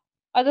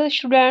 Other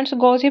students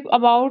gossip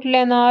about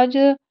Lena's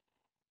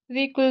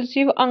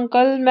reclusive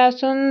uncle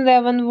Mason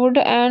Ravenwood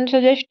and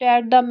suggest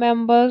that the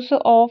members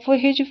of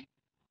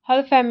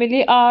her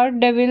family are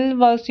devil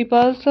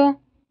worshippers.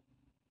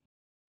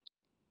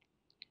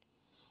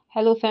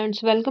 Hello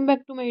friends, welcome back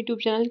to my YouTube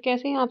channel.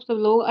 कैसे हैं आप सब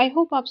लोग? I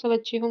hope आप सब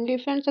अच्छे होंगे।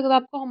 Friends, अगर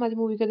आपको हमारी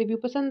मूवी का रिव्यू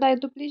पसंद आए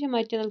तो प्लीज़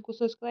हमारे चैनल को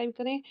सब्सक्राइब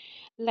करें,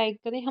 लाइक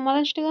करें। हमारा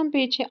इंस्टाग्राम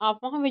पेज है, आप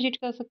वहां विजिट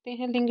कर सकते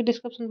हैं, लिंक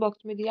डिस्क्रिप्शन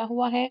बॉक्स में दिया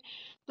हुआ है।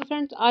 तो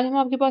फ्रेंड्स, आज हम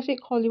आपके पास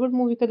एक हॉलीवुड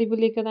मूवी का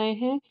रिव्यू लेकर आए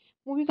हैं।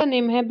 मूवी का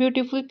नेम है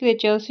ब्यूटीफुल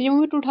क्रिएचर्स। ये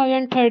मूवी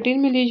 2013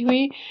 में रिलीज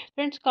हुई।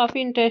 फ्रेंड्स,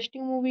 काफ़ी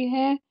इंटरेस्टिंग मूवी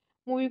है।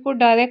 मूवी को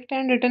डायरेक्ट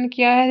एंड रिटर्न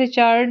किया है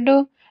रिचार्ड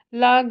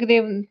ला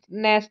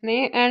ग्रेवनेस ने,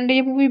 एंड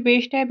ये मूवी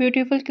बेस्ड है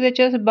beautiful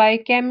creatures bye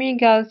chemo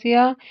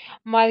Garcia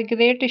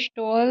Margaret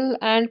stall,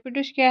 and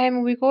produce किया है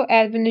मूवी को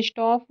Alvin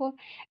staff,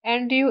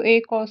 Andrew A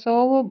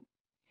कॉसोव,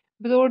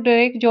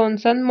 ब्रोडरिक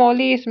Johnson,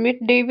 Molly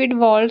Smith, David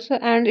walls,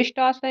 and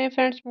stars हैं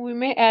फ्रेंड्स मूवी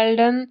में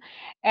Elden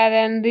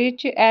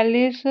एरेनरिच,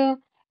 Alice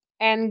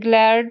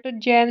एनग्लैड,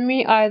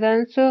 Jeremy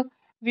irons,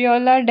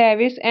 Viola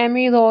Davis,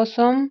 Amy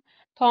रॉसम,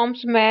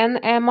 Thomas man,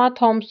 एमा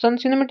Thompson.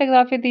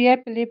 Cinematography दी है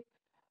Philip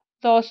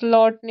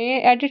lot ने।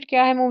 Edit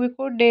किया है मूवी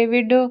को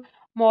डेविड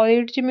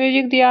मॉरिट्ज।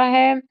 म्यूजिक दिया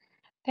है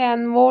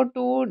थैनवो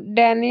to,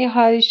 Danny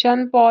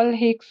Harrison, Paul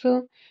Hicks.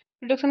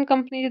 Production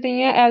company दी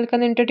है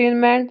Alcon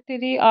entertainment,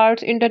 three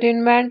arts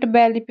entertainment,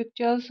 बैली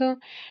पिक्चर्स।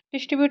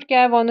 डिस्ट्रीब्यूट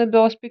किया है Warner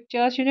Bros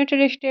pictures,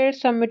 United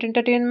states, summit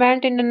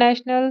entertainment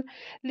international.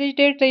 Release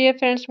date रही है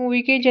फ्रेंड्स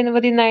मूवी की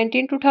जनवरी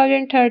 19,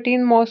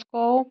 2013,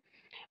 Moscow.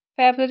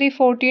 February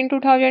 14,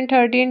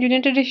 2013,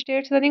 United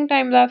states. Running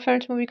time रहा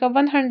friends movie का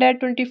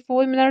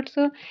 124 minutes.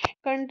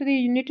 Country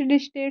United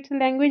states.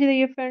 Language रही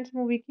है friends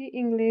movie की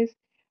English.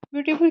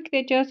 Beautiful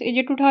creatures is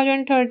a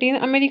 2013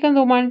 American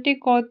romantic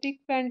Gothic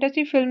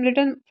fantasy film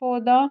written for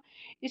the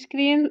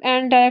screen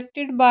and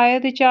directed by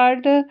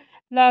Richard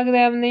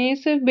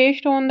Lagravnis,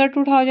 based on the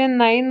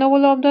 2009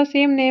 novel of the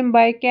same name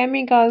by Cami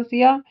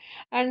Garcia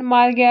and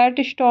Margaret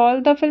Stoll.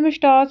 The film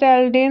stars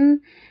Eldin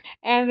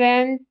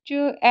Ranch,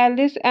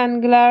 Alice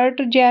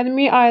Englert,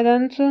 Jeremy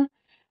Irons,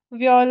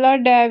 Viola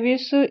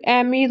Davis,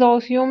 Emmy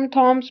Rossum,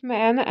 Thomas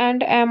Mann,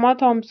 and Emma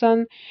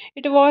Thompson.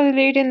 It was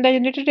released in the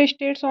United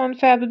States on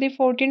February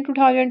 14,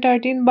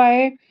 2013 by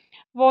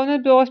Warner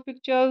Bros.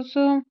 Pictures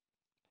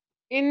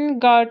in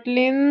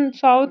Gartlin,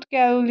 South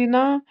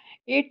Carolina.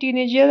 A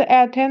teenager,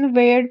 Ethan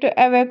Wade,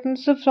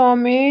 awakens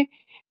from a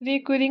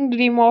recurring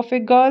dream of a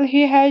girl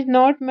he has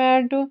not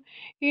met.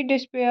 He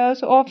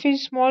despairs of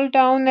his small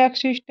town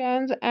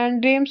existence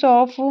and dreams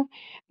of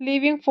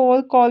leaving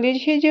for college.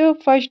 His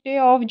first day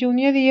of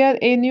junior year,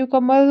 a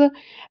newcomer,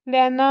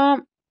 Lena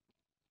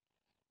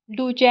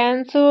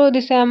Duchance,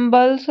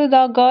 resembles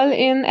the girl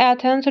in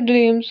Athens'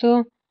 dreams.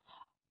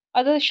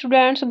 Other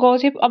students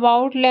gossip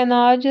about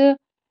Lena's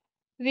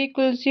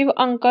reclusive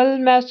uncle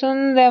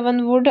Mason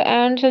Ravenwood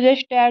and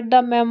suggest that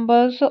the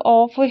members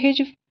of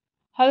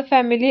her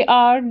family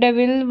are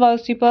devil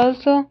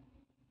worshippers.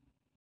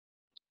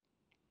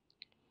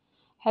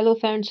 Hello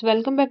friends,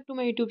 welcome back to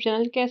my YouTube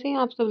channel. कैसे हैं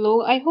आप सब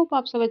लोग? I hope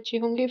आप सब अच्छे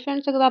होंगे।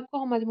 Friends, अगर आपको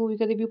हमारी मूवी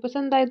का रिव्यू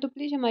पसंद आए तो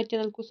प्लीज़ हमारे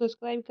चैनल को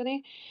सब्सक्राइब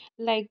करें,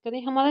 लाइक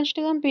करें। हमारा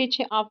इंस्टाग्राम पेज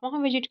है, आप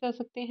वहां विजिट कर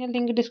सकते हैं,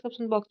 लिंक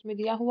डिस्क्रिप्शन बॉक्स में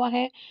दिया हुआ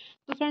है।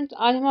 तो फ्रेंड्स,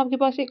 आज हम आपके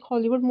पास एक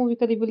हॉलीवुड मूवी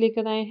का रिव्यू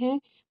लेकर आए हैं।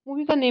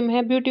 मूवी का नेम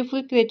है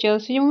ब्यूटीफुल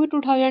क्रिएचर्स। ये मूवी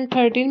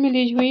 2013 में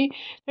रिलीज हुई।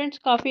 फ्रेंड्स,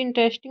 काफ़ी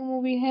इंटरेस्टिंग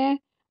मूवी है।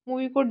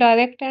 मूवी को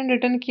डायरेक्ट एंड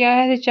रिटर्न किया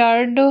है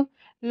रिचार्ड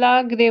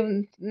ला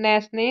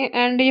ग्रेवनेस ने,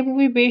 एंड ये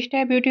मूवी बेस्ड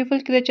है beautiful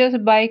creatures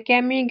bye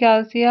chemo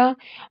Garcia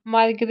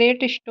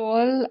Margaret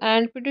stall,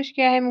 and produce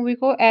किया है मूवी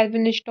को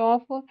Alvin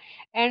staff,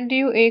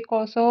 Andrew A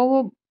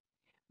कॉसोव,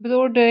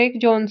 ब्रोडरिक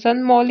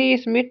Johnson, Molly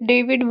Smith,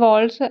 David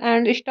walls,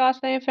 and stars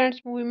हैं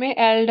फ्रेंड्स मूवी में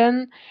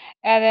Elden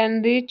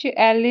एरेनरिच,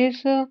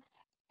 Alice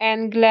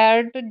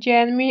एनग्लैड,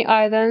 Jeremy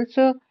irons,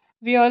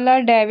 Viola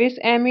Davis,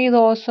 Amy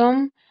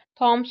रॉसम,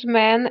 Thomas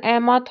man,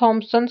 एमा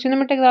Thompson.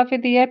 Cinematography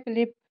दी है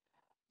Philip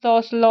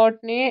lot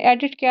ने।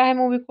 Edit किया है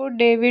मूवी को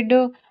डेविड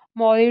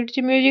मॉरिट्ज।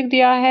 म्यूजिक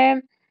दिया है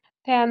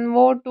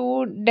थैनवो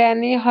to,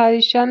 Danny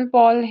Harrison,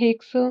 Paul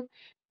Hicks.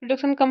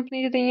 Production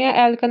company दी है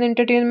Alcon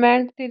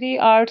entertainment, three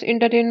arts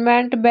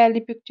entertainment, बैली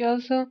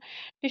पिक्चर्स।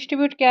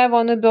 डिस्ट्रीब्यूट किया है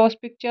Warner Bros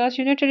pictures,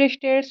 United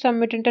states,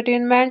 summit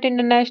entertainment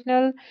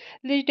international.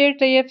 Release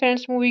date रही है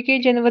फ्रेंड्स मूवी की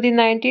जनवरी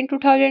 19,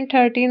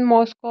 2013,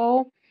 Moscow.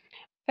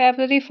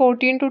 February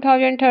 14,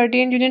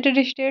 2013, United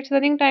states.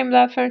 Running time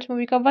रहा friends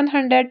movie का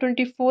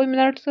 124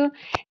 minutes.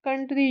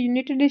 Country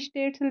United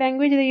states.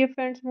 Language रही है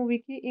friends movie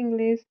की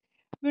English.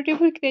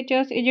 Beautiful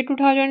creatures is a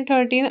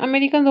 2013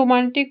 American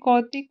romantic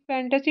Gothic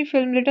fantasy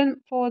film written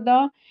for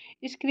the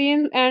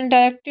screen and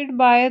directed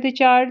by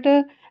Richard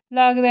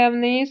La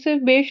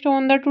Gravenese, based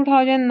on the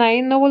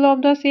 2009 novel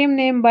of the same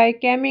name by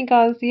Cami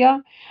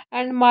Garcia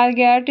and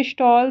Margaret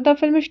Stoll. The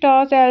film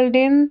stars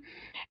Eldin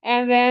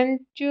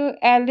Aranch,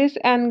 Alice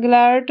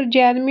Englert,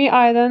 Jeremy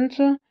Irons,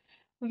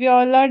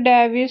 Viola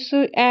Davis,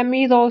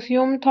 Emmy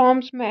Rossum,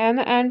 Thomas Mann,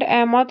 and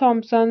Emma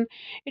Thompson.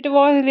 It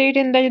was released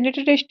in the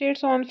United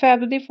States on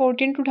February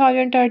 14,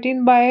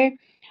 2013 by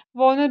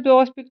Warner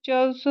Bros.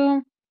 Pictures.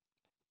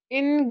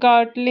 In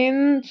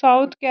Gartlin,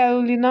 South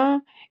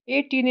Carolina,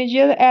 a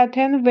teenager,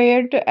 Ethan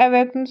Wade,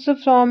 awakens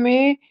from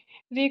a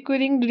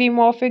recurring dream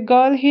of a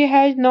girl he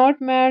has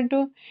not met.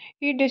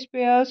 He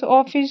despairs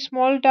of his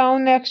small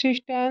town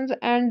existence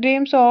and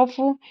dreams of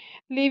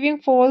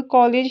leaving for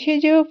college.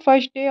 His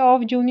first day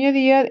of junior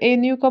year, a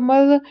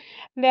newcomer,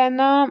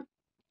 Lena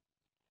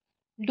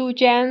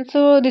Duchance,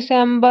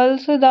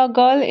 resembles the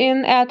girl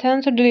in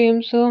Ethan's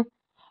dreams.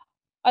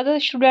 Other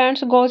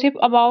students gossip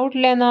about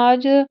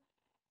Lena's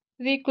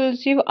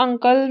reclusive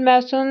uncle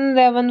Mason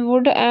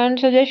Ravenwood and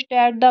suggests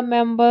that the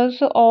members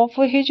of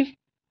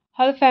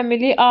her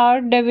family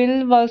are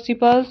devil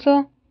worshippers.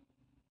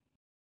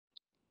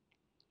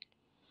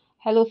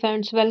 Hello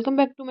friends, welcome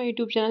back to my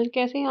YouTube channel.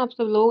 कैसे हैं आप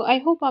सब लोग? I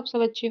hope आप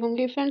सब अच्छे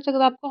होंगे। Friends,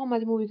 अगर आपको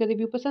हमारी मूवी का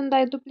रिव्यू पसंद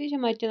आए तो प्लीज़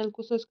हमारे चैनल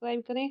को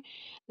सब्सक्राइब करें,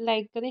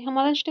 लाइक करें।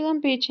 हमारा इंस्टाग्राम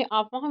पेज है,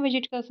 आप वहां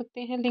विजिट कर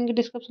सकते हैं, लिंक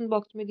डिस्क्रिप्शन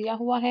बॉक्स में दिया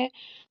हुआ है।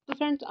 तो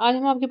फ्रेंड्स, आज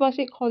हम आपके पास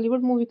एक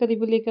हॉलीवुड मूवी का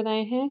रिव्यू लेकर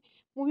आए हैं।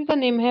 मूवी का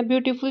नेम है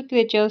ब्यूटीफुल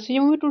क्रिएचर्स। ये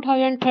मूवी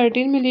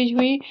 2013 में रिलीज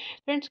हुई।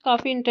 फ्रेंड्स,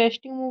 काफ़ी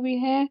इंटरेस्टिंग मूवी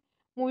है।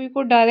 मूवी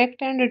को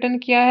डायरेक्ट एंड रिटर्न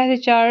किया है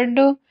रिचार्ड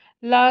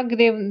ला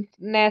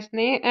ग्रेवनेस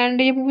ने,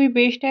 एंड ये मूवी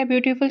बेस्ड है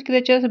beautiful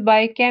creatures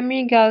bye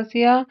chemo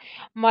Garcia,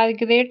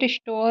 Margaret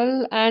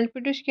stall, and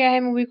produce किया है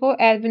मूवी को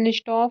Alvin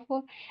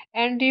staff,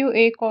 Andrew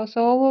A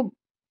कॉसोव,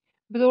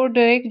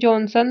 ब्रोडरिक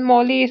Johnson,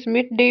 Molly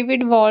Smith,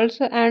 David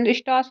walls, and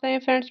stars हैं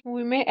फ्रेंड्स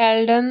मूवी में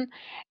Elden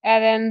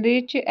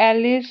एरेनरिच,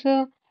 Alice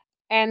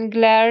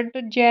एनग्लैड,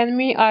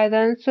 Jeremy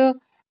irons,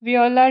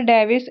 Viola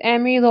Davis,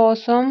 Amy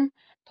रॉसम,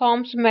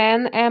 Thomas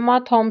man, एमा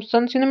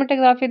Thompson.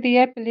 Cinematography दी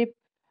है Philip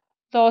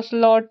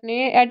lot ने।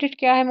 Edit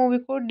किया है मूवी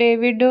को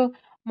डेविड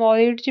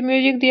मॉरिट्ज।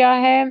 म्यूजिक दिया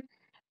है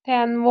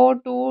थैनवो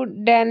to,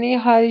 Danny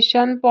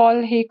Harrison,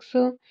 Paul Hicks.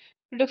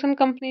 Production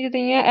company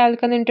दी है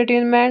Alcon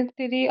entertainment,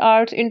 three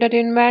arts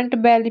entertainment,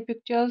 बैली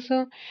पिक्चर्स।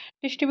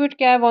 डिस्ट्रीब्यूट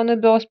किया है Warner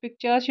Bros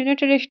pictures,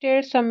 United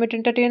states, summit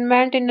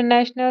entertainment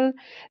international.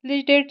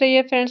 Release date रही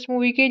है फ्रेंड्स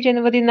मूवी की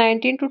जनवरी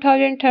 19,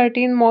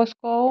 2013,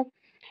 Moscow.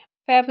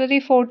 February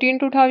 14,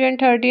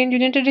 2013,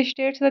 United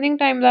States। Running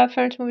time रहा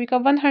friends movie का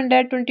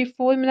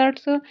 124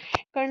 minutes.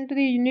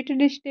 Country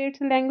United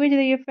states. Language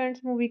रही है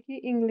friends movie की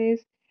English.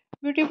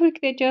 Beautiful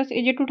creatures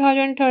is a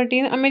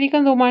 2013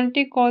 American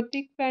romantic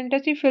Gothic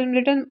fantasy film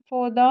written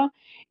for the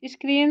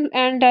screen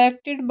and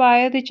directed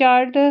by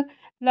Richard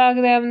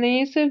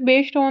लाग्रेवनेस,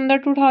 based on the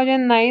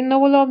 2009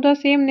 novel of the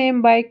same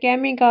name by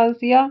Cami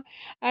Garcia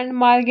and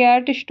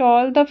Margaret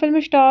Stoll. The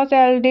film stars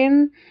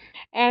Eldin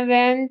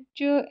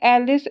Aranch,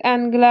 Alice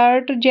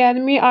Englert,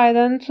 Jeremy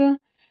Irons,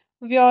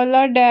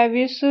 Viola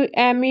Davis,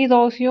 Emmy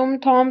Rossum,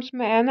 Thomas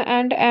Mann,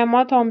 and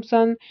Emma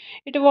Thompson.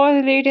 It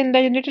was released in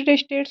the United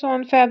States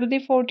on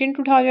February 14,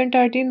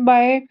 2013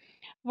 by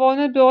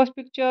Warner Bros.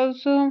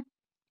 Pictures.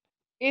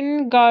 In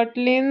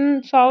Gartlin,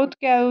 South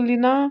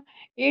Carolina,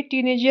 a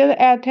teenager,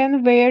 Ethan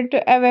Wade,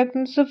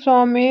 awakens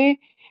from a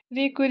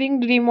recurring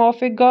dream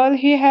of a girl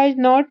he has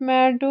not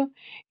met.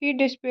 He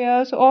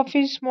despairs of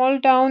his small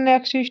town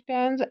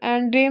existence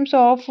and dreams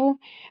of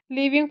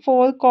leaving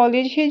for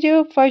college. His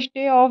first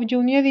day of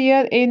junior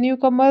year, a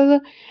newcomer,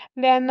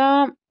 Lena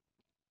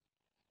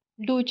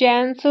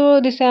Duchance,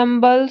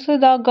 resembles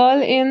the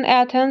girl in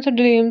Ethan's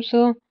dreams.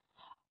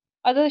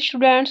 Other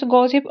students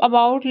gossip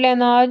about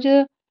Lena's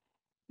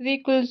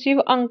reclusive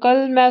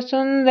uncle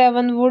Mason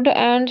Ravenwood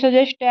and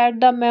suggest that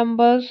the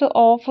members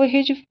of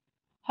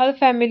her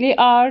family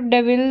are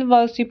devil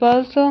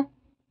worshippers.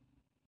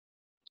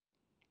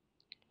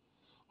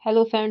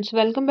 Hello friends,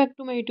 welcome back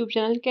to my YouTube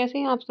channel. कैसे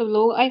हैं आप सब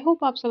लोग? I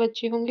hope आप सब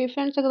अच्छे होंगे।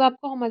 Friends, अगर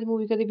आपको हमारी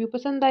मूवी का रिव्यू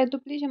पसंद आए तो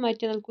प्लीज़ हमारे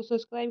चैनल को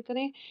सब्सक्राइब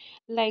करें,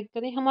 लाइक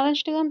करें। हमारा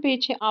इंस्टाग्राम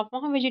पेज है, आप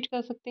वहां विजिट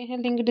कर सकते हैं,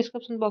 लिंक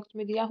डिस्क्रिप्शन बॉक्स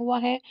में दिया हुआ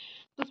है।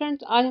 तो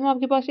फ्रेंड्स, आज हम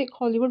आपके पास एक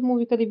हॉलीवुड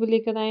मूवी का रिव्यू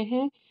लेकर आए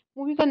हैं।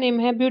 मूवी का नेम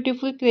है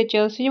ब्यूटीफुल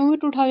क्रिएचर्स। ये मूवी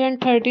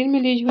 2013 में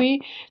रिलीज हुई।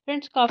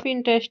 फ्रेंड्स, काफ़ी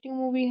इंटरेस्टिंग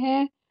मूवी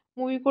है।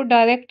 मूवी को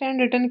डायरेक्ट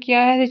एंड रिटर्न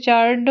किया है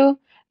रिचार्ड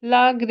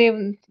ला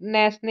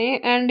ग्रेवनेस ने,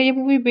 एंड ये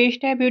मूवी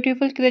बेस्ड है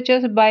beautiful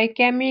creatures bye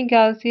chemo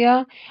Garcia,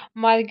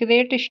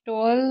 Margaret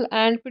stall,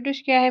 and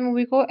produce किया है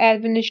मूवी को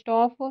Alvin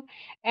staff,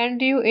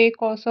 Andrew A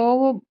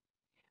कॉसोव,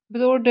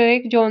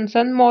 ब्रोडरिक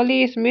Johnson,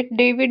 Molly Smith,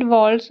 David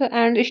walls,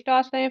 and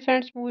stars हैं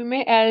फ्रेंड्स मूवी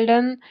में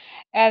Elden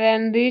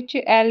एरेनरिच,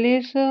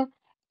 Alice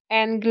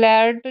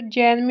एनग्लैड,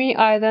 Jeremy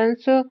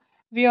irons,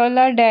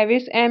 Viola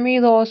Davis, Amy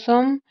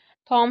रॉसम,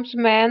 Thomas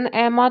man,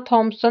 एमा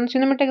Thompson.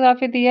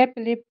 Cinematography दी है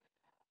Philip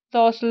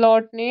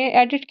lot ने।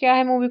 Edit किया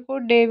है मूवी को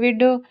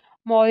डेविड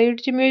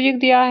मॉरिट्ज। म्यूजिक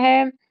दिया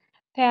है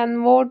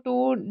थैनवो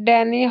to,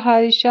 Danny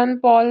Harrison,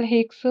 Paul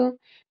Hicks.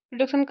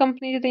 Production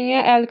company रही है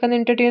Alcon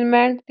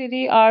entertainment,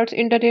 three arts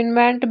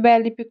entertainment,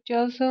 बैली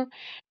पिक्चर्स।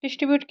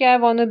 डिस्ट्रीब्यूट किया है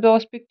Warner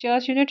Bros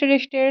pictures, United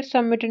states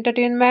summit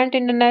entertainment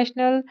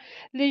international.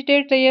 Release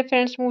date रही है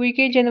फ्रेंड्स मूवी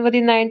की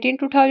जनवरी 19,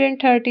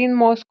 2013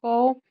 Moscow.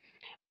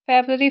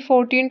 February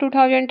 14,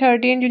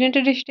 2013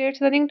 United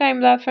states. Running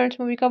time रहा friends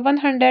movie का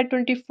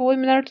 124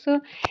 minutes.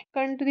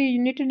 Country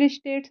United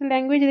states.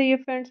 Language रही है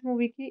friends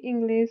movie की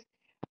English.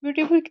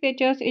 Beautiful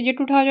creatures is a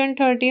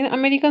 2013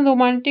 American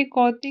romantic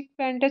Gothic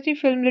fantasy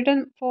film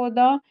written for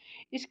the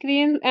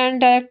screen and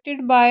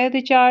directed by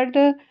Richard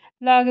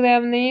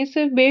Lagravnis,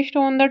 based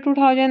on the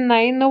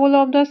 2009 novel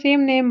of the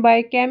same name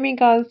by Cami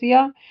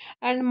Garcia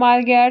and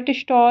Margaret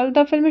Stoll.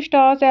 The film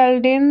stars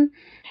Eldin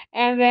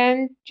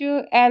Ranch,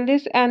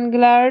 Alice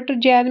Englert,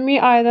 Jeremy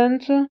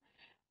Irons,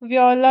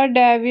 Viola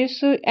Davis,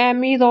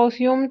 Emmy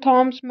Rossum,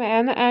 Thomas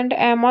Mann, and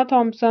Emma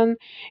Thompson.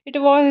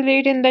 It was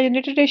released in the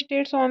United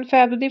States on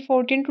February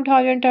 14,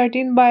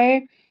 2013 by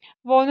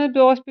Warner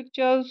Bros.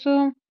 Pictures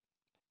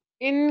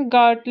in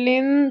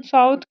Garland,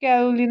 South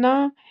Carolina.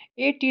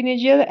 A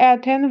teenager,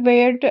 Ethan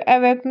Wade,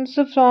 awakens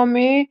from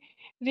a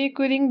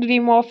recurring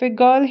dream of a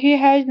girl he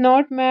has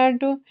not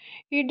met.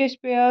 He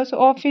despairs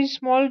of his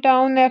small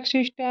town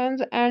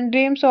existence and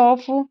dreams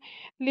of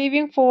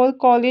leaving for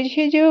college.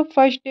 His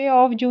first day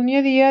of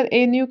junior year,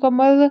 a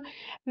newcomer,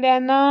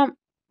 Lena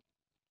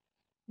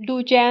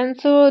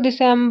Duchance,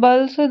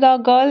 resembles the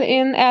girl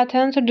in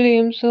Ethan's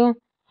dreams.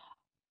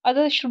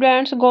 Other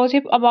students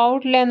gossip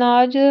about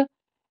Lena's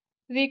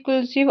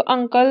reclusive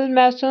uncle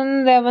Mason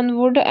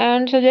Ravenwood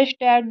and suggest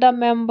that the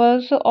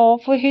members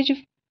of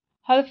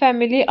her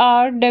family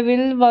are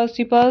devil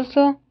worshippers.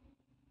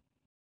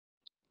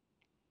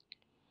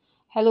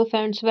 Hello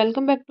friends,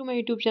 welcome back to my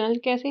YouTube channel.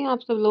 कैसे हैं आप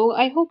सब लोग?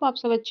 I hope आप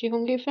सब अच्छे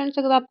होंगे। Friends,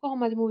 अगर आपको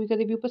हमारी मूवी का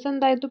रिव्यू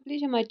पसंद आए तो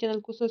प्लीज़ हमारे चैनल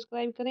को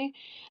सब्सक्राइब करें,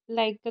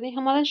 लाइक करें।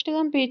 हमारा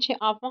इंस्टाग्राम पेज है,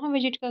 आप वहां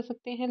विजिट कर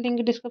सकते हैं, लिंक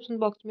डिस्क्रिप्शन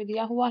बॉक्स में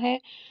दिया हुआ है।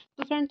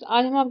 तो फ्रेंड्स,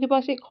 आज हम आपके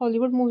पास एक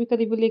हॉलीवुड मूवी का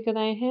रिव्यू लेकर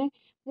आए हैं।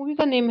 मूवी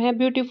का नेम है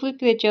ब्यूटीफुल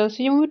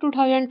क्रिएचर्स। ये मूवी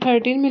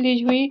 2013 में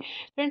रिलीज हुई।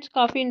 फ्रेंड्स,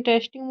 काफ़ी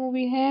इंटरेस्टिंग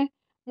मूवी है।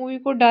 मूवी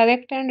को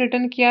डायरेक्ट एंड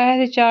रिटर्न किया है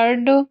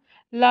रिचर्ड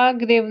ला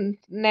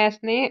ग्रेवनेस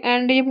ने,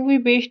 एंड ये मूवी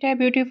बेस्ड है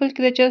beautiful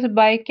creatures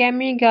bye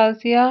chemo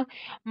Garcia,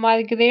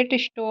 Margaret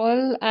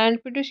stall, and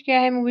produce किया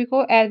है मूवी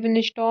को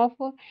Alvin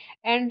staff,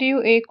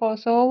 Andrew A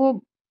कॉसोव,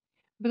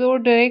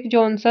 ब्रोडरिक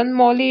Johnson,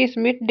 Molly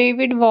Smith,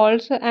 David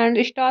walls,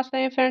 and stars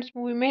रहे फ्रेंड्स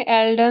मूवी में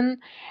Elden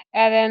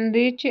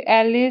एरेनरिच,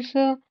 Alice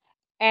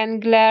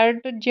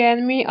एनग्लैड,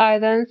 Jeremy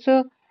irons,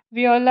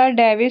 Viola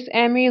Davis,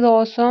 Amy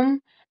रॉसम,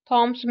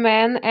 Thomas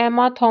man,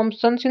 एमा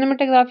Thompson.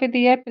 Cinematography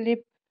दी है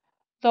Philip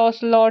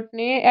lot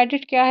ने।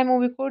 Edit किया है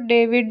मूवी को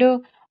डेविड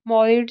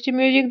मॉरिट्ज।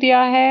 म्यूजिक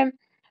दिया है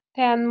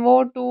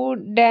थैनवो to,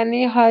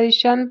 Danny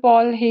Harrison,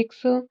 Paul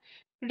Hicks.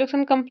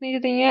 Production company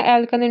रही है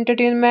Alcon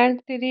entertainment,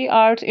 three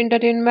arts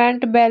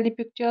entertainment, बैली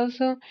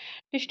पिक्चर्स।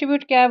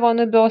 डिस्ट्रीब्यूट किया है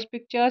Warner Bros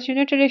pictures,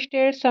 United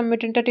states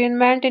summit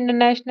entertainment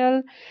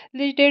international.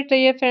 Release date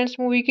रही है फ्रेंड्स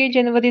मूवी की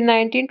जनवरी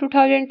 19,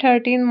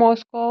 2013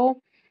 Moscow.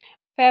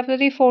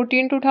 February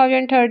 14,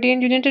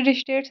 2013 United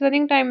states.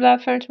 Running time रहा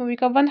friends movie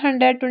का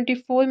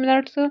 124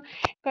 minutes.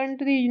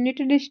 Country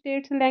United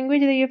states.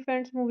 Language रही है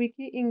friends movie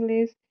की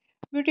English.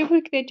 Beautiful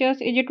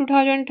creatures is a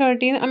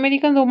 2013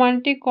 American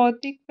romantic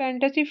Gothic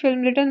fantasy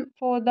film written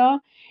for the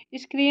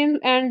screen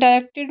and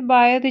directed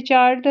by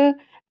Richard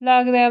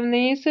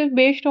Lagravnis,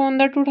 based on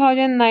the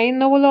 2009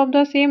 novel of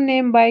the same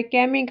name by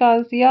Cami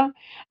Garcia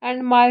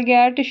and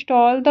Margaret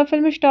Stoll. The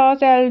film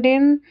stars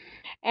Eldin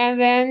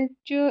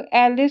Ranch,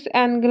 Alice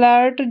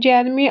Englert,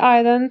 Jeremy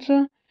Irons,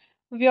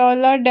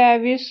 Viola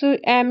Davis,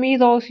 Emmy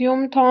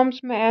Rossum, Thomas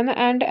Mann,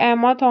 and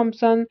Emma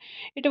Thompson.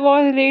 It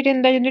was released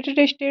in the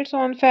United States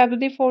on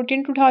February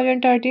 14,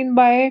 2013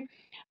 by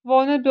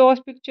Warner Bros.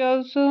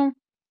 Pictures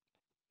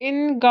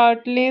in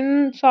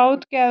Garland,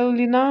 South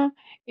Carolina.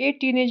 A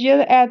teenager,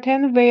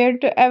 Ethan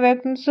Wade,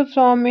 awakens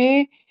from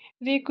a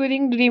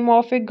recurring dream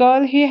of a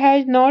girl he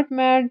has not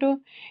met.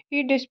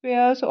 He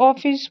despairs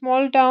of his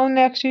small town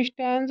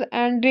existence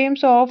and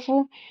dreams of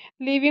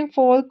leaving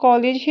for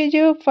college. His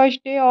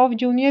first day of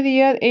junior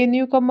year, a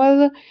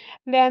newcomer,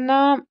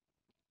 Lena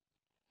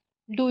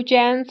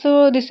Duchance,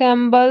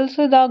 resembles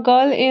the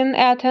girl in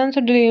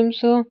Ethan's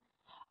dreams.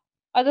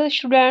 Other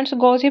students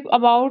gossip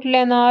about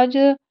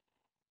Lena's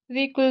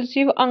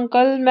reclusive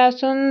uncle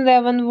Mason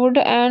Ravenwood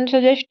and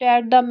suggest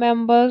that the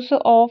members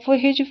of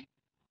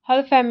her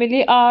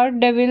family are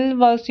devil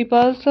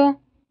worshippers.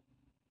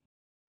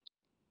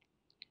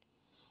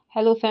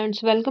 Hello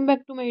friends, welcome back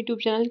to my YouTube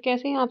channel.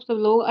 कैसे हैं आप सब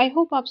लोग? I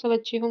hope आप सब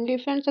अच्छे होंगे।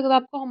 Friends, अगर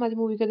आपको हमारी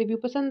मूवी का रिव्यू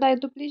पसंद आए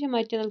तो प्लीज़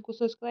हमारे चैनल को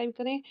सब्सक्राइब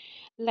करें,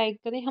 लाइक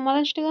करें। हमारा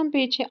इंस्टाग्राम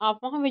पेज है, आप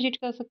वहां विजिट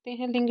कर सकते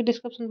हैं, लिंक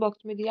डिस्क्रिप्शन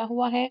बॉक्स में दिया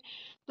हुआ है।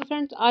 तो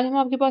फ्रेंड्स, आज हम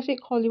आपके पास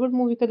एक हॉलीवुड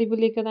मूवी का रिव्यू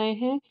लेकर आए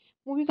हैं।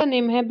 मूवी का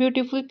नेम है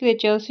ब्यूटीफुल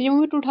क्रिएचर्स। ये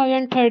मूवी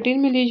 2013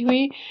 में रिलीज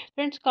हुई।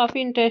 फ्रेंड्स,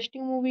 काफ़ी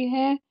इंटरेस्टिंग मूवी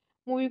है।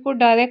 मूवी को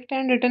डायरेक्ट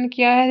एंड रिटर्न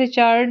किया है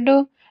रिचर्ड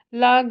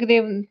ला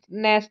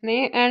ग्रेवनेस ने।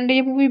 एंड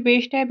ये मूवी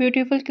बेस्ड है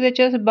beautiful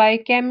creatures bye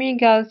chemo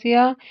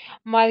Garcia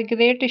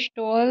Margaret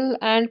stall.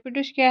 And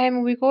produce किया है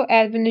मूवी को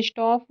Alvin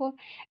staff,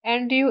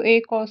 Andrew A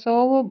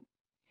कॉसोव,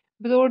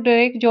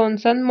 ब्रोडरिक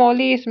Johnson,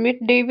 Molly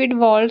Smith, David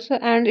walls.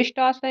 And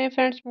stars हैं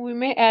फ्रेंड्स मूवी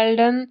में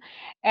Elden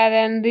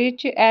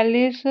एरेनरिच,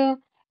 Alice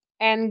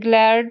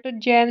एनग्लैड,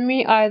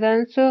 Jeremy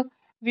irons,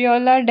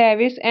 Viola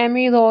Davis,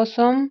 Amy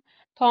रॉसम,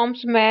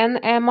 Thomas man,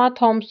 एमा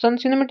Thompson.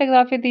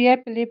 Cinematography दी है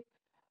Philip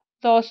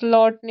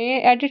lot ने।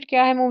 Edit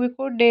किया है मूवी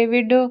को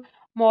डेविड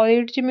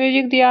मॉरिट्ज।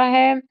 म्यूजिक दिया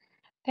है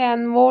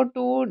थैनवो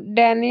to,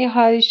 Danny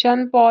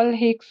Harrison, Paul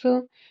Hicks.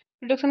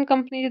 Production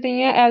company दी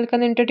है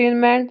Alcon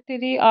entertainment,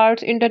 three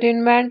arts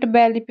entertainment,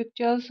 बैली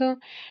पिक्चर्स।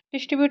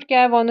 डिस्ट्रीब्यूट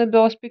किया है Warner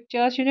Bros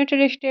pictures,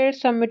 United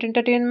states summit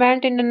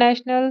entertainment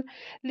international.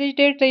 Release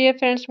date रही है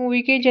फ्रेंड्स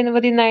मूवी की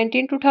जनवरी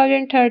 19,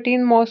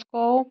 2013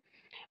 Moscow,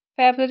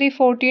 February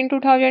 14,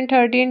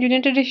 2013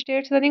 United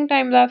states. Running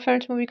time रहा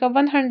friends movie का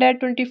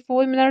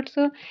 124 minutes.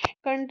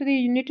 Country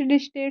United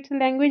states.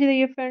 Language रही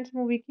है friends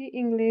movie की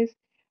English.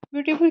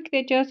 Beautiful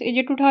creatures is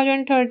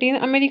 2013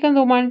 American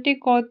romantic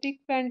Gothic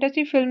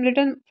fantasy film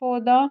written for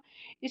the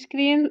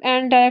screen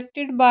and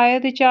directed by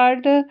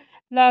Richard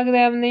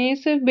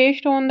लाग्रेवनेस,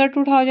 based on the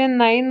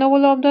 2009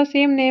 novel of the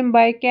same name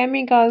by Cami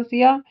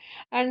Garcia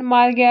and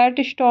Margaret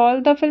Stoll.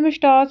 The film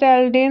stars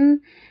Eldin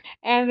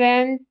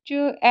Ranch,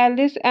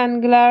 Alice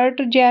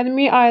Englert,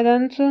 Jeremy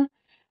Irons,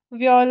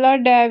 Viola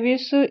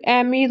Davis,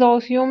 Emmy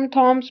Rossum,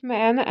 Thomas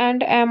Mann,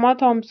 and Emma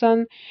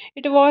Thompson.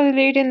 It was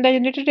released in the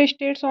United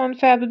States on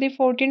February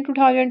 14,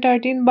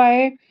 2013 by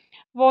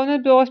Warner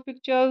Bros.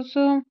 Pictures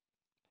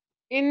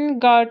in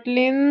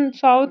Garland,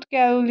 South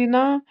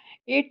Carolina.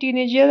 A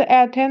teenager,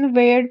 Ethan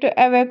Wade,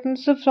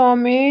 awakens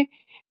from a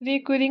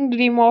recurring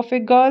dream of a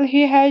girl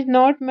he has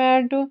not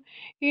met.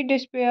 He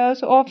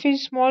despairs of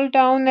his small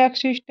town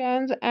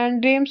existence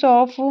and dreams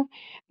of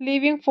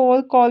leaving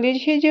for college.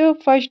 His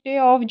first day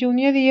of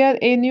junior year,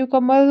 a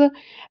newcomer,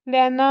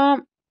 Lena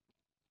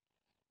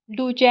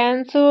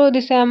Duchance,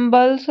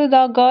 resembles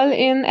the girl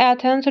in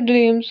Ethan's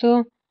dreams.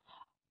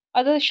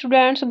 Other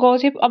students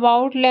gossip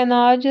about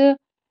Lena's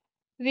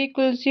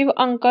reclusive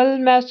uncle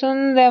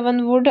Mason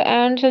Ravenwood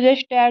and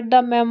suggest that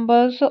the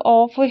members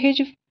of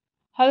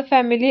her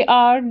family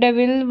are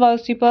devil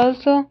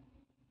worshippers.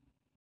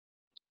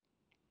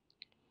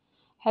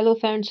 Hello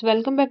friends,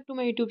 welcome back to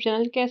my YouTube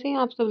channel. कैसे हैं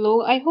आप सब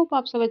लोग? I hope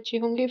आप सब अच्छे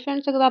होंगे।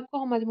 Friends, अगर आपको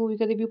हमारी मूवी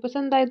का रिव्यू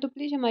पसंद आए तो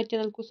प्लीज़ हमारे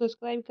चैनल को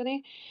सब्सक्राइब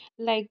करें,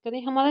 लाइक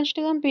करें। हमारा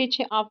इंस्टाग्राम पेज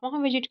है, आप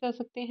वहां विजिट कर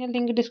सकते हैं,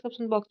 लिंक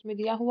डिस्क्रिप्शन बॉक्स में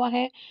दिया हुआ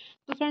है।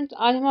 तो फ्रेंड्स,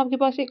 आज हम आपके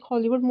पास एक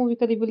हॉलीवुड मूवी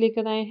का रिव्यू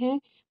लेकर आए हैं।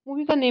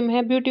 मूवी का नेम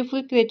है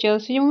ब्यूटीफुल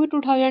क्रिएचर्स। ये मूवी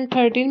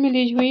 2013 में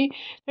रिलीज हुई।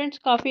 फ्रेंड्स,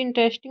 काफ़ी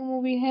इंटरेस्टिंग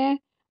मूवी है।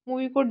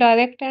 मूवी को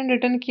डायरेक्ट एंड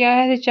रिटर्न किया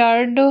है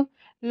रिचार्ड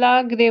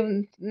ला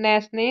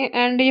ग्रेवनेस ने।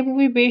 एंड ये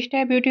मूवी बेस्ड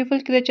है beautiful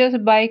creatures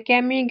bye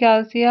chemo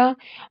Garcia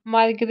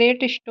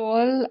Margaret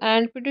stall.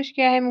 And produce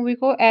किया है मूवी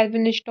को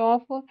Alvin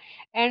staff,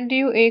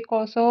 Andrew A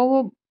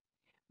कॉसोव,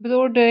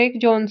 ब्रोडरिक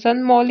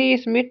Johnson, Molly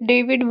Smith,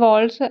 David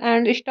walls.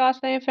 And stars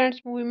हैं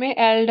फ्रेंड्स मूवी में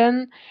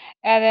Elden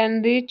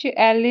एरेनरिच,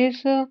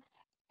 Alice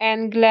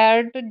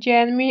एनग्लैड,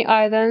 Jeremy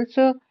irons,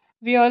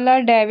 Viola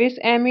Davis,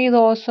 Amy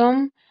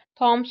रॉसम,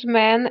 Thomas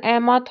man,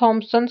 एमा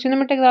Thompson.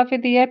 Cinematography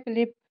दी है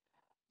Philip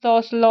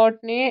lot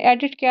ने।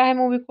 Edit किया है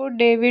मूवी को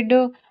डेविड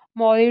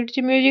मॉरिट्ज।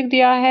 म्यूजिक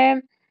दिया है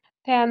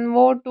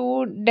थैनवो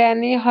to,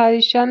 Danny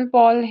Harrison,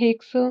 Paul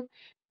Hicks.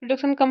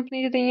 Production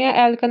company दी है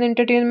Alcon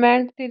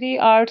entertainment, three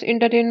arts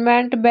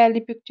entertainment, बैली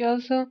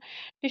पिक्चर्स।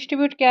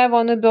 डिस्ट्रीब्यूट किया है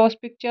Warner Bros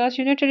pictures,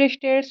 United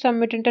states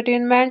summit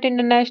entertainment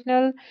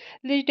international.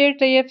 Release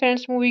date रही है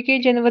फ्रेंड्स मूवी की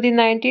जनवरी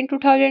 19,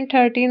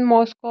 2013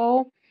 Moscow,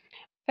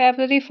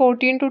 February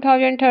 14,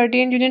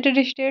 2013 United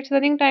states.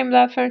 Running time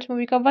रहा friends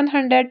movie का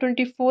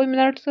 124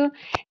 minutes.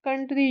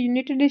 Country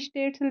United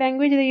states.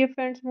 Language रही है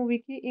friends movie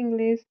की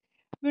English.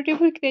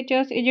 Beautiful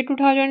creatures is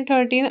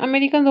 2013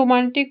 American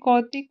romantic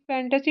Gothic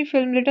fantasy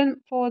film written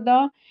for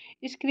the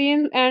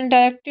screen and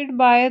directed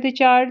by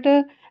Richard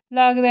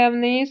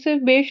लाग्रेवनेस,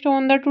 based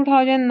on the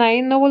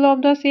 2009 novel of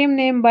the same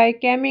name by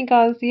Cami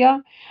Garcia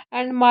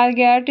and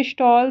Margaret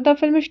Stoll. The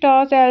film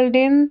stars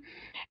Eldin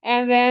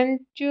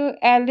Ranch,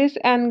 Alice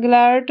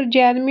Englert,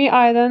 Jeremy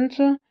Irons,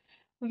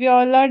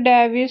 Viola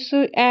Davis,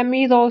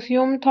 Emmy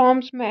Rossum,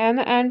 Thomas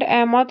Mann, and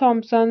Emma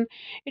Thompson.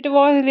 It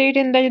was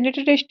released in the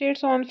United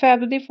States on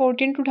February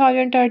 14,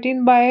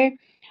 2013 by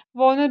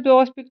Warner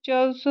Bros.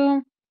 Pictures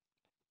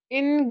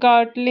in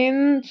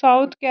Garland,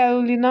 South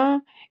Carolina.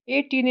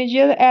 A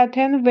teenager,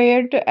 Ethan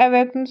Wade,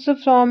 awakens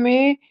from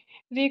a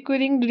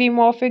recurring dream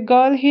of a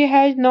girl he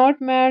has not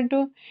met.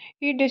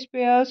 He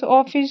despairs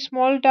of his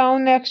small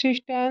town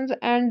existence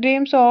and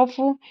dreams of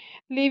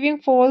leaving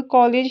for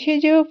college.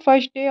 His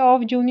first day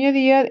of junior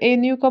year, a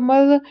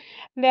newcomer,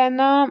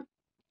 Lena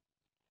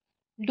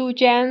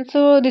Duchance,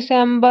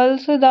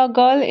 resembles the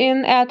girl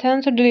in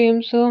Ethan's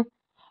dreams.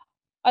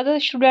 Other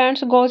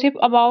students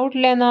gossip about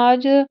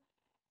Lena's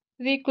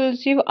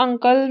reclusive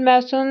uncle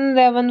Mason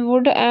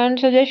Ravenwood and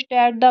suggest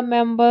that the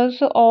members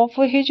of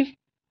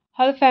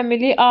her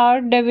family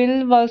are devil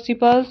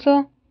worshippers.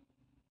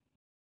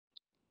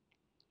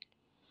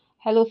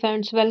 Hello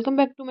friends, welcome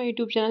back to my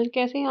YouTube channel.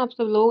 कैसे हैं आप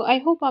सब लोग? I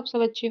hope आप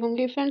सब अच्छे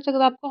होंगे। Friends,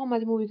 अगर आपको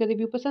हमारी मूवी का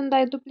रिव्यू पसंद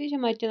आए तो प्लीज़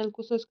हमारे चैनल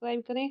को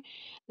सब्सक्राइब करें,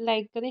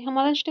 लाइक करें।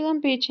 हमारा इंस्टाग्राम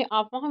पेज है,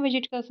 आप वहां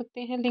विजिट कर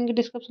सकते हैं, लिंक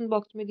डिस्क्रिप्शन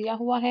बॉक्स में दिया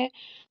हुआ है।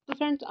 तो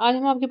फ्रेंड्स, आज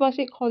हम आपके पास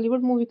एक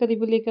हॉलीवुड मूवी का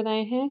रिव्यू लेकर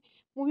आए हैं।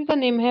 मूवी का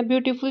नेम है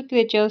ब्यूटीफुल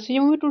क्रिएचर्स। ये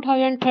मूवी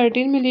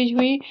 2013 में रिलीज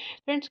हुई।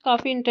 फ्रेंड्स,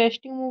 काफ़ी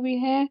इंटरेस्टिंग मूवी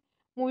है।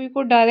 मूवी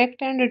को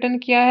डायरेक्ट एंड रिटर्न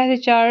किया है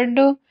रिचार्ड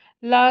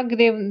ला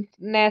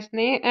ग्रेवनेस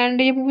ने, एंड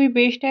ये मूवी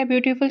बेस्ड है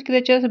beautiful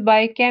creatures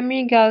bye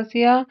chemo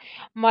Garcia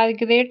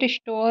Margaret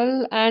stall,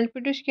 and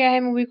produce किया है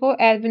मूवी को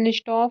Alvin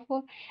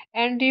staff,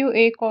 Andrew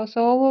A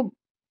कॉसोव,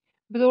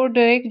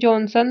 ब्रोडरिक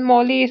Johnson,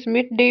 Molly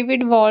Smith,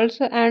 David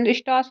walls, and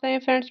stars हैं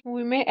फ्रेंड्स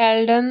मूवी में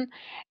Elden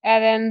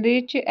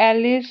एरेनरिच,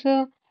 Alice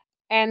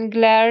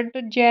एनग्लैड,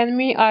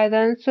 Jeremy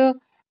irons,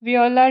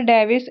 Viola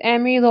Davis,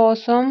 Amy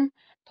रॉसम,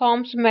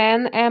 Thomas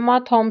man, एमा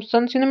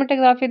Thompson.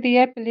 Cinematography दी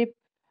है Philip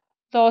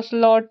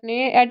lot ने।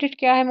 Edit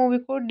किया है मूवी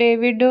को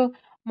डेविड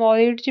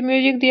मॉरिट्ज।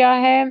 म्यूजिक दिया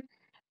है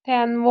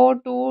थैनवो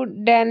to,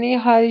 Danny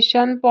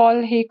Harrison,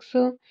 Paul Hicks.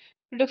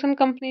 Production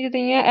company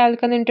दी है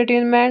Alcon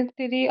entertainment,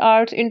 three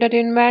arts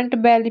entertainment,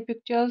 बैली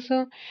पिक्चर्स।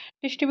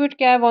 डिस्ट्रीब्यूट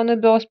किया है Warner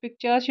Bros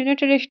pictures,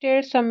 United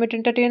states, summit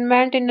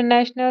entertainment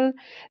international.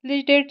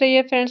 Release date रही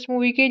है फ्रेंड्स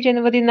मूवी की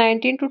जनवरी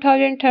 19,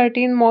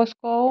 2013,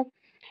 Moscow.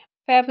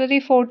 February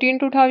 14,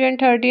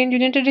 2013,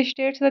 United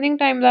states. Running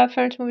time रहा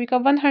friends movie का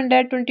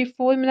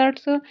 124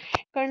 minutes.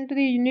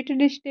 Country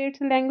United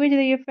states. Language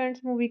रही है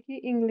friends movie की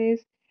English.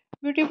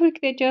 Beautiful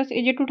creatures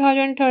is a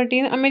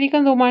 2013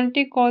 American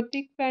romantic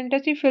Gothic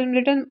fantasy film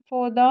written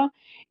for the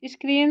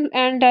screen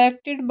and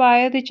directed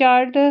by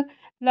Richard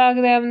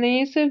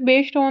Lagravnis,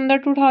 based on the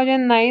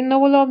 2009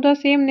 novel of the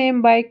same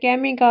name by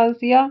Cami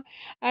Garcia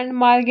and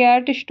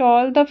Margaret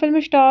Stoll. The film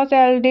stars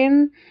Eldin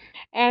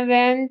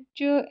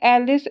Ranch,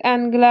 Alice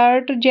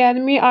Englert,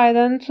 Jeremy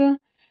Irons,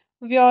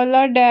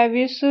 Viola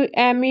Davis,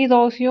 Emmy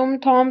Rossum,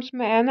 Thomas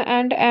Mann,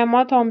 and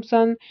Emma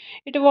Thompson.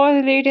 It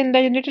was released in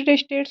the United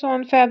States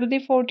on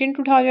February 14,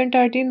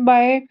 2013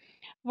 by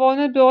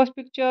Warner Bros.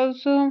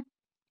 Pictures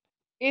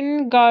in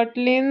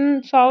Gartlin,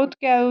 South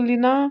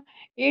Carolina.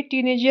 A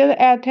teenager,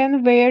 Ethan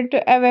Wade,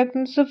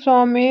 awakens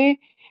from a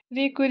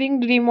recurring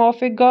dream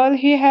of a girl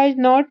he has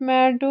not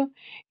met.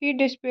 He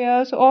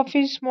despairs of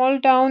his small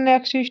town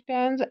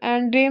existence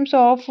and dreams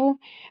of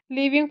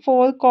leaving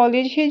for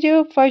college. His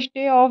first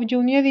day of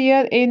junior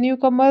year, a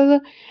newcomer,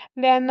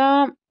 Lena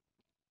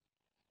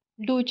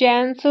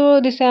Duchance,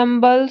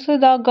 resembles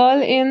the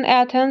girl in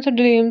Athens'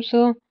 dreams.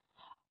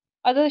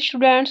 Other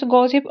students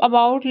gossip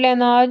about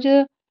Lena's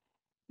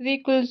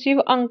reclusive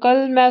uncle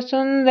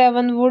Mason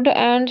Ravenwood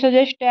and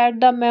suggest that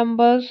the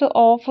members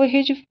of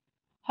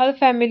her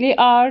family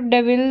are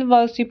devil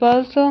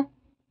worshippers.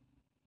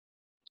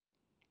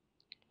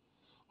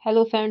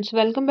 Hello friends,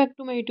 welcome back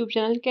to my YouTube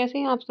channel. कैसे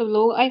हैं आप सब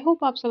लोग? I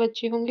hope आप सब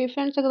अच्छे होंगे।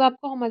 Friends, अगर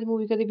आपको हमारी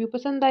मूवी का रिव्यू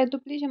पसंद आए तो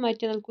प्लीज़ हमारे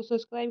चैनल को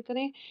सब्सक्राइब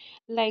करें,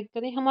 लाइक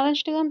करें। हमारा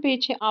इंस्टाग्राम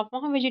पेज है, आप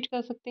वहां विजिट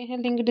कर सकते हैं,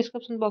 लिंक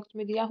डिस्क्रिप्शन बॉक्स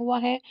में दिया हुआ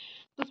है।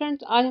 तो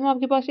फ्रेंड्स, आज हम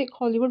आपके पास एक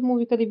हॉलीवुड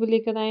मूवी का रिव्यू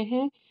लेकर आए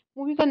हैं।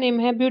 मूवी का नेम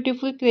है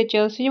ब्यूटीफुल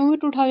क्रिएचर्स। ये मूवी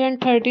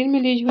 2013 में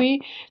रिलीज हुई।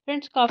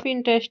 फ्रेंड्स, काफ़ी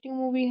इंटरेस्टिंग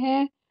मूवी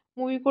है।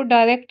 मूवी को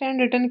डायरेक्ट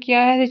एंड रिटर्न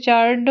किया है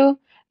रिचार्ड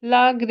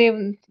ला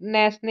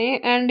ग्रेवनेस ने,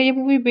 एंड ये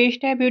मूवी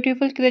बेस्ड है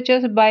beautiful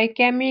creatures bye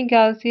chemo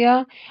Garcia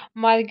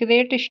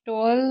Margaret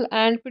stall,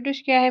 and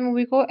produce किया है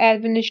मूवी को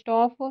Alvin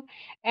staff,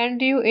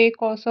 Andrew A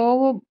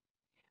कॉसोव,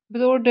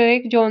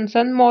 ब्रोडरिक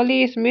Johnson,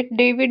 Molly Smith,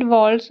 David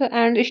walls,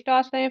 and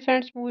stars हैं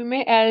फ्रेंड्स मूवी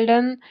में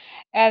Elden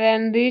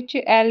एरेनरिच,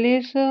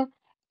 Alice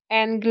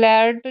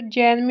एनग्लैड,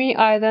 Jeremy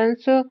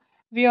irons,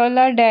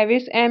 Viola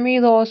Davis, Amy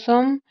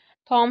रॉसम,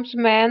 Thomas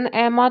man,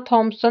 एमा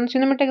Thompson.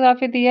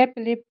 Cinematography दी है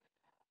Philip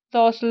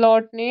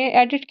lot ने।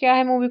 Edit किया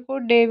है मूवी को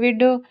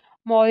डेविड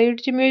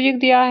मॉरिट्ज। म्यूजिक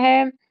दिया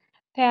है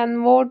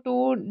थैनवो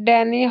to,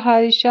 Danny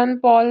Harrison,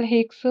 Paul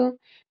Hicks.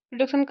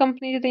 Production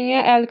company दी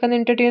है Alcon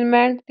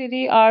entertainment,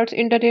 three arts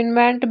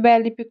entertainment,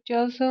 बैली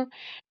पिक्चर्स।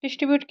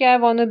 डिस्ट्रीब्यूट किया है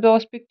Warner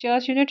Bros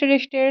pictures, United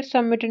states,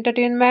 summit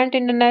entertainment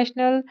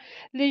international.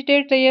 Release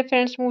date रही है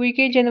फ्रेंड्स मूवी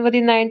की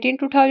जनवरी 19,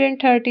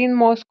 2013,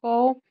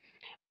 Moscow.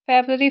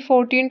 February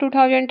 14,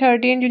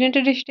 2013,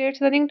 United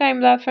states. Running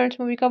time रहा friends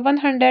movie का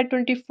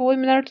 124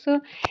 minutes.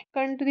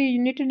 Country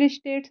United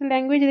states.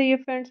 Language रही है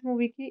friends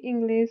movie की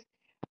English.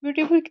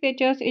 Beautiful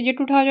creatures is a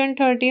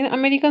 2013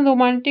 American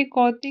romantic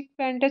Gothic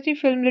fantasy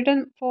film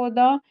written for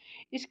the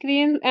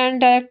screen and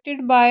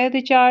directed by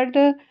Richard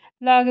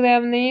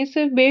Lagravnis,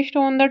 based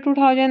on the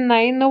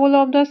 2009 novel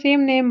of the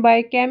same name by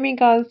Cami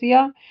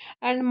Garcia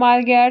and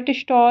Margaret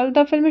Stoll.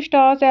 The film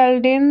stars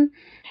Eldin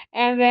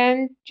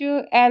Ranch,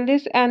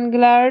 Alice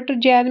Englert,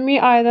 Jeremy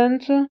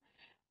Irons,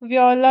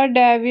 Viola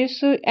Davis,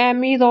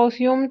 Emmy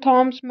Rossum,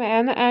 Thomas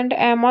Mann, and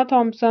Emma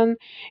Thompson.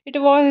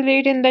 It was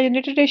released in the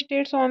United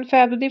States on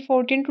February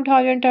 14,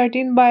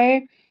 2013 by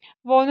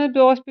Warner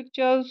Bros.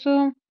 Pictures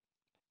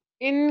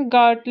in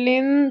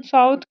Gartlin,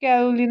 South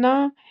Carolina.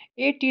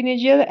 A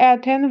teenager,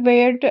 Ethan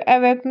Wade,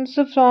 awakens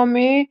from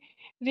a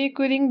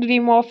recurring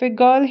dream of a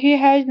girl he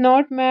has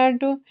not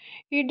met.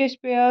 He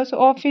despairs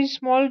of his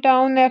small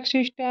town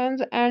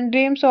existence and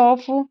dreams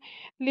of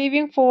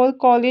leaving for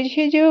college.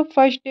 His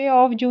first day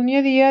of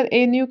junior year,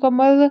 a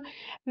newcomer,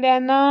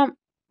 Lena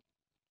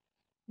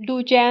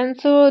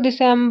Duchance,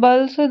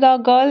 resembles the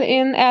girl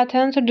in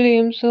Athens'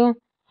 dreams.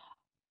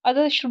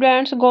 Other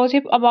students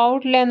gossip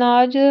about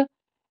Lena's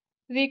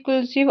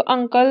reclusive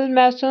uncle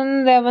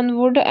Mason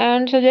Ravenwood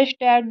and suggest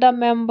that the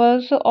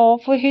members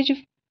of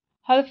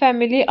her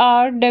family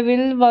are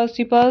devil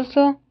worshippers.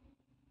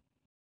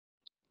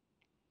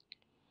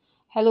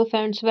 Hello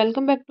friends,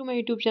 welcome back to my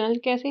YouTube channel.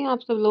 कैसे हैं आप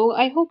सब लोग?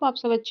 I hope आप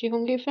सब अच्छे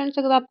होंगे। Friends,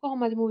 अगर आपको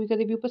हमारी मूवी का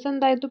रिव्यू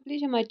पसंद आए तो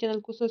प्लीज़ हमारे चैनल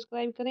को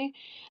सब्सक्राइब करें,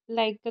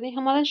 लाइक करें।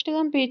 हमारा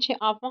इंस्टाग्राम पेज है,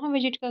 आप वहां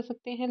विजिट कर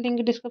सकते हैं, लिंक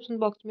डिस्क्रिप्शन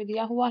बॉक्स में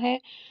दिया हुआ है।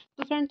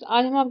 तो फ्रेंड्स,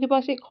 आज हम आपके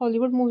पास एक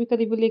हॉलीवुड मूवी का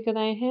रिव्यू लेकर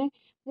आए हैं।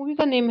 मूवी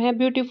का नेम है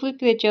ब्यूटीफुल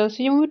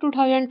क्रिएचर्स। ये मूवी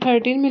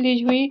 2013 में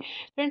रिलीज हुई।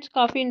 फ्रेंड्स,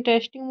 काफ़ी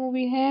इंटरेस्टिंग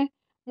मूवी है।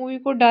 मूवी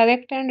को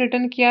डायरेक्ट एंड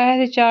रिटर्न किया है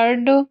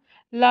रिचार्ड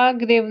ला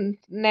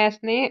ग्रेवनेस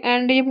ने,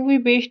 एंड ये मूवी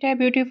बेस्ड है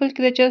beautiful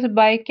creatures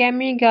bye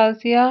chemo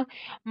Garcia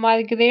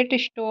Margaret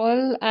stall,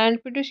 and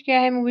produce किया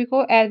है मूवी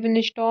को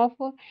Alvin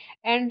staff,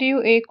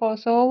 Andrew A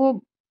कॉसोव,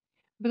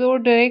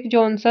 ब्रोडरिक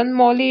Johnson,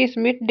 Molly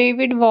Smith,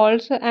 David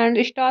walls,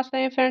 and stars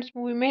हैं फ्रेंड्स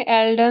मूवी में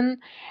Elden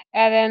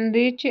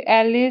एरेनरिच,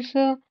 Alice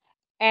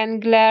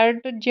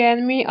एनग्लैड,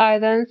 Jeremy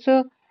irons,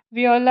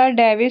 Viola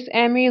Davis,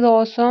 Amy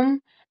रॉसम,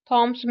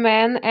 Thomas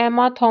man,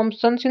 एमा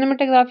Thompson.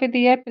 Cinematography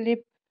दी है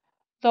Philip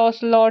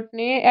lot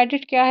ने।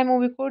 Edit किया है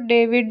मूवी को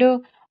डेविड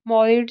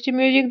मॉरिट्ज।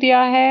 म्यूजिक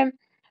दिया है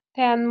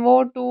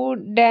थैनवो to,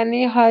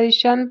 Danny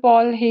Harrison,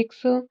 Paul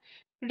Hicks.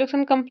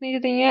 Production company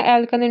दी है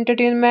Alcon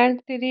entertainment,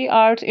 three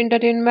arts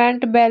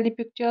entertainment, बैली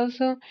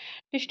पिक्चर्स।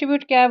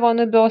 डिस्ट्रीब्यूट किया है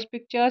Warner Bros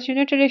pictures,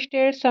 United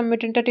states,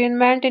 summit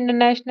entertainment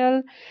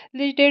international.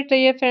 Release date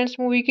रही है फ्रेंड्स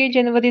मूवी की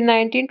जनवरी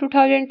 19,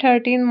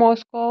 2013,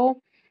 Moscow.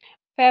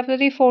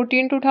 February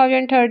 14,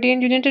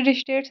 2013, United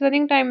States।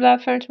 Running time रहा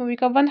friends movie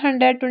का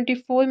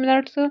 124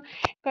 minutes.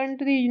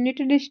 Country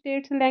United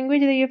states.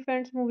 Language रही है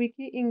friends movie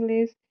की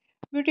English.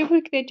 Beautiful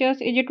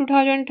creatures is a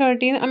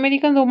 2013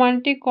 American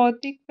romantic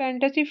Gothic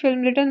fantasy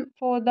film written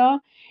for the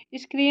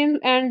screen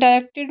and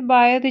directed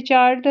by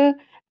Richard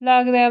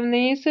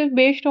Lagravnis,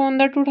 based on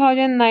the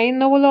 2009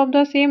 novel of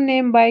the same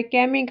name by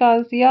Cami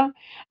Garcia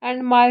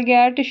and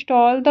Margaret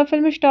Stoll. The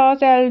film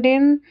stars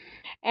Eldin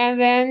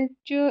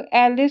Ranch,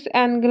 Alice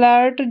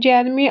Englert,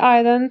 Jeremy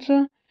Irons,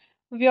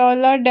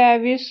 Viola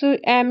Davis,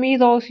 Emmy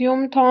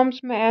Rossum, Thomas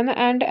Mann,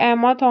 and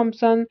Emma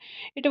Thompson.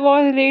 It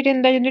was released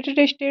in the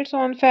United States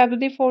on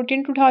February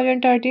 14,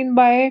 2013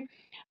 by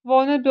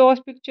Warner Bros.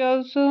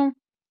 Pictures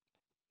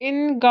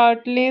in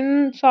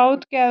Gartlin,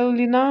 South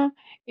Carolina.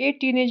 A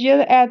teenager,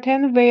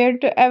 Ethan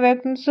Wade,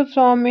 awakens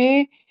from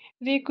a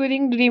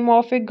recurring dream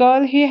of a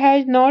girl he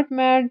has not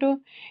met.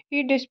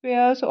 He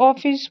despairs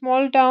of his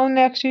small town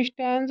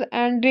existence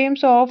and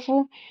dreams of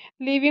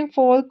leaving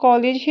for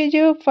college. His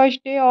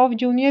first day of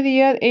junior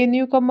year, a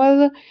newcomer,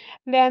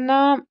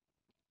 Lena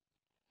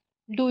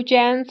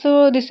Duchance,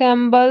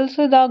 resembles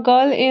the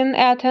girl in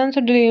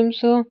Athens'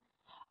 dreams.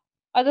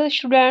 Other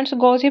students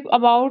gossip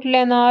about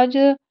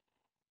Lena's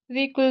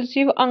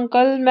reclusive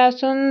uncle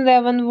Mason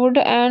Ravenwood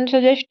and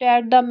suggest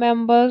that the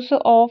members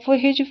of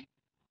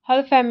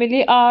her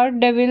family are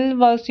devil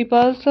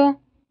worshippers.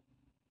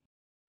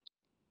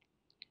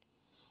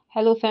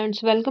 Hello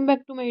friends, welcome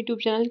back to my YouTube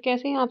channel.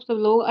 कैसे हैं आप सब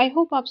लोग? I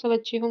hope आप सब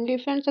अच्छे होंगे।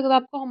 Friends, अगर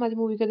आपको हमारी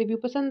मूवी का रिव्यू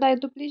पसंद आए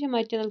तो प्लीज़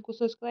हमारे चैनल को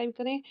सब्सक्राइब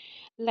करें,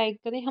 लाइक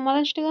करें। हमारा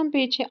इंस्टाग्राम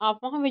पेज है, आप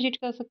वहां विजिट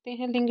कर सकते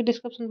हैं, लिंक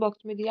डिस्क्रिप्शन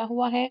बॉक्स में दिया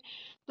हुआ है।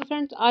 तो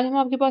फ्रेंड्स, आज हम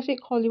आपके पास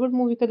एक हॉलीवुड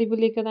मूवी का रिव्यू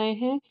लेकर आए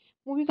हैं।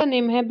 मूवी का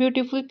नेम है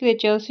ब्यूटीफुल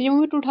क्रिएचर्स। ये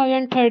मूवी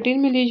 2013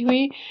 में रिलीज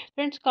हुई।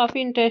 फ्रेंड्स,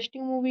 काफ़ी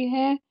इंटरेस्टिंग मूवी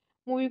है।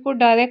 मूवी को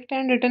डायरेक्ट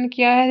एंड रिटर्न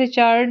किया है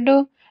रिचार्ड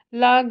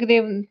ला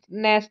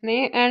ग्रेवनेस ने,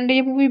 एंड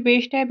ये मूवी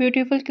बेस्ड है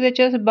beautiful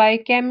creatures bye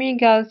chemo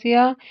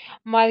Garcia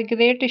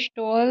Margaret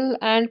stall,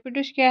 and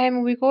produce किया है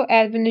मूवी को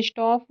Alvin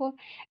staff,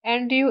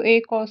 Andrew A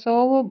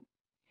कॉसोव,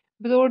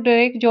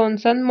 ब्रोडरिक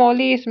Johnson,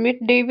 Molly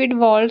Smith, David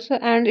walls,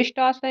 and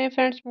stars हैं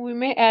फ्रेंड्स मूवी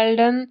में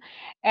Elden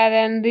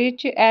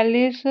एरेनरिच,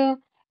 Alice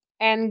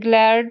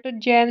एनग्लैड,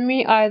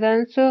 Jeremy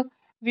irons,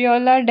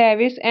 Viola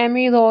Davis,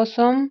 Amy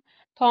रॉसम,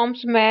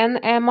 Thomas man,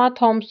 एमा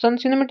Thompson.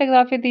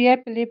 Cinematography दी है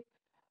Philip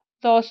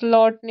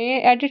lot ने।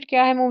 Edit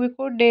किया है मूवी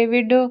को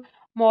डेविड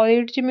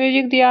मॉरिट्ज।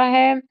 म्यूजिक दिया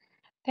है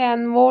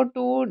थैनवो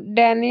to,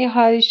 Danny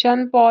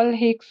Harrison, Paul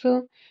Hicks.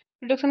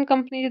 Production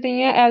company दी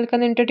है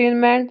Alcon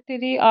entertainment,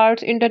 three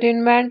arts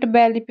entertainment,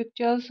 बैली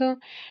पिक्चर्स।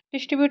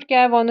 डिस्ट्रीब्यूट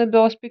किया है Warner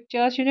Bros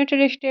pictures,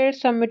 United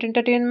states, summit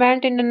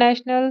entertainment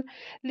international.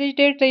 Release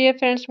date रही है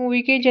फ्रेंड्स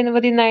मूवी की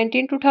जनवरी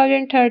 19,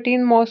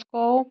 2013,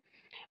 Moscow.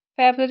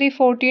 February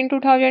 14,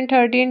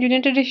 2013,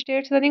 United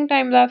States। Running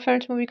time रहा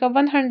friends movie का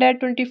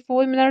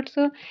 124 minutes.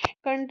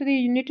 Country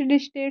United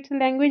states.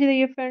 Language रही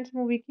है friends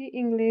movie की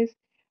English.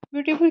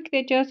 Beautiful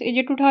creatures is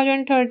a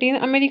 2013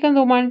 American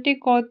romantic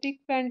Gothic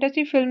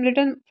fantasy film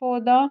written for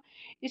the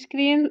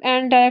screen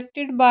and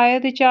directed by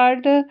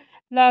Richard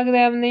La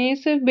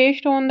Gravenese,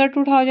 based on the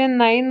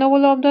 2009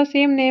 novel of the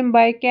same name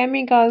by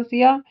Cami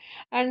Garcia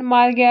and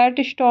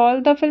Margaret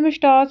Stoll. The film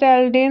stars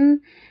Eldin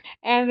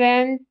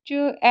Aranch,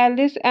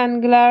 Alice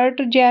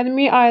Englert,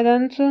 Jeremy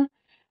Irons,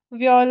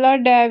 Viola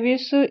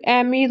Davis,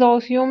 Emmy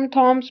Rossum,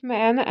 Thomas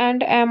Mann,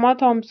 and Emma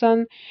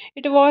Thompson.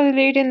 It was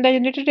released in the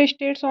United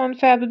States on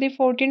February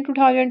 14,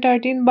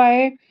 2013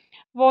 by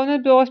Warner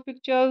Bros.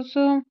 Pictures.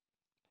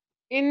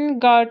 In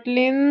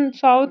Gartlin,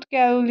 South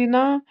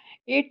Carolina,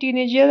 a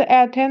teenager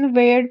Ethan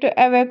Wade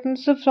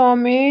awakens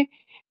from a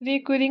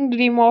recurring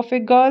dream of a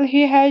girl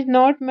he has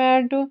not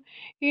met.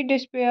 He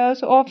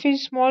despairs of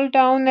his small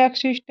town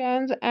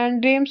existence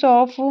and dreams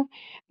of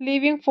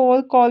leaving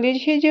for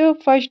college. His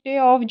first day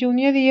of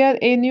junior year,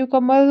 a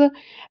newcomer,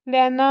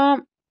 Lena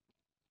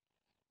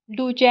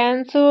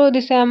Duchance,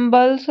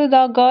 resembles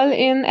the girl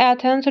in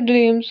Ethan's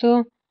dreams.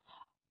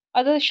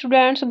 Other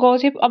students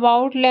gossip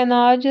about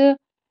Lena's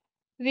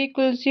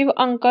reclusive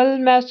uncle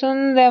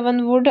Mason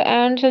Ravenwood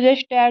and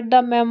suggest that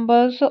the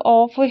members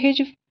of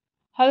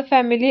her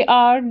family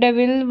are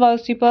devil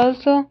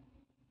worshippers.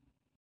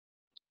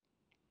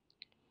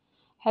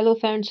 Hello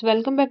friends,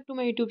 welcome back to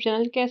my YouTube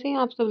channel. कैसे हैं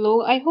आप सब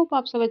लोग? I hope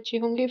आप सब अच्छे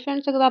होंगे।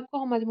 Friends, अगर आपको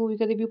हमारी मूवी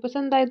का रिव्यू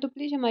पसंद आए तो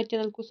प्लीज़ हमारे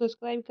चैनल को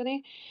सब्सक्राइब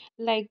करें,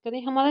 लाइक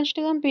करें। हमारा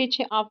इंस्टाग्राम पेज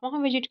है, आप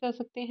वहां विजिट कर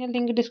सकते हैं,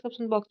 लिंक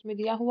डिस्क्रिप्शन बॉक्स में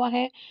दिया हुआ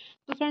है।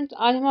 तो फ्रेंड्स,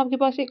 आज हम आपके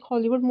पास एक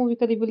हॉलीवुड मूवी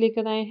का रिव्यू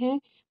लेकर आए हैं।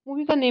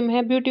 मूवी का नेम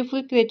है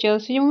ब्यूटीफुल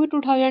क्रिएचर्स। ये मूवी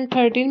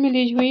 2013 में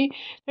रिलीज हुई।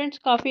 फ्रेंड्स,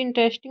 काफ़ी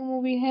इंटरेस्टिंग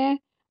मूवी है।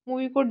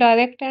 मूवी को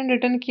डायरेक्ट एंड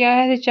रिटर्न किया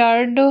है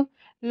रिचार्ड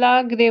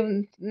ला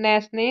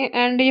ग्रेवनेस ने,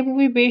 एंड ये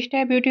मूवी बेस्ड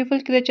है beautiful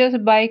creatures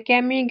bye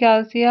chemo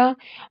Garcia,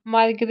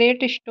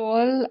 Margaret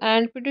stall,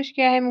 and produce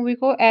किया है मूवी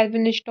को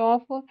Alvin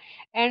staff,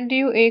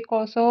 Andrew A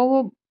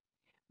कॉसोव,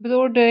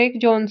 ब्रोडरिक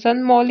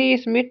Johnson, Molly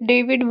Smith,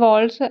 David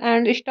walls,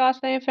 and stars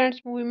हैं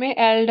फ्रेंड्स मूवी में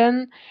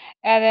Elden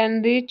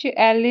एरेनरिच,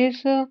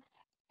 Alice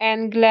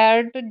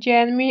एनग्लैड,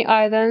 Jeremy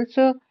irons,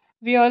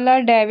 Viola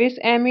Davis,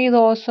 Amy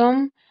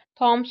रॉसम,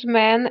 Thomas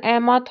man,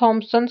 एमा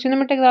Thompson.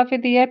 Cinematography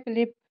दी है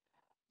Philip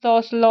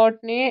lot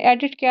ने।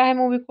 Edit किया है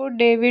मूवी को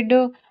डेविड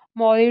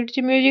मॉरिट्ज।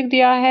 म्यूजिक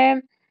दिया है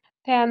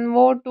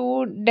थैनवो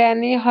to,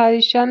 Danny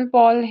Harrison,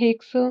 Paul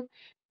Hicks.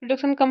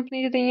 Production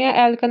company दी है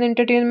Alcon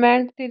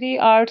entertainment, three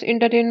arts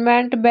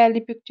entertainment, बैली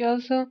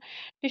पिक्चर्स।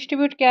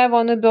 डिस्ट्रीब्यूट किया है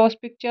Warner Bros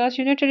pictures,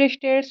 United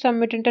states,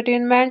 summit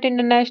entertainment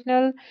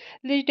international.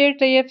 Release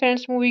date रही है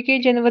फ्रेंड्स मूवी की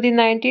जनवरी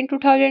 19,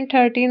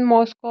 2013,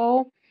 Moscow.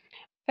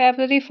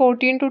 February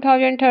 14,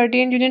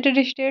 2013, United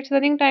States।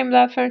 Running time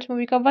रहा friends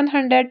movie का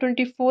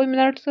 124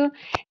 minutes.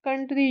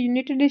 Country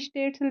United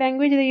states.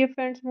 Language रही है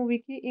friends movie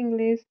की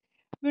English.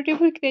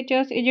 Beautiful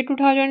creatures is a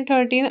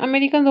 2013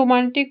 American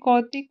romantic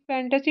Gothic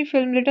fantasy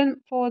film written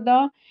for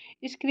the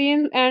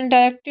screen and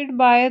directed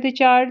by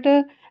Richard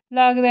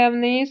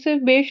लाग्रेवनेस,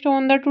 based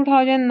on the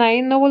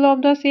 2009 novel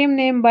of the same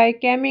name by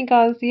Cami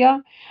Garcia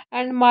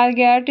and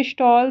Margaret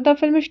Stoll. The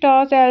film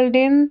stars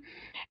Eldin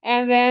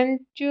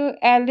Aranch,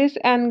 Alice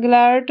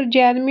Englert,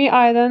 Jeremy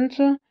Irons,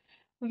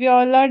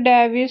 Viola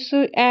Davis,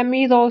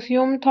 Emmy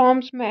Rossum,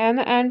 Thomas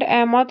Mann, and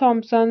Emma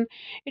Thompson.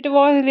 It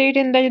was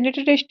released in the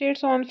United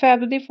States on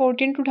February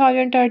 14,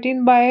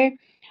 2013 by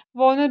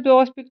Warner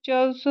Bros.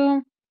 Pictures.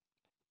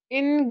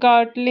 In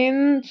Gartlin,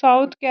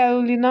 South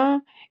Carolina,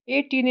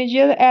 a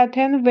teenager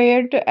Ethan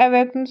Wade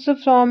awakens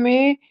from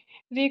a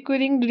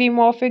recurring dream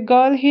of a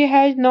girl he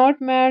has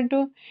not met.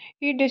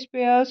 He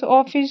despairs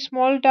of his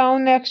small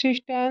town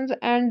existence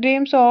and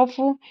dreams of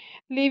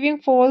leaving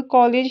for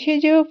college.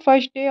 His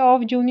first day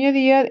of junior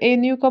year, a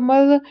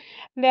newcomer,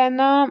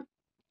 Lena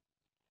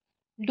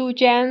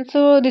Duchance,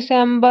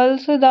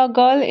 resembles the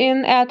girl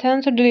in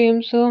Ethan's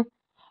dreams.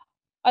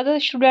 Other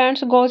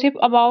students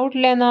gossip about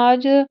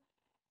Lena's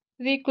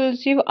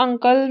reclusive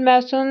uncle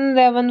Mason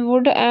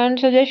Ravenwood and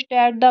suggest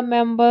that the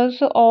members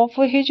of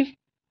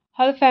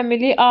her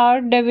family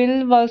are devil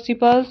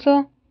worshippers.